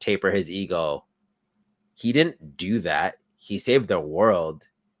taper his ego. He didn't do that. He saved the world,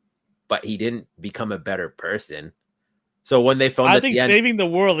 but he didn't become a better person. So when they found, I think saving the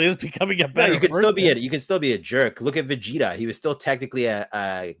world is becoming a better. You can still be a jerk. Look at Vegeta. He was still technically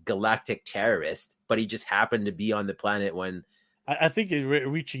a galactic terrorist, but he just happened to be on the planet when. I think he's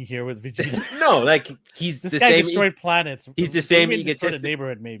reaching here with Vegeta. No, like, he's this guy destroyed planets. He's the same egotistical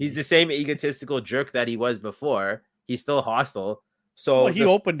neighborhood. Maybe he's the same egotistical jerk that he was before. He's still hostile. So he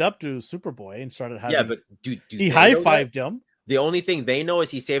opened up to Superboy and started having. Yeah, but he high-fived him. The only thing they know is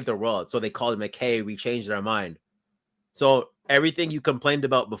he saved the world, so they called him like, "Hey, we changed our mind." So everything you complained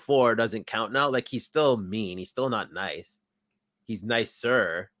about before doesn't count now. Like, he's still mean. He's still not nice. He's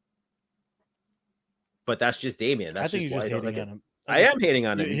nicer. But that's just Damian. That's I think just you're just hating on him. I am hating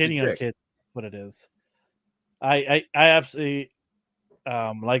on him. You're hating on a kid. What it is. I absolutely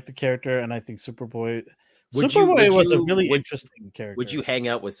like the character, and I think Superboy was a really interesting character. Would you hang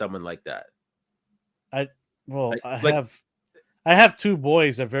out with someone like that? I have two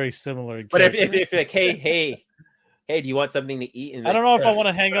boys that are very similar. But if like, hey, do you want something to eat? And I don't know if I want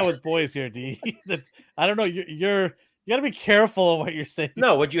to hang out with boys here, D. I don't know. You got to be careful of what you're saying.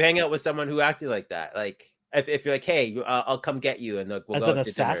 No, would you hang out with someone who acted like that? Like, if you're like, hey, I'll come get you, and we'll as go an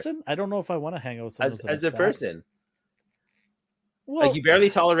assassin. I don't know if I want to hang out with someone as a person. Well, like, you barely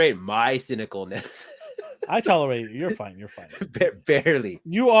tolerate my cynicalness. I tolerate it. You're fine. Barely.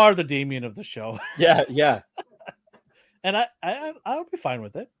 You are the Damian of the show. Yeah. And I'll be fine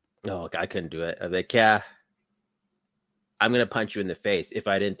with it. No, I couldn't do it. I'm like, yeah, I'm gonna punch you in the face if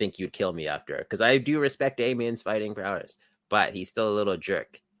I didn't think you'd kill me after, because I do respect Damian's fighting prowess, but he's still a little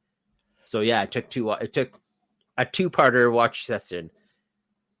jerk. So yeah, it took a two-parter watch session.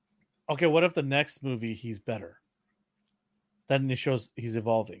 Okay, what if the next movie he's better? Then it shows he's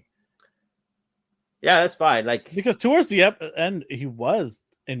evolving. Yeah, that's fine. Like, because towards the end, he was,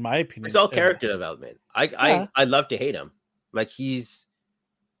 in my opinion, it's all character development. I love to hate him. Like he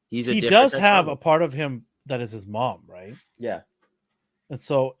does have a part of him that is his mom, right? Yeah.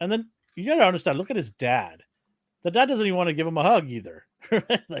 And then you gotta understand. Look at his dad. The dad doesn't even want to give him a hug either.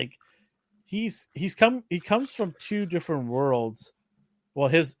 Like he comes from two different worlds. Well,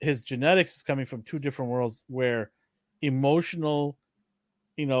 his genetics is coming from two different worlds where emotional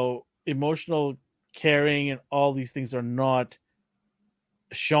caring and all these things are not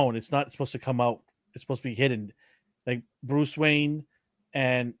shown. It's not supposed to come out. It's supposed to be hidden. Like Bruce Wayne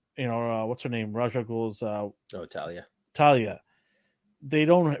and what's her name? Raja Ghul's Talia. They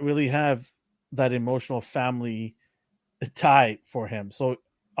don't really have that emotional family tie for him. So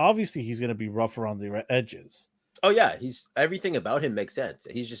obviously he's going to be rough around the edges. Oh yeah, everything about him makes sense.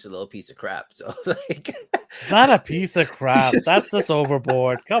 He's just a little piece of crap. So like, not a piece of crap. That's just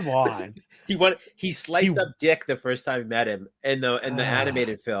overboard. Come on. He sliced up Dick the first time we met him in the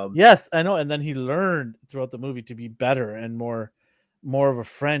animated film. Yes, I know. And then he learned throughout the movie to be better and more of a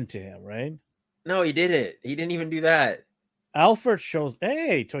friend to him, right? No, he didn't. He didn't even do that. Alfred shows,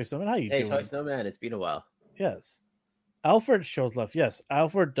 hey, Toy Snowman, how you doing? Hey, Toy Snowman, it's been a while. Yes. Alfred shows love. Yes,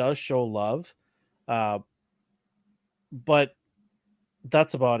 Alfred does show love. But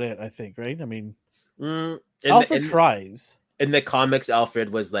that's about it, I think, right? I mean, Alfred tries. In the comics, Alfred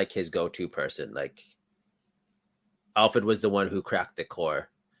was like his go-to person. Like, Alfred was the one who cracked the core.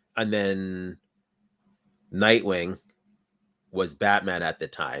 And then Nightwing was Batman at the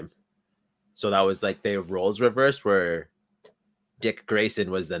time. So that was like their roles reversed, where Dick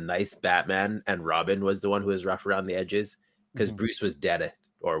Grayson was the nice Batman and Robin was the one who was rough around the edges, because Bruce was dead,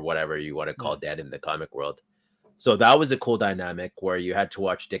 or whatever you want to call dead in the comic world. So that was a cool dynamic where you had to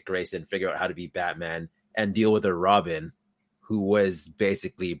watch Dick Grayson figure out how to be Batman and deal with a Robin who was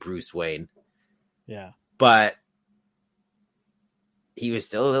basically Bruce Wayne. Yeah. But he was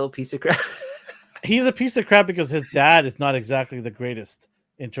still a little piece of crap. He's a piece of crap because his dad is not exactly the greatest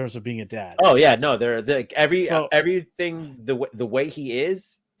in terms of being a dad. Oh yeah, no, everything the way he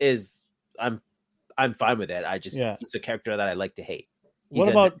is I'm fine with it. He's a character that I like to hate. What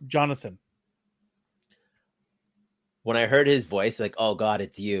about Jonathan? When I heard his voice, like, oh God,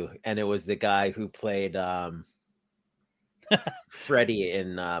 it's you. And it was the guy who played Freddy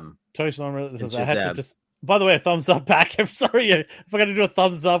in Toy Story. I had to just, by the way, a thumbs up back. I'm sorry. I forgot to do a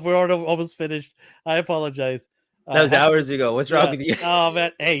thumbs up. We're almost finished. I apologize. That was hours ago. What's wrong with you? Oh,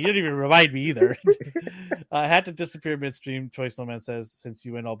 man. Hey, you didn't even remind me either. I had to disappear midstream, Toy Snowman says, since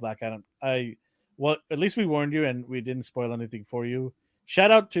you went all Black Adam. Well, at least we warned you and we didn't spoil anything for you.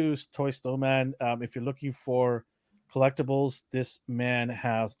 Shout out to Toy Snowman. If you're looking for collectibles, this man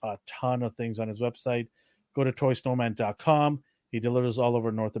has a ton of things on his website. Go to toysnowman.com. He delivers all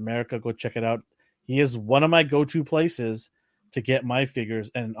over North America. Go check it out. He is one of my go-to places to get my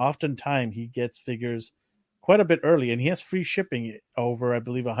figures, and oftentimes he gets figures quite a bit early, and he has free shipping over, I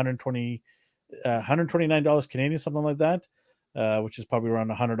believe, $129 Canadian, something like that, which is probably around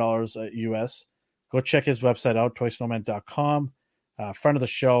 $100 US. Go check his website out, toysnowman.com. Friend of the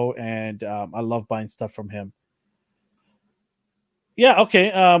show, and I love buying stuff from him. Yeah,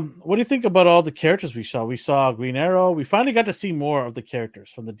 okay. What do you think about all the characters we saw? We saw Green Arrow. We finally got to see more of the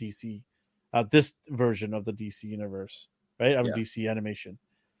characters from the DC, this version of the DC universe, right? DC animation.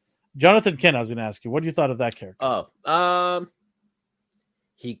 Jonathan Kent, I was going to ask you, what do you thought of that character?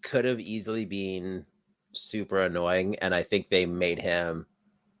 He could have easily been super annoying, and I think they made him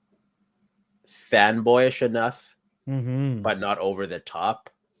fanboyish enough, but not over the top,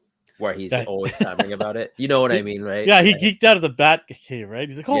 where he's always commenting about it. You know what I mean, right? Yeah, he geeked out of the Bat cave, right?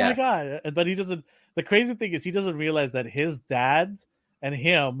 He's like, oh my God. But he doesn't, the crazy thing is he doesn't realize that his dads and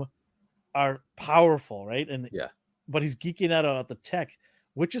him are powerful, right? And but he's geeking out about the tech,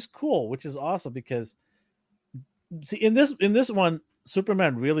 which is cool, which is awesome, because see, in this one,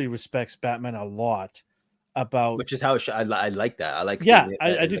 Superman really respects Batman a lot about, which is how I like that. I like,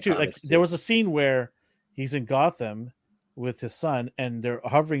 I do too. Like there was a scene where he's in Gotham with his son, and they're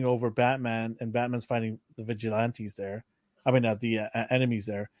hovering over Batman, and Batman's fighting the vigilantes there. I mean, the enemies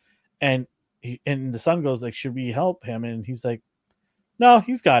there, and the son goes like, "Should we help him?" And he's like, "No,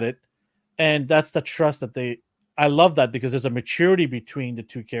 he's got it." And that's the trust that I love that, because there's a maturity between the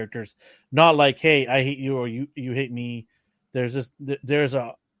two characters. Not like, "Hey, I hate you," or you hate me. There's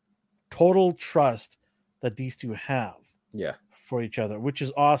a total trust that these two have, for each other, which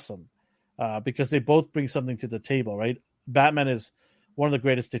is awesome, because they both bring something to the table, right? Batman is one of the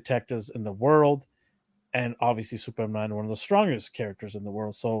greatest detectives in the world, and obviously Superman, one of the strongest characters in the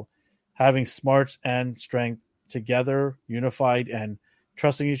world. So having smarts and strength together, unified and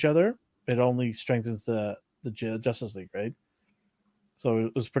trusting each other, it only strengthens the Justice League, right? So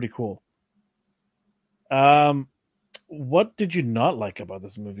it was pretty cool. What did you not like about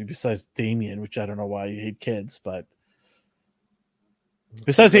this movie besides Damien, which I don't know why you hate kids, but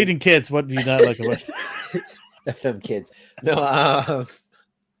besides hating kids, what do you not like about them kids? No,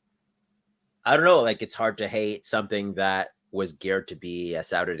 I don't know. Like, it's hard to hate something that was geared to be a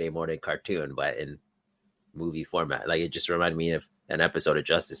Saturday morning cartoon, but in movie format. Like, it just reminded me of an episode of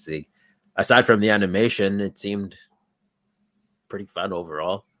Justice League. Aside from the animation, it seemed pretty fun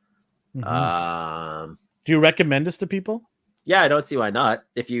overall. Mm-hmm. Do you recommend this to people? Yeah, I don't see why not.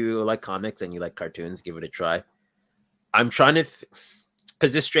 If you like comics and you like cartoons, give it a try. I'm trying to,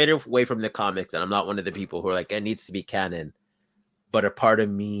 because this straight away from the comics, and I'm not one of the people who are like, it needs to be canon. But a part of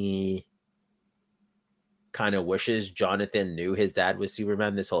me kind of wishes Jonathan knew his dad was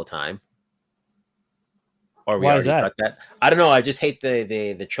Superman this whole time. Or we already got that. I don't know. I just hate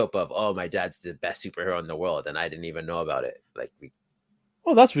the trope of, oh, my dad's the best superhero in the world, and I didn't even know about it. Like,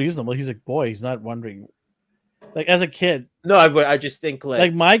 well, that's reasonable. He's a boy. He's not wondering. Like, as a kid, no, I just think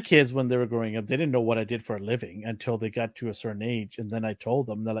like my kids, when they were growing up, they didn't know what I did for a living until they got to a certain age, and then I told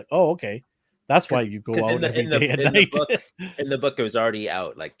them. They're like, "Oh, okay, that's why you go out every day at night." In the book, it was already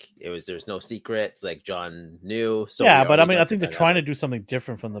out. Like, there's no secrets. Like, John knew. So yeah, but I mean, I think they're trying to do something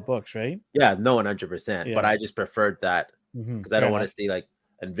different from the books, right? Yeah, no, 100%. But I just preferred that because I don't want to see like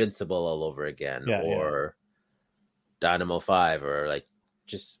Invincible all over again, or Dynamo 5, or like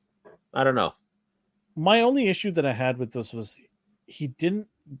just I don't know. My only issue that I had with this was he didn't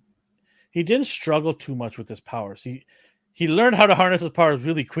struggle too much with his powers. He learned how to harness his powers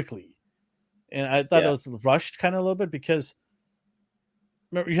really quickly, and I thought it was rushed kind of a little bit because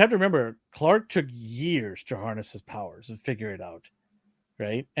you have to remember Clark took years to harness his powers and figure it out,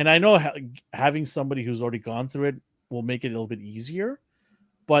 right? And I know having somebody who's already gone through it will make it a little bit easier,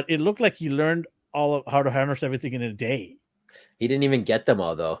 but it looked like he learned all of how to harness everything in a day. He didn't even get them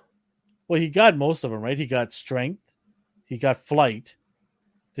all though. Well, he got most of them, right? He got strength. He got flight.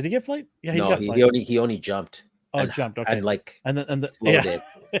 Did he get flight? Yeah, he got flight. He only jumped. Oh, jumped. Okay. And floated.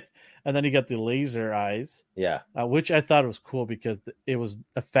 Yeah. And then he got the laser eyes. Yeah. Which I thought was cool because it was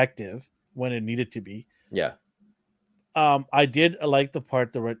effective when it needed to be. Yeah. I did like the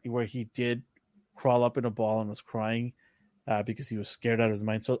part where he did crawl up in a ball and was crying because he was scared out of his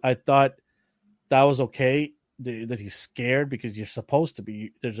mind. So I thought that was okay. That he's scared because you're supposed to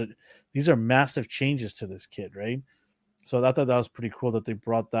be. These are massive changes to this kid, right? So I thought that was pretty cool that they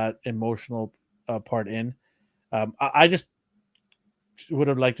brought that emotional part in. I just would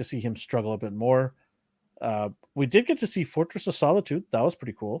have liked to see him struggle a bit more. We did get to see Fortress of Solitude. That was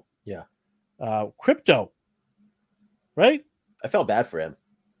pretty cool. Yeah. Crypto, right? I felt bad for him.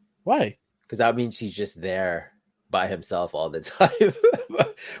 Why? Because that means he's just there by himself all the time.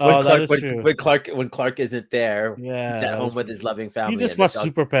 When Clark isn't there, he's at home with his loving family. You just watch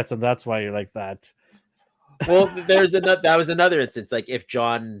Super Pets, and that's why you're like that. Well, that was another instance. Like, if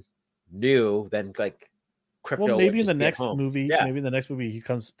John knew, then like Crypto. Well, maybe in the next movie, he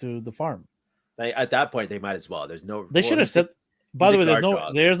comes to the farm. At that point, they might as well. They should have said. By the way,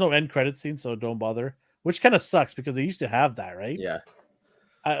 there's no end credit scene, so don't bother. Which kind of sucks because they used to have that, right? Yeah.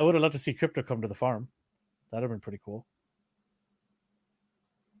 I would have loved to see Crypto come to the farm. That'd have been pretty cool.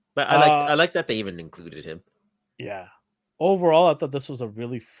 But I like that they even included him. Yeah. Overall, I thought this was a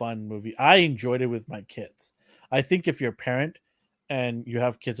really fun movie. I enjoyed it with my kids. I think if you're a parent and you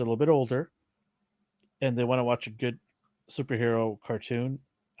have kids a little bit older and they want to watch a good superhero cartoon,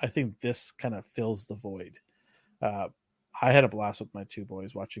 I think this kind of fills the void. I had a blast with my two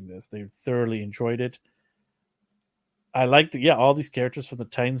boys watching this. They thoroughly enjoyed it. I liked all these characters from the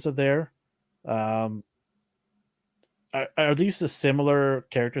Titans are there. Are these the similar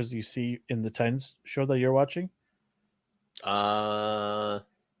characters you see in the Titans show that you're watching? Yeah.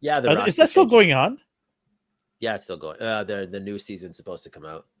 Is that still going on? Yeah, it's still going. The new season's supposed to come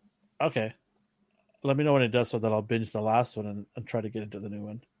out. Okay. Let me know when it does so that I'll binge the last one and try to get into the new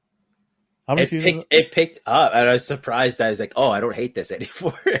one. How many seasons? It picked up, and I was surprised. I was like, oh, I don't hate this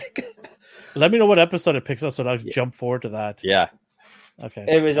anymore. Let me know what episode it picks up so that I'll jump forward to that. Yeah. Okay.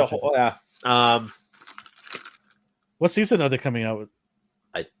 It was a whole, yeah. What season are they coming out with?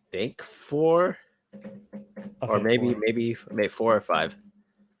 I think 4. Okay, or maybe 4 or 5.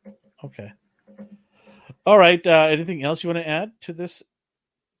 Okay. All right. Anything else you want to add to this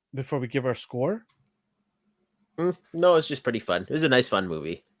before we give our score? No, it's just pretty fun. It was a nice, fun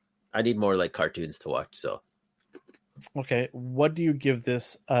movie. I need more like cartoons to watch. So Okay, what do you give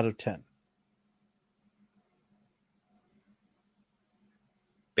this out of 10?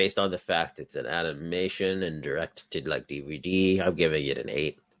 Based on the fact it's an animation and directed like DVD, I'm giving it an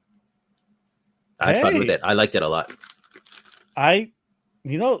 8. I had fun with it. I liked it a lot.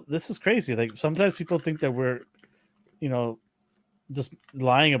 This is crazy. Like sometimes people think that we're, just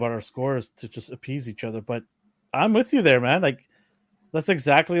lying about our scores to just appease each other. But I'm with you there, man. Like that's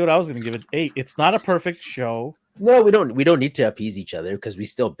exactly what I was going to give it 8. It's not a perfect show. No, we don't need to appease each other because we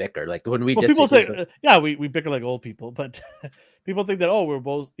still bicker. Like when we people say, we bicker like old people, but people think that we're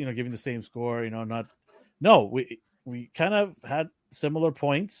both giving the same score. We kind of had similar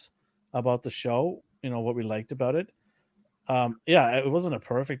points about the show. What we liked about it. It wasn't a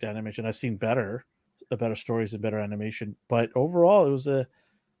perfect animation. I've seen better stories and better animation, but overall, it was a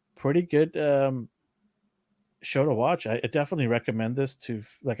pretty good show to watch. I definitely recommend this to,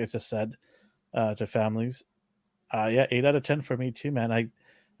 like I just said, to families. 8 out of 10 for me too, man. I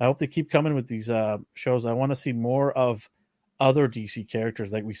hope they keep coming with these shows. I want to see more of other DC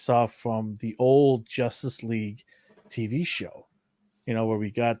characters like we saw from the old Justice League TV show, where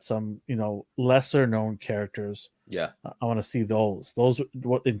we got some, lesser known characters. Yeah. I want to see those. Those are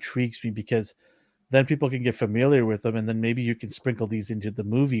what intrigues me, because then people can get familiar with them, and then maybe you can sprinkle these into the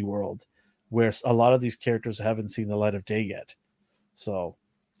movie world where a lot of these characters haven't seen the light of day yet. So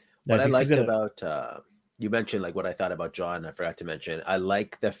what I liked about you mentioned like what I thought about John. I forgot to mention. I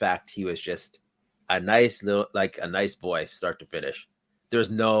like the fact he was just a nice boy, start to finish. There's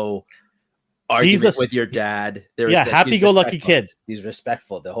no argument with your dad. Happy-go-lucky kid. He's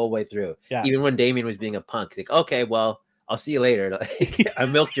respectful the whole way through. Yeah. Even when Damian was being a punk, he's like, okay, well, I'll see you later. Like, I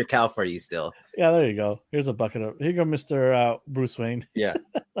milked your cow for you still. Yeah, there you go. Here's a bucket of. Here you go, Mr. Bruce Wayne. Yeah.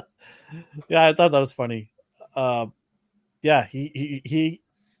 Yeah, I thought that was funny.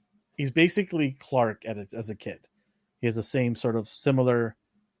 He's basically Clark as a kid. He has the same sort of similar,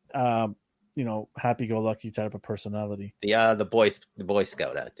 happy-go-lucky type of personality. The Boy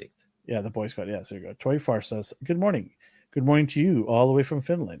Scout addict. Yeah, the Boy Scout. Yeah, there you go. Toy Far says, "Good morning. Good morning to you, all the way from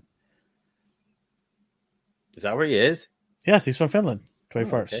Finland." Is that where he is? Yes, he's from Finland. Toy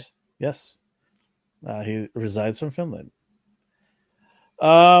Farce. Okay. Yes, he resides from Finland.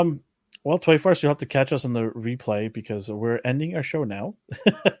 Well, Toy Farce, you'll have to catch us on the replay because we're ending our show now.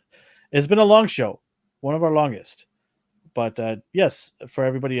 It's been a long show, one of our longest. But yes, for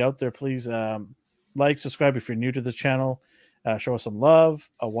everybody out there, please like, subscribe if you're new to the channel. Show us some love.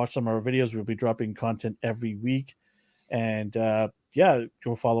 Watch some of our videos. We'll be dropping content every week. And go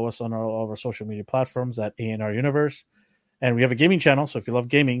follow us on all of our social media platforms at ANR Universe. And we have a gaming channel. So if you love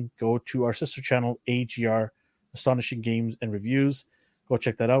gaming, go to our sister channel, AGR, Astonishing Games and Reviews. Go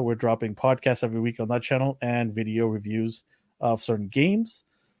check that out. We're dropping podcasts every week on that channel and video reviews of certain games.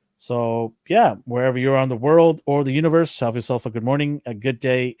 So, wherever you're on the world or the universe, have yourself a good morning, a good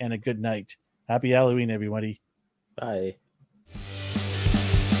day, and a good night. Happy Halloween, everybody. Bye.